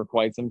have for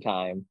quite some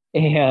time.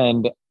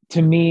 And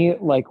to me,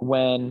 like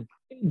when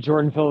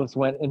Jordan Phillips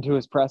went into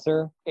his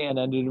presser and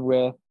ended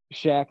with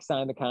Shaq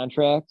signed the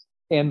contract,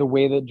 and the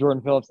way that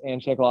Jordan Phillips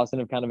and Shaq Lawson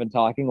have kind of been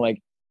talking,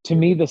 like to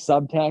me, the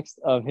subtext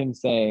of him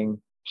saying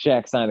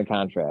Shaq signed a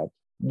contract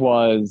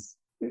was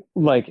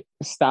like,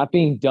 stop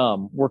being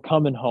dumb. We're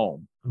coming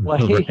home.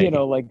 Like,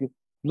 Right.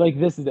 like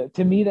this is it.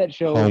 To me, that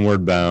showed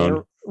Homeward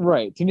bound.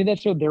 To me, that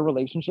showed their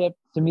relationship.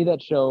 To me,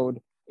 that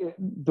showed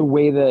the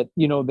way that,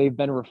 they've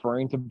been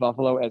referring to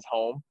Buffalo as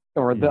home,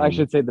 or I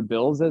should say the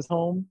Bills as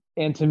home.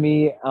 And to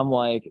me, I'm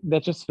like,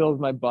 that just fills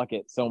my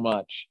bucket so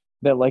much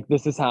that like,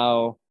 this is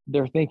how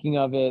they're thinking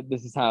of it.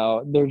 This is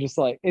how they're just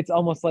like, it's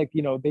almost like,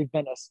 they've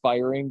been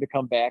aspiring to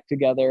come back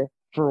together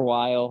for a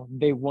while.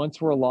 They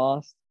once were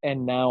lost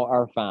and now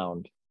are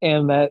found.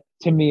 And that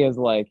to me is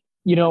like,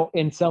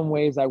 in some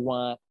ways I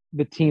want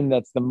the team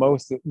that's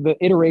the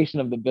iteration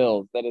of the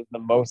Bills that is the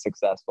most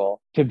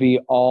successful to be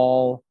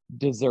all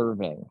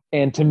deserving.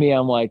 And to me,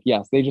 I'm like,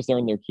 yes, they just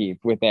earned their keep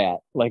with that.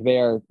 Like they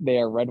are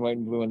red, white,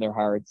 and blue in their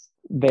hearts.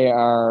 They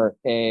are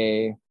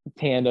a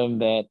tandem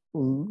that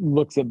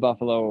looks at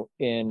Buffalo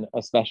in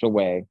a special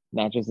way,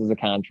 not just as a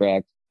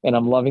contract. And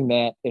I'm loving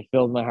that. It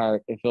fills my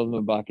heart. It fills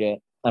my bucket.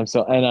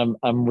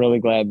 I'm really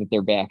glad that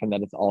they're back and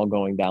that it's all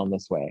going down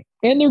this way.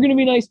 And they're going to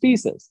be nice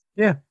pieces.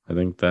 Yeah, I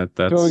think that's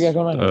what we got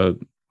going on.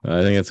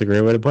 I think that's a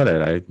great way to put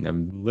it.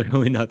 I'm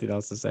literally nothing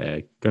else to say.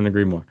 I couldn't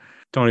agree more.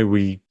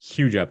 Tony,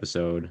 huge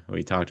episode.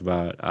 We talked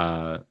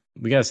about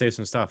we gotta save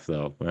some stuff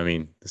though. I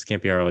mean, this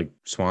can't be our like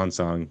swan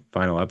song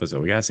final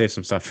episode. We gotta save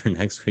some stuff for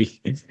next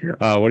week.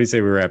 What do you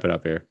say we wrap it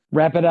up here?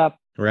 Wrap it up.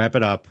 Wrap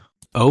it up.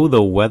 Oh,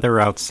 the weather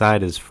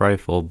outside is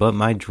frightful, but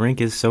my drink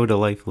is so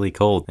delightfully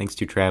cold thanks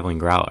to Traveling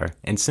Growler.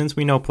 And since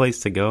we know place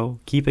to go,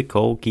 keep it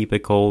cold, keep it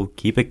cold,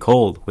 keep it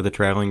cold with a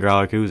Traveling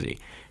Growler koozie.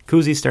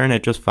 Koozie starting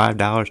at just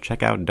 $5.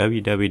 Check out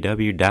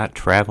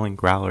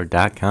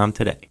www.travelinggrowler.com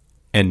today.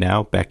 And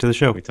now back to the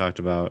show. We talked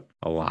about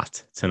a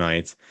lot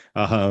tonight,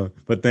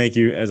 but thank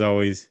you as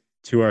always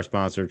to our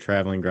sponsor,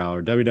 Traveling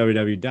Growler.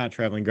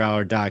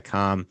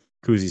 www.travelinggrowler.com.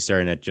 Koozies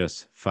starting at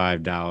just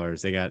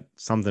 $5. They got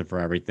something for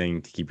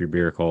everything to keep your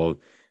beer cold.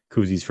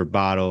 Koozies for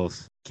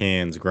bottles,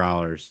 cans,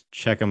 growlers.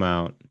 Check them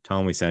out. Tell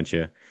them we sent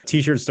you.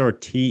 T-shirt store,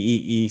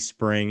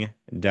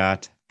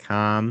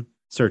 teespring.com.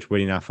 Search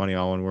Witty Not Funny,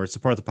 all one word.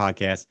 Support the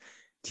podcast.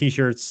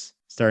 T-shirts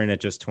starting at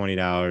just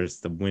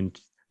 $20.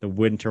 The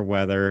winter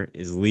weather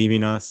is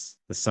leaving us.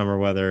 The summer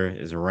weather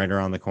is right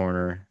around the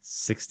corner.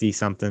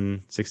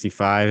 60-something,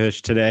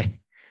 65-ish today.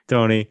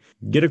 Tony,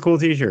 get a cool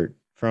T-shirt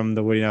from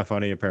the Witty Not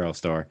Funny apparel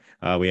store.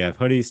 We have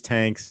hoodies,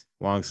 tanks,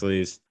 long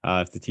sleeves,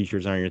 if the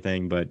t-shirts aren't your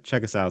thing, but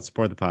check us out,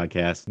 support the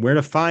podcast. Where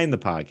to find the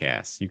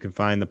podcast? You can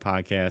find the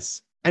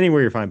podcast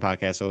anywhere you find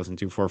podcasts to listen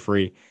to for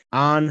free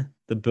on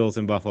the Built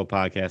in Buffalo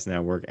Podcast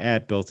Network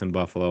at Built in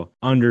Buffalo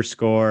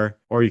 _,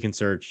 or you can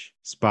search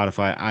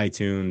Spotify,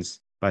 iTunes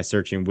by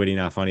searching Witty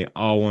Not Funny,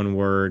 all one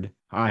word,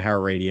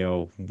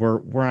 iHeartRadio.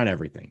 We're on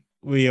everything.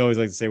 We always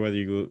like to say whether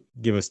you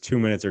give us 2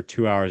 minutes or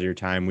 2 hours of your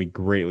time, we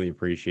greatly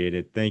appreciate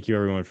it. Thank you,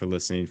 everyone, for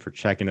listening, for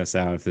checking us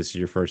out. If this is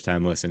your first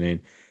time listening,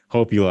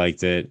 hope you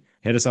liked it.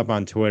 Hit us up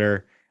on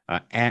Twitter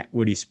at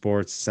Woody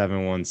Sports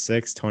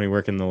 716. Tony,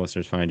 where can the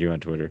listeners find you on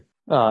Twitter?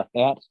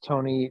 At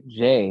Tony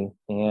J.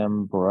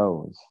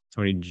 Ambrose.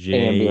 Tony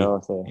J.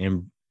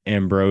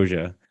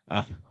 Ambrosia.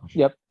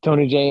 Yep,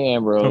 Tony J.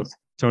 Ambrose.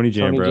 Tony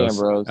J. Ambrose.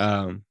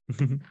 Ambrose.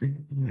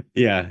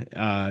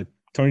 Yeah.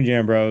 Tony J.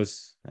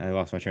 Ambrose. I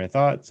lost my train of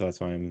thought, so that's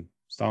why I'm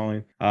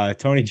stalling.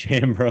 Tony J.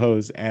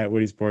 Ambrose at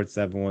Woody Sports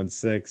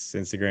 716,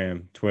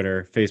 Instagram,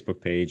 Twitter, Facebook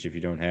page if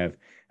you don't have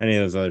any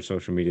of those other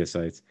social media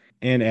sites,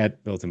 and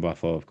at Built in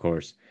Buffalo, of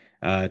course.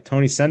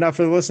 Tony, send out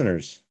for the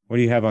listeners. What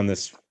do you have on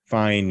this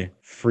fine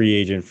free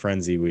agent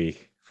frenzy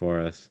week for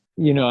us?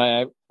 You know,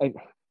 I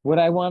what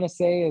I want to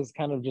say is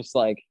kind of just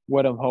like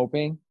what I'm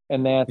hoping,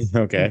 and that's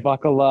okay.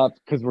 Buckle up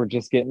because we're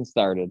just getting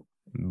started.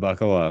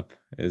 Buckle up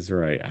is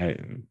right.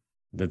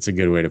 That's a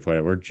good way to put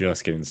it. We're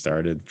just getting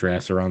started.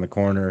 Drafts around the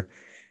corner.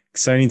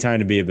 Exciting time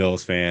to be a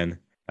Bills fan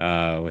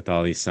with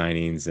all these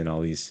signings and all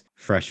these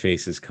fresh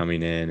faces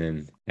coming in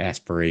and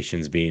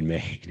aspirations being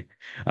made.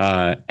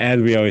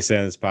 As we always say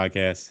on this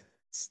podcast,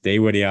 stay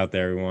witty out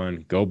there,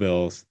 everyone. Go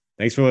Bills.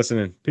 Thanks for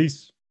listening.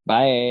 Peace.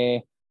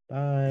 Bye.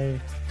 Bye.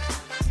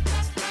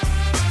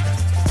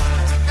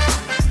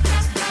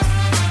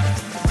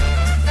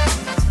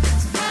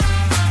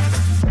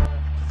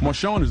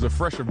 Marshawn is a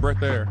fresh of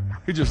breath air.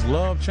 He just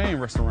loved chain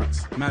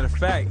restaurants. Matter of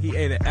fact, he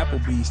ate at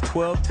Applebee's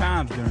 12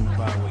 times during the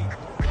bye week.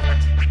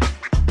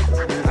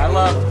 I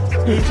love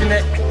each and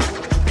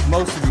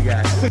most of you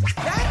guys. That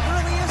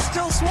really is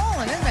still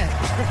swollen, isn't it?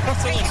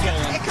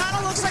 It kind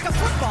of looks like a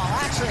football,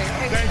 actually.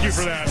 Thank you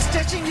for that. The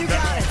stitching, you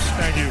got it.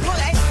 Thank you. Well,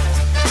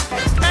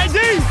 Hey, D,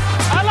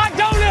 I like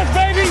donuts,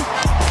 baby.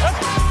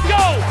 Let's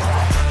go.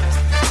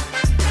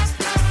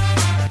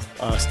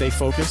 Stay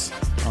focused.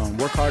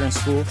 Work hard in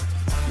school.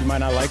 You might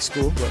not like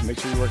school, but make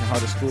sure you're working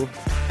hard at school.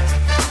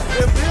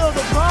 Them Bills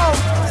are bomb.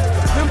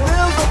 Them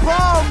Bills are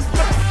bomb.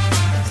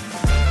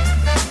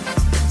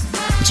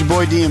 It's your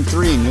boy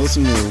DM3, and you're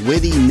listening to the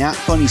Witty Not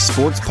Funny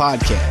Sports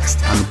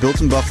Podcast on the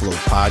Built in Buffalo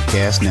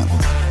Podcast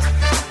Network.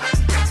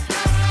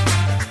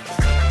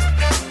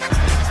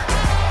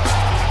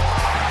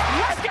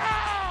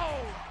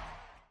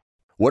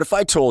 What if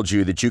I told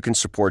you that you can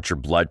support your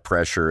blood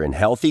pressure and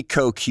healthy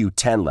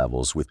CoQ10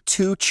 levels with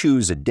 2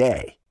 chews a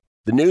day?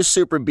 The new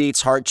Super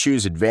Beats Heart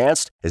Chews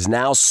Advanced is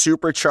now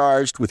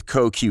supercharged with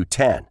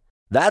CoQ10.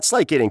 That's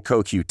like getting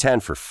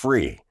CoQ10 for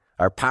free.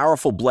 Our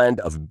powerful blend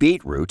of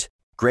beetroot,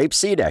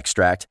 grapeseed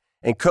extract,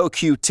 and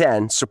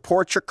CoQ10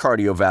 supports your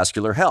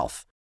cardiovascular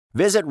health.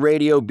 Visit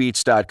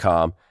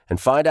RadioBeats.com and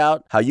find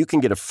out how you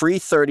can get a free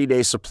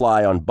 30-day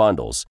supply on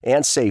bundles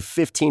and save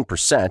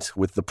 15%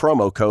 with the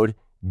promo code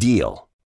DEAL.